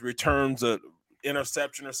Ramsey returns a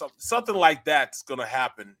interception or something like that's going to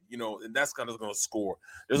happen, and that's going to score.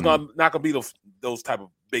 There's not going to be those type of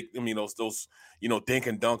big, those dink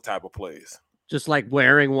and dunk type of plays. Just like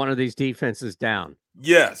wearing one of these defenses down.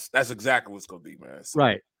 Yes, that's exactly what's going to be, man.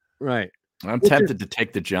 So, right. I'm tempted to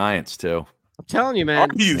take the Giants too. I'm telling you, man.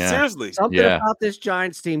 Are you seriously? Something about this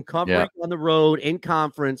Giants team covering on the road in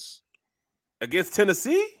conference against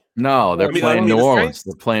Tennessee. No, they're playing New Orleans.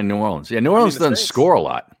 They're playing New Orleans. Yeah, New Orleans doesn't score a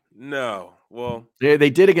lot. No. Well, they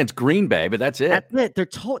did against Green Bay, but that's it. That's it.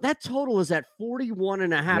 That total is at 41.5.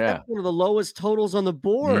 Yeah. That's one of the lowest totals on the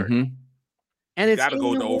board. Mm-hmm. And it's got to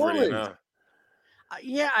go New over Orleans. there now.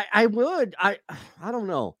 Yeah, I would. I don't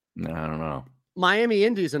know. No, I don't know. Miami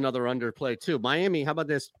Indy's another underplay too. Miami, how about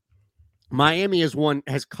this? Miami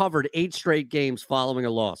has covered 8 straight games following a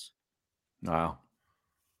loss. Wow.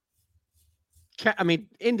 I mean,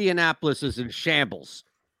 Indianapolis is in shambles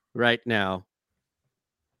right now.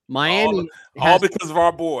 Miami all because of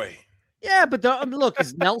our boy. Yeah, but look,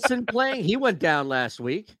 is Nelson playing? He went down last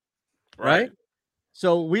week, right?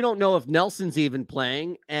 So we don't know if Nelson's even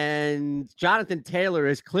playing, and Jonathan Taylor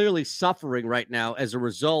is clearly suffering right now as a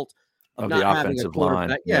result of not the having a offensive quarterback.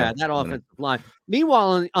 line. Yeah, that offensive line.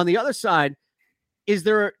 Meanwhile, on the other side, is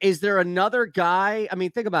there another guy? I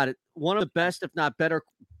mean, think about it. One of the best, if not better,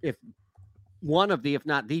 if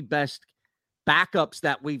not the best backups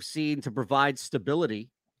that we've seen to provide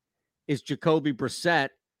stability is Jacoby Brissett.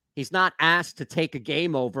 He's not asked to take a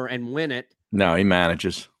game over and win it. No, he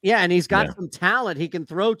manages. Yeah, and he's got some talent he can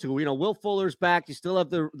throw to. You know, Will Fuller's back. You still have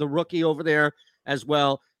the rookie over there as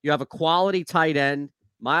well. You have a quality tight end.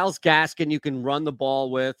 Myles Gaskin you can run the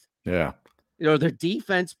ball with. Yeah. You know, their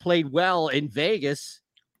defense played well in Vegas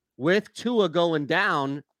with Tua going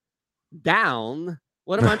down.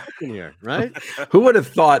 What am I thinking here, right? Who would have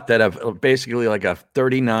thought that basically like a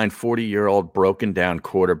 39, 40-year-old broken down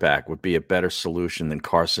quarterback would be a better solution than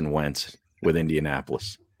Carson Wentz with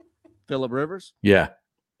Indianapolis? Phillip Rivers? Yeah.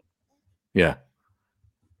 It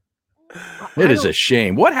is a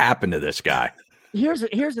shame. What happened to this guy? Here's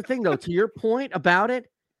the thing, though. To your point about it,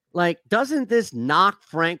 like, doesn't this knock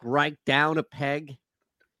Frank Reich down a peg?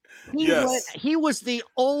 He was the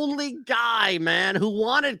only guy, man, who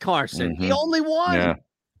wanted Carson. Mm-hmm. The only one. Yeah.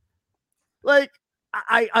 Like,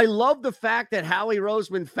 I love the fact that Howie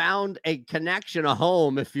Roseman found a connection, a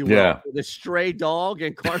home, if you will, with a stray dog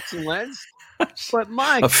and Carson Wentz. But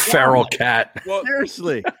a feral cat. Well,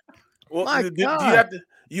 seriously. Well,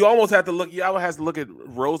 you almost have to look. You always have to look at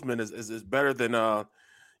Roseman as better than than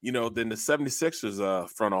the 76ers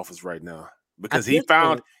front office right now, because he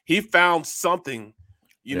found something.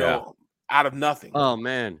 Out of nothing. Oh,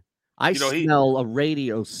 man. I smell a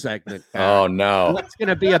radio segment. Oh, no. What's going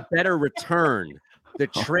to be a better return? The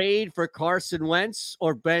trade for Carson Wentz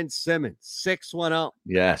or Ben Simmons? 610.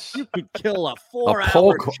 Yes. You could kill a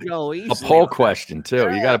 4-hour show easily. A poll question, too.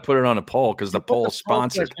 Yeah. You got to put it on a poll because the poll's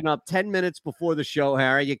sponsored. Up 10 minutes before the show,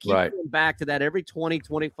 Harry. You keep going back to that every 20,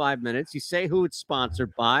 25 minutes. You say who it's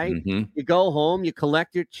sponsored by. Mm-hmm. You go home, you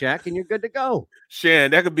collect your check, and you're good to go.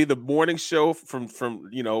 Shan, that could be the morning show from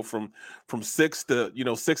 6 to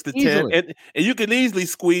 10, Easily. and you can easily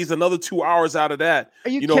squeeze another 2 hours out of that. Are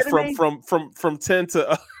you kidding me? from 10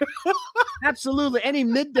 to Absolutely. Any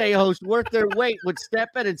midday host worth their weight would step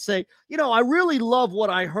in and say, I really love what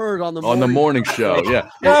I heard on the morning show. Yeah.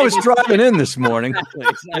 I was driving in this morning.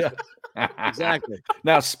 Exactly.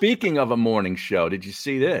 Now, speaking of a morning show, did you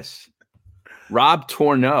see this? Rob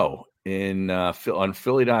Tourneau on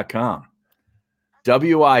Philly.com.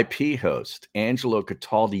 WIP host Angelo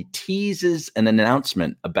Cataldi teases an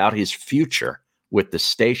announcement about his future with the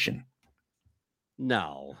station.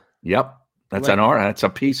 No. Yep. That's a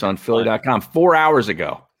piece on Philly.com 4 hours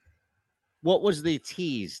ago. What was the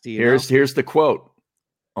tease? Do you know? Here's the quote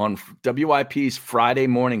on WIP's Friday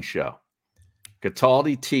morning show.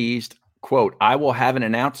 Cataldi teased, quote, "I will have an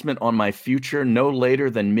announcement on my future no later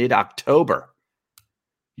than mid-October.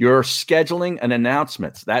 You're scheduling an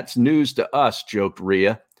announcement. That's news to us," joked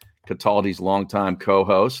Rhea, Cataldi's longtime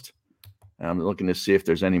co-host. I'm looking to see if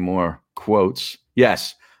there's any more quotes.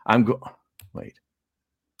 Yes, wait.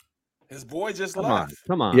 His boy just left.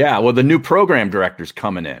 Come on. Yeah, well, the new program director's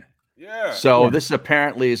coming in. Yeah. So this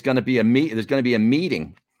apparently is going to be there's going to be a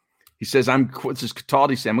meeting. He says, this is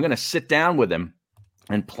Cataldi saying, I'm going to sit down with him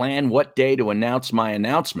and plan what day to announce my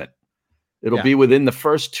announcement. It'll be within the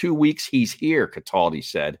first 2 weeks he's here, Cataldi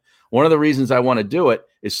said. One of the reasons I want to do it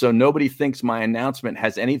is so nobody thinks my announcement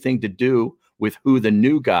has anything to do with who the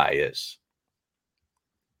new guy is.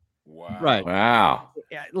 Wow. Right. Wow.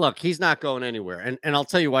 Yeah, look, he's not going anywhere. And I'll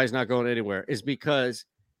tell you why he's not going anywhere is because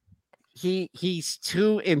he's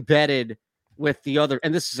too embedded with the other,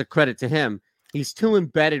 and this is a credit to him, he's too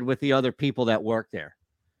embedded with the other people that work there.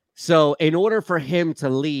 So in order for him to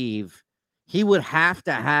leave, he would have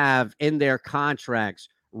to have in their contracts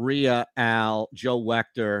Rhea, Al, Joe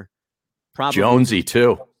Wechter, probably Jonesy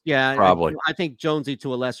too. Yeah, probably. I think Jonesy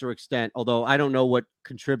to a lesser extent, although I don't know what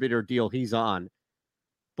contributor deal he's on.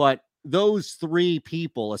 But those three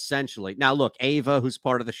people essentially. Now, look, Ava, who's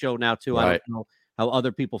part of the show now too. Right. I don't know how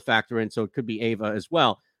other people factor in, so it could be Ava as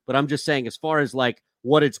well. But I'm just saying, as far as like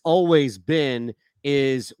what it's always been,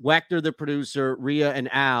 is Wechter, the producer, Rhea, and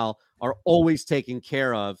Al are always taking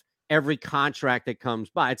care of every contract that comes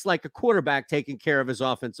by. It's like a quarterback taking care of his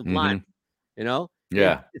offensive line,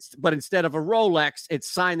 Yeah. But instead of a Rolex, it's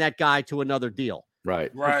sign that guy to another deal.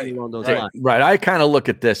 Right. Along those lines. Right. I kind of look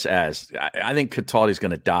at this as I think Cataldi's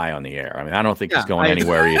going to die on the air. I mean, I don't think he's going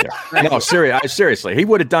anywhere either. No, seriously, he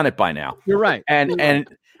would have done it by now. You're right. And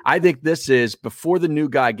I think this is before the new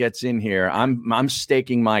guy gets in here. I'm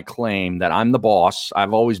staking my claim that I'm the boss.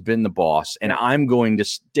 I've always been the boss, and I'm going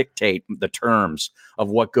to dictate the terms of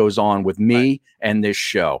what goes on with me and this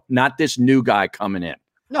show, not this new guy coming in.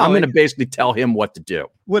 No, I'm going to basically tell him what to do.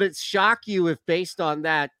 Would it shock you if, based on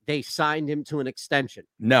that, they signed him to an extension?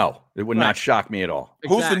 No, it would not shock me at all.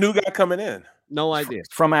 Exactly. Who's the new guy coming in? No idea.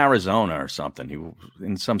 From Arizona or something. He was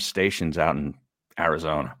in some stations out in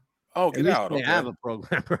Arizona. Oh, get out. They have a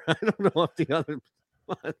programmer. I don't know if the other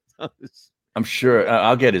one does. I'm sure.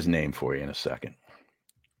 I'll get his name for you in a second.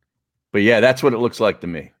 But yeah, that's what it looks like to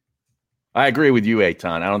me. I agree with you,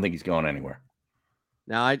 Eytan. I don't think he's going anywhere.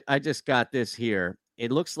 Now, I just got this here.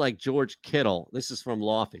 It looks like George Kittle. This is from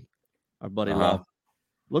Lofty, our buddy Lofty.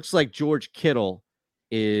 Looks like George Kittle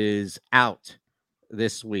is out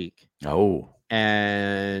this week. Oh.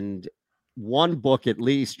 And one book, at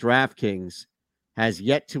least, DraftKings, has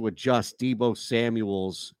yet to adjust Deebo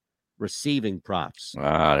Samuel's receiving props.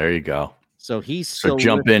 Ah, there you go. So he's still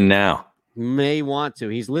jump in now. May want to.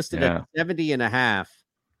 He's listed at 70.5,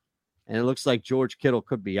 and it looks like George Kittle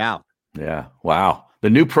could be out. Yeah. Wow. The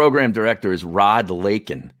new program director is Rod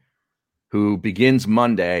Lakin, who begins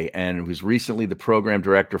Monday and who's recently the program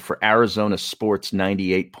director for Arizona Sports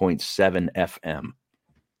 98.7 FM.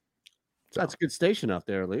 That's a good station out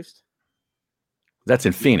there, at least. That's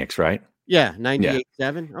in Phoenix, right? Yeah,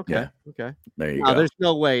 98.7. Okay. Yeah. Okay. There you go. There's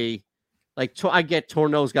no way. Like, I get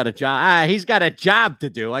Torno's got a job. He's got a job to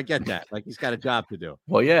do. I get that. Like, he's got a job to do.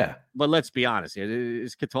 Well, yeah. But let's be honest here.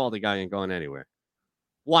 This Cataldi guy ain't going anywhere.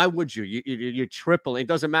 Why would you? You're triple. It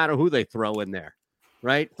doesn't matter who they throw in there,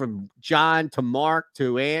 right? From John to Mark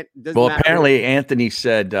to Ant. Well, apparently Angelo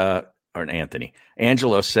said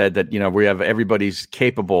that, we have everybody's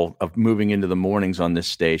capable of moving into the mornings on this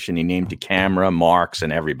station. He named the camera, Marks,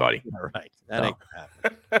 and everybody. All right. That ain't gonna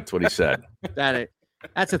happen. That's what he said.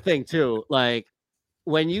 That's the thing, too. Like,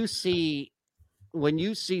 when you see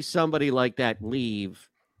somebody like that leave,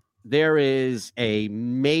 there is a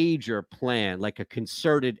major plan, like a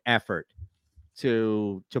concerted effort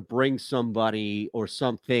to bring somebody or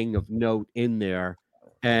something of note in there.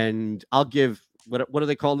 And I'll give, what do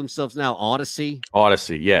they call themselves now? Odyssey,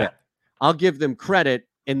 yeah. I'll give them credit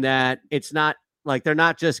in that it's not like they're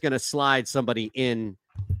not just going to slide somebody in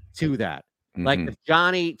to that. Mm-hmm. Like if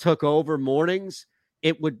Johnny took over mornings,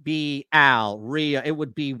 it would be Al, Rhea, it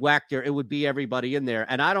would be Wechter, it would be everybody in there.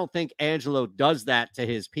 And I don't think Angelo does that to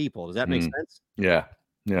his people. Does that make sense? Yeah.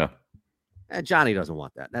 Yeah. And Johnny doesn't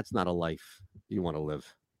want that. That's not a life you want to live.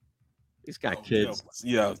 He's got kids.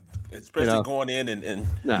 Yeah. Especially going in and And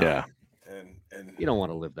you don't want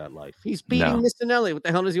to live that life. He's beating Missinelli. What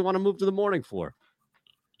the hell does he want to move to the morning for?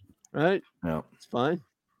 Right? No. It's fine.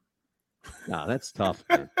 No, that's tough,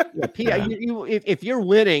 man. Yeah, if you're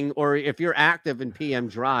winning or if you're active in PM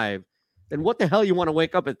Drive, then what the hell you want to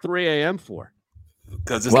wake up at 3 a.m. for?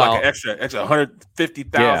 Because it's like an extra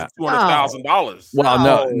 $150,000, $200,000.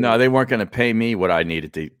 Well, no, they weren't going to pay me what I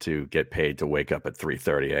needed to get paid to wake up at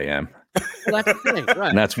 3:30 a.m. Well, that's the thing, right?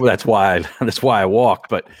 And that's why I walk.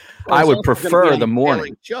 But I would prefer the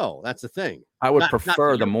morning. Joe, that's the thing. I would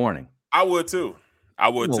prefer the morning. I would too.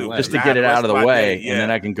 Just to get it out of the way, and then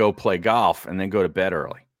I can go play golf and then go to bed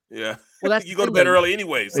early. Yeah. Well, that's you go to bed early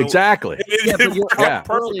anyway. So exactly.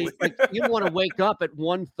 Early, like, you want to wake up at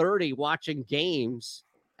 1:30 watching games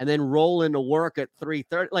and then roll into work at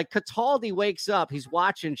 3:30. Like Cataldi wakes up, he's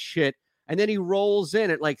watching shit, and then he rolls in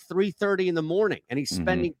at like 3:30 in the morning, and he's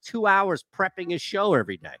spending 2 hours prepping his show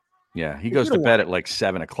every day. Yeah, he goes to bed at like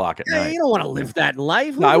 7 o'clock at night. You don't want to live that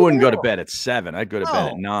life. No, I wouldn't go to bed at 7. I'd go to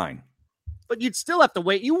bed at 9. But you'd still have to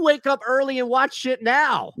wait. You wake up early and watch shit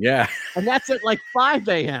now. Yeah. And that's at like 5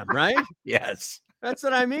 a.m., right? Yes. That's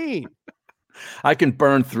what I mean. I can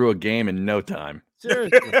burn through a game in no time.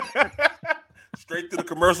 Seriously. Straight through the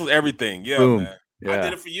commercials, everything. Yeah, boom. Man. Yeah. I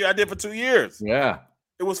did it for you. I did it for 2 years. Yeah.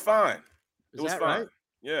 It was fine. It Is was that fine. right?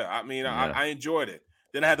 Yeah. I mean, I enjoyed it.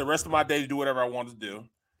 Then I had the rest of my day to do whatever I wanted to do.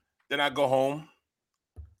 Then I go home,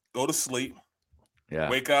 go to sleep,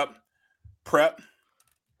 wake up, prep,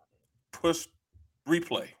 push,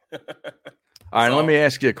 replay. All right, let me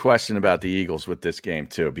ask you a question about the Eagles with this game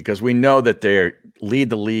too, because we know that they lead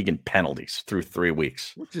the league in penalties through 3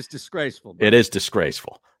 weeks, which is disgraceful. Bro. It is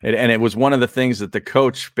disgraceful, and it was one of the things that the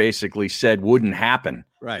coach basically said wouldn't happen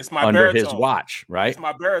under his watch. Right? It's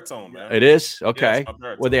my baritone, man. It is okay.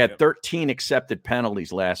 Yeah, well, they had 13 accepted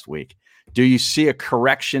penalties last week. Do you see a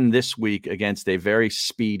correction this week against a very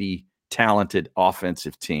speedy, talented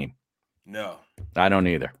offensive team? No, I don't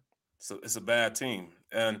either. So it's a bad team,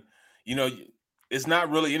 and it's not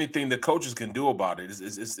really anything that coaches can do about it.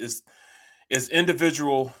 It's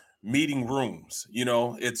individual meeting rooms.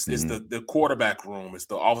 It's the quarterback room, it's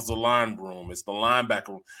the offensive line room, it's the linebacker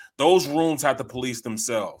room. Those rooms have to police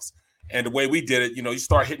themselves. And the way we did it, you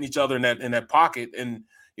start hitting each other in that pocket, and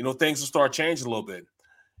things will start changing a little bit.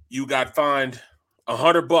 You got fined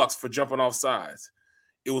 $100 for jumping off sides.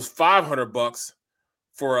 It was $500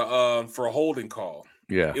 for a holding call.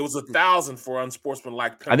 Yeah, it was $1,000 for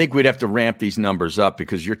unsportsmanlike penalty. I think we'd have to ramp these numbers up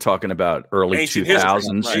because you're talking about early ancient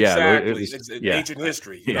 2000s. History. Yeah, exactly. Ancient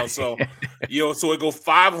history. So so it go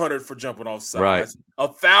 $500 for jumping off sides,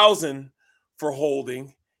 right? $1,000 for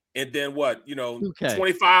holding, and then what?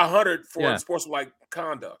 $2,500 for unsportsmanlike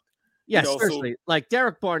conduct. Yeah, seriously. Like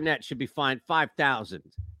Derek Barnett should be fined $5,000.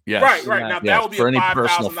 Yes. Right. Now that would be for a any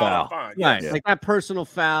personal $5,000 foul. fine. Right, like that personal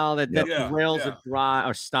foul that derails a drive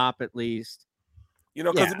or stop at least.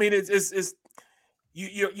 Because I mean, it's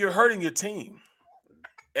you're hurting your team,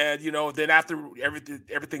 and then after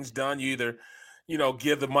everything's done, you either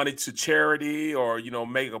give the money to charity or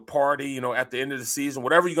make a party at the end of the season,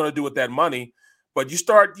 whatever you're going to do with that money. But you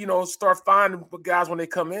start finding guys when they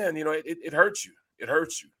come in, it hurts you. It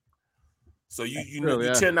hurts you. So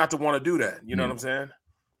you tend not to want to do that. You know what I'm saying?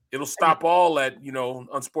 It'll stop all that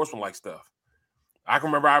unsportsmanlike stuff. I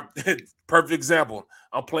can remember perfect example.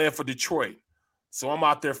 I'm playing for Detroit. So I'm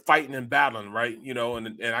out there fighting and battling, right?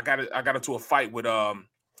 And I got into a fight with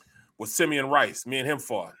Simeon Rice. Me and him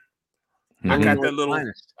fought. I got that little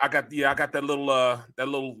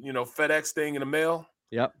FedEx thing in the mail.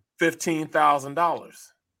 Yep. $15,000.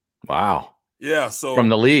 Wow. Yeah. So from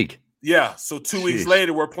the league. Yeah. So 2 weeks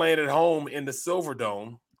later, we're playing at home in the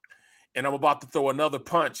Silverdome, and I'm about to throw another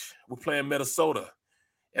punch. We're playing Minnesota,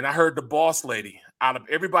 and I heard the boss lady out of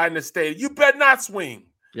everybody in the stadium, "You better not swing."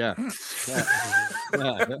 Yeah.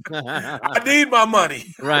 I need my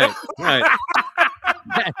money. Right. I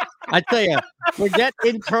tell you, forget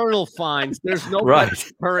internal fines. There's no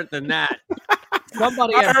current than that.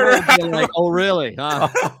 Somebody at home be like, "Oh, really? Huh?"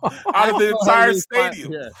 Out of the entire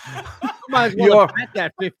stadium. Might as well bet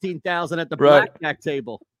that $15,000 at the blackjack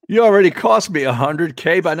table. You already cost me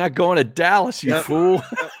 $100K by not going to Dallas, you fool.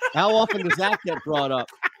 How often does that get brought up?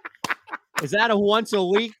 Is that a once a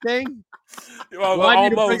week thing? Well, I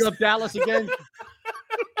need to bring up Dallas again?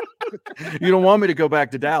 You don't want me to go back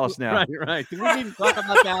to Dallas now. Right. Do we need to talk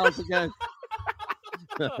about Dallas again?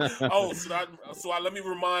 Let me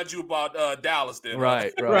remind you about Dallas then.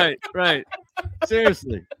 Right.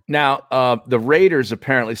 Seriously. Now, the Raiders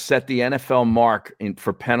apparently set the NFL mark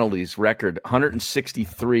for penalties record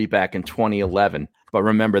 163 back in 2011. But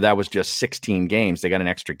remember, that was just 16 games. They got an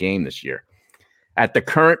extra game this year. At the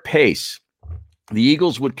current pace, the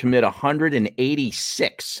Eagles would commit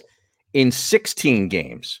 186 in 16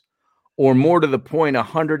 games, or more to the point,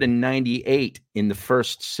 198 in the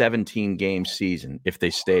first 17-game season if they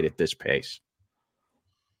stayed at this pace.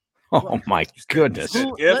 Oh, my goodness.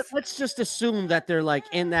 Let's just assume that they're like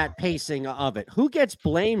in that pacing of it. Who gets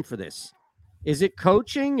blamed for this? Is it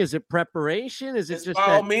coaching? Is it preparation? Is it just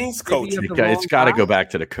by all means coaching? It's got to go back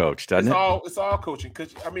to the coach, doesn't it? It's all coaching.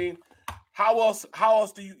 Because, I mean, how else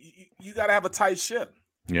do you got to have a tight ship?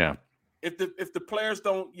 Yeah. If the players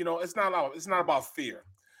don't, it's not about fear.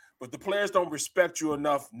 But if the players don't respect you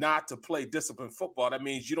enough not to play disciplined football, that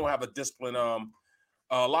means you don't have a disciplined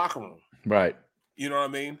locker room. Right. You know what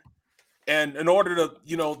I mean? And in order to,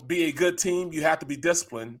 be a good team, you have to be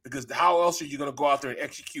disciplined, because how else are you going to go out there and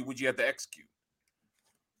execute what you have to execute?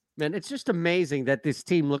 Man, it's just amazing that this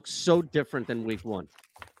team looks so different than week one.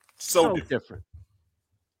 So different.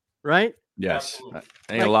 Right? Yes. I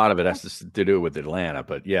think a lot of it has to do with Atlanta,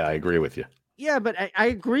 but yeah, I agree with you. Yeah, but I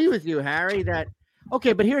agree with you, Harry, that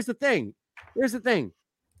okay, but here's the thing.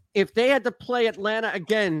 If they had to play Atlanta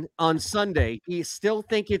again on Sunday, do you still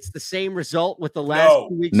think it's the same result with the last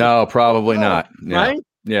 2 weeks? No, probably not. Yeah. Right?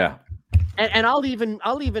 Yeah. And I'll even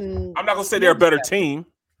I'm not gonna say they're a better team.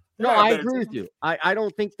 No, I agree with you. I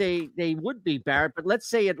don't think they would be, Barrett, but let's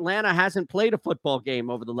say Atlanta hasn't played a football game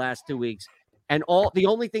over the last 2 weeks. And the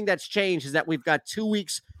only thing that's changed is that we've got 2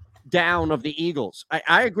 weeks down of the Eagles.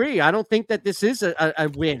 I agree. I don't think that this is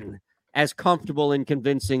a win as comfortable and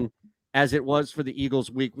convincing as it was for the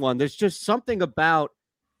Eagles week one. There's just something about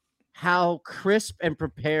how crisp and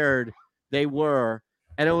prepared they were.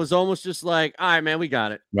 And it was almost just like, all right, man, we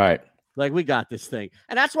got it. Right. Like, we got this thing.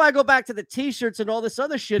 And that's why I go back to the T-shirts and all this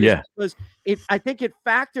other shit. Yeah. Because I think it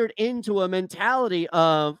factored into a mentality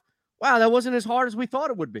of, wow, that wasn't as hard as we thought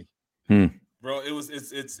it would be. Bro, it was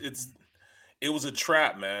a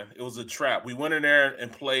trap, man. It was a trap. We went in there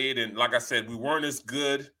and played, and like I said, we weren't as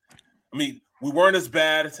good I mean, we weren't as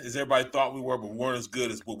bad as everybody thought we were, but we weren't as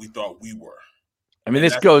good as what we thought we were. I mean,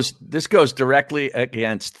 this goes directly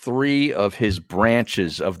against 3 of his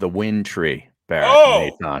branches of the win tree, Barrett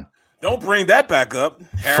and Eytan. Don't bring that back up.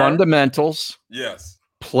 Harry. Fundamentals. Yes.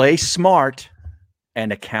 Play smart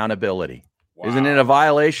and accountability. Wow. Isn't it a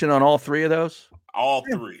violation on all 3 of those? All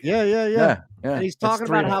 3. Yeah. And he's talking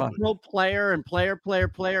about how pro player and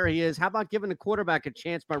player he is. How about giving the quarterback a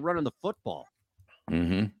chance by running the football?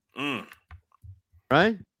 Mm-hmm.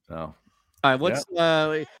 Right? So, all right, what's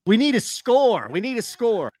we need a score.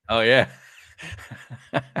 Oh, yeah.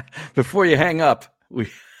 Before you hang up,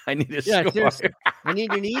 I need a score. Seriously. I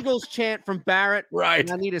need an Eagles chant from Barrett. Right.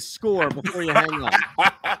 And I need a score before you hang up.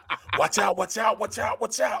 Watch out.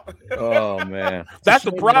 Oh, man. That's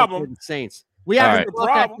the problem. Saints. We haven't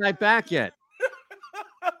brought that guy back yet.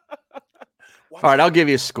 All right, I'll give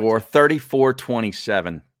you a score.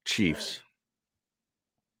 34-27 Chiefs.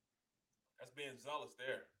 That's being zealous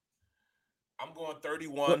there. I'm going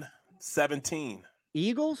 31-17.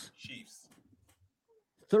 Eagles? Chiefs.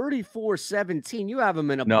 34-17. You have him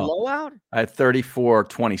in a blowout? I had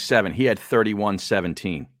 34-27. He had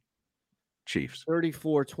 31-17. Chiefs.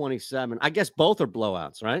 34-27. I guess both are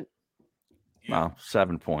blowouts, right? Yeah. Well,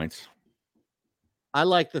 7 points. I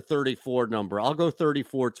like the 34 number. I'll go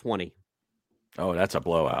 34-20. Oh, that's a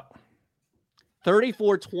blowout.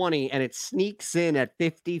 34-20, and it sneaks in at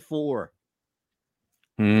 54.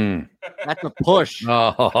 That's a push.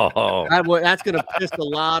 Oh, that's going to piss a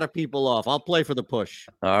lot of people off. I'll play for the push.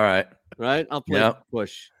 All right. Right? I'll play for the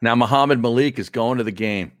push. Now, Muhammad Malik is going to the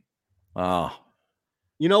game. Oh.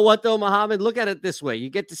 You know what, though, Muhammad? Look at it this way. You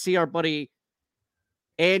get to see our buddy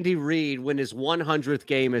Andy Reid win his 100th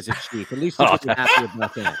game as a Chief. At least he's happy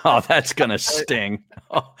about that. Oh, that's going to sting.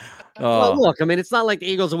 Well, look, I mean, it's not like the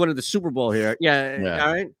Eagles are winning the Super Bowl here. Yeah.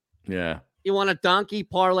 All right? Yeah. You want a donkey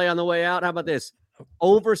parlay on the way out? How about this?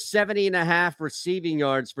 Over 70.5 receiving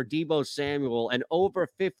yards for Deebo Samuel and over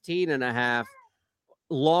 15.5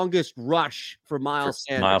 longest rush for Miles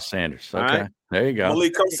Sanders. Okay. Right? There you go.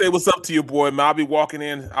 Malik, come say what's up to you, boy, man. I'll be walking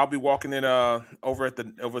in over at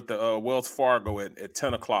the Wells Fargo at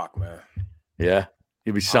 10 o'clock, man. Yeah.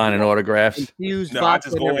 You'll be signing autographs. I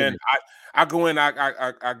just go in. I go in.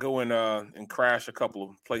 I go in and crash a couple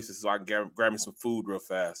of places so I can grab me some food real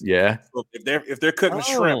fast. Yeah. So if they're cooking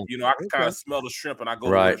shrimp, I can kind of smell the shrimp, and I go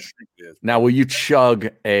to where the shrimp is. Now, will you chug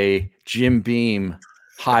a Jim Beam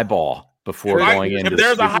highball before going in? If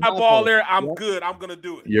there's a highball there, I'm good. I'm gonna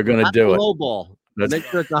do it. You're gonna do it. Low ball. Make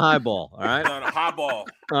sure it's a high ball. All right. A high ball.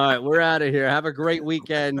 All right, we're out of here. Have a great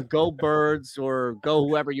weekend. Go Birds or go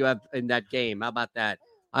whoever you have in that game. How about that?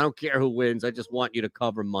 I don't care who wins. I just want you to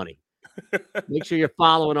cover money. Make sure you're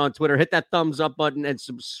following on Twitter. Hit that thumbs up button and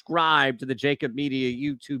subscribe to the Jacob Media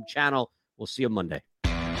YouTube channel. We'll see you Monday.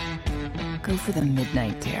 Go for the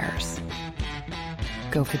midnight dares.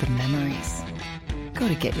 Go for the memories. Go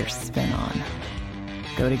to get your spin on.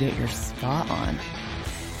 Go to get your spa on.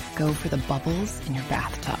 Go for the bubbles in your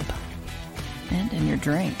bathtub and in your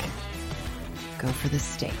drink. Go for the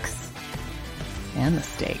stakes and the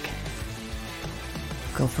steak.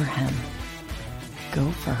 Go for him.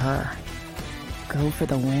 Go for her. Go for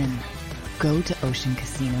the win. Go to Ocean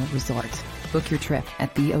Casino Resort. Book your trip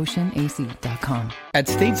at theoceanac.com. At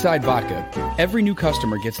Stateside Vodka, every new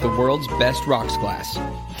customer gets the world's best rocks glass.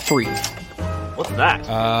 Free. What's that?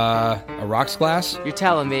 A rocks glass? You're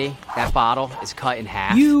telling me that bottle is cut in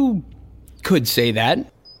half? You could say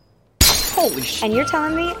that. Holy shit. And you're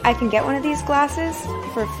telling me I can get one of these glasses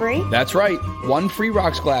for free? That's right. 1 free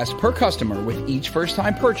rocks glass per customer with each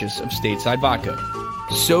first-time purchase of Stateside Vodka.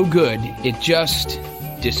 So good, it just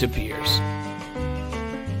disappears.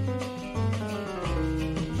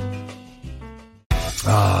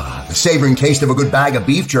 The savoring taste of a good bag of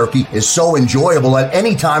beef jerky is so enjoyable at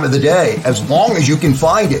any time of the day, as long as you can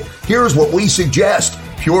find it. Here's what we suggest.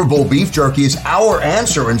 Pure Bull Beef Jerky is our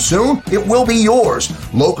answer, and soon it will be yours.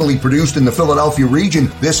 Locally produced in the Philadelphia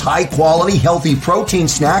region, this high-quality, healthy protein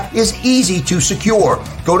snack is easy to secure.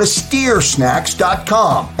 Go to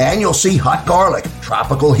steersnacks.com, and you'll see hot garlic,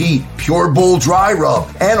 tropical heat, Pure Bull dry rub,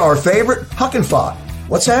 and our favorite, Huck and Fod.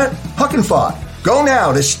 What's that? Huck and Fod. Go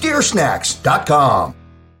now to steersnacks.com.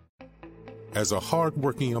 As a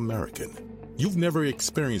hard-working American, you've never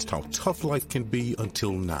experienced how tough life can be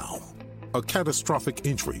until now. A catastrophic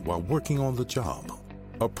injury while working on the job.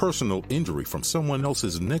 A personal injury from someone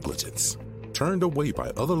else's negligence. Turned away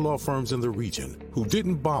by other law firms in the region who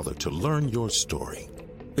didn't bother to learn your story.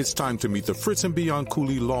 It's time to meet the Fritz &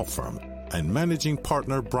 Bianculli Law Firm and managing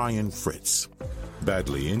partner Brian Fritz.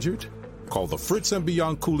 Badly injured? Call the Fritz &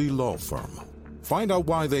 Bianculli Law Firm. Find out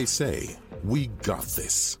why they say, "We got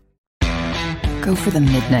this." Go for the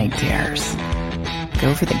midnight dares.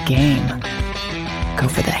 Go for the game. Go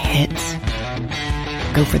for the hits.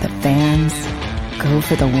 Go for the fans. Go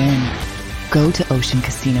for the win. Go to Ocean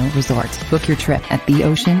Casino Resort. Book your trip at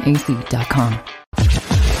theoceanac.com.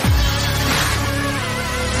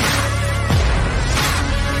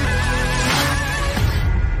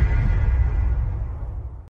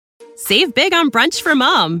 Save big on brunch for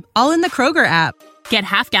mom, all in the Kroger app. Get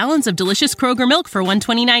half gallons of delicious Kroger milk for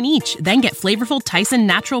 $1.29 each. Then get flavorful Tyson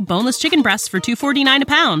natural boneless chicken breasts for $2.49 a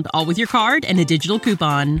pound, all with your card and a digital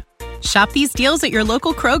coupon. Shop these deals at your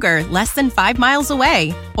local Kroger, less than 5 miles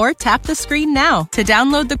away. Or tap the screen now to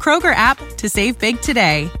download the Kroger app to save big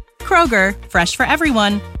today. Kroger, fresh for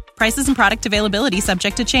everyone. Prices and product availability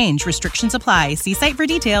subject to change. Restrictions apply. See site for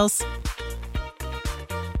details.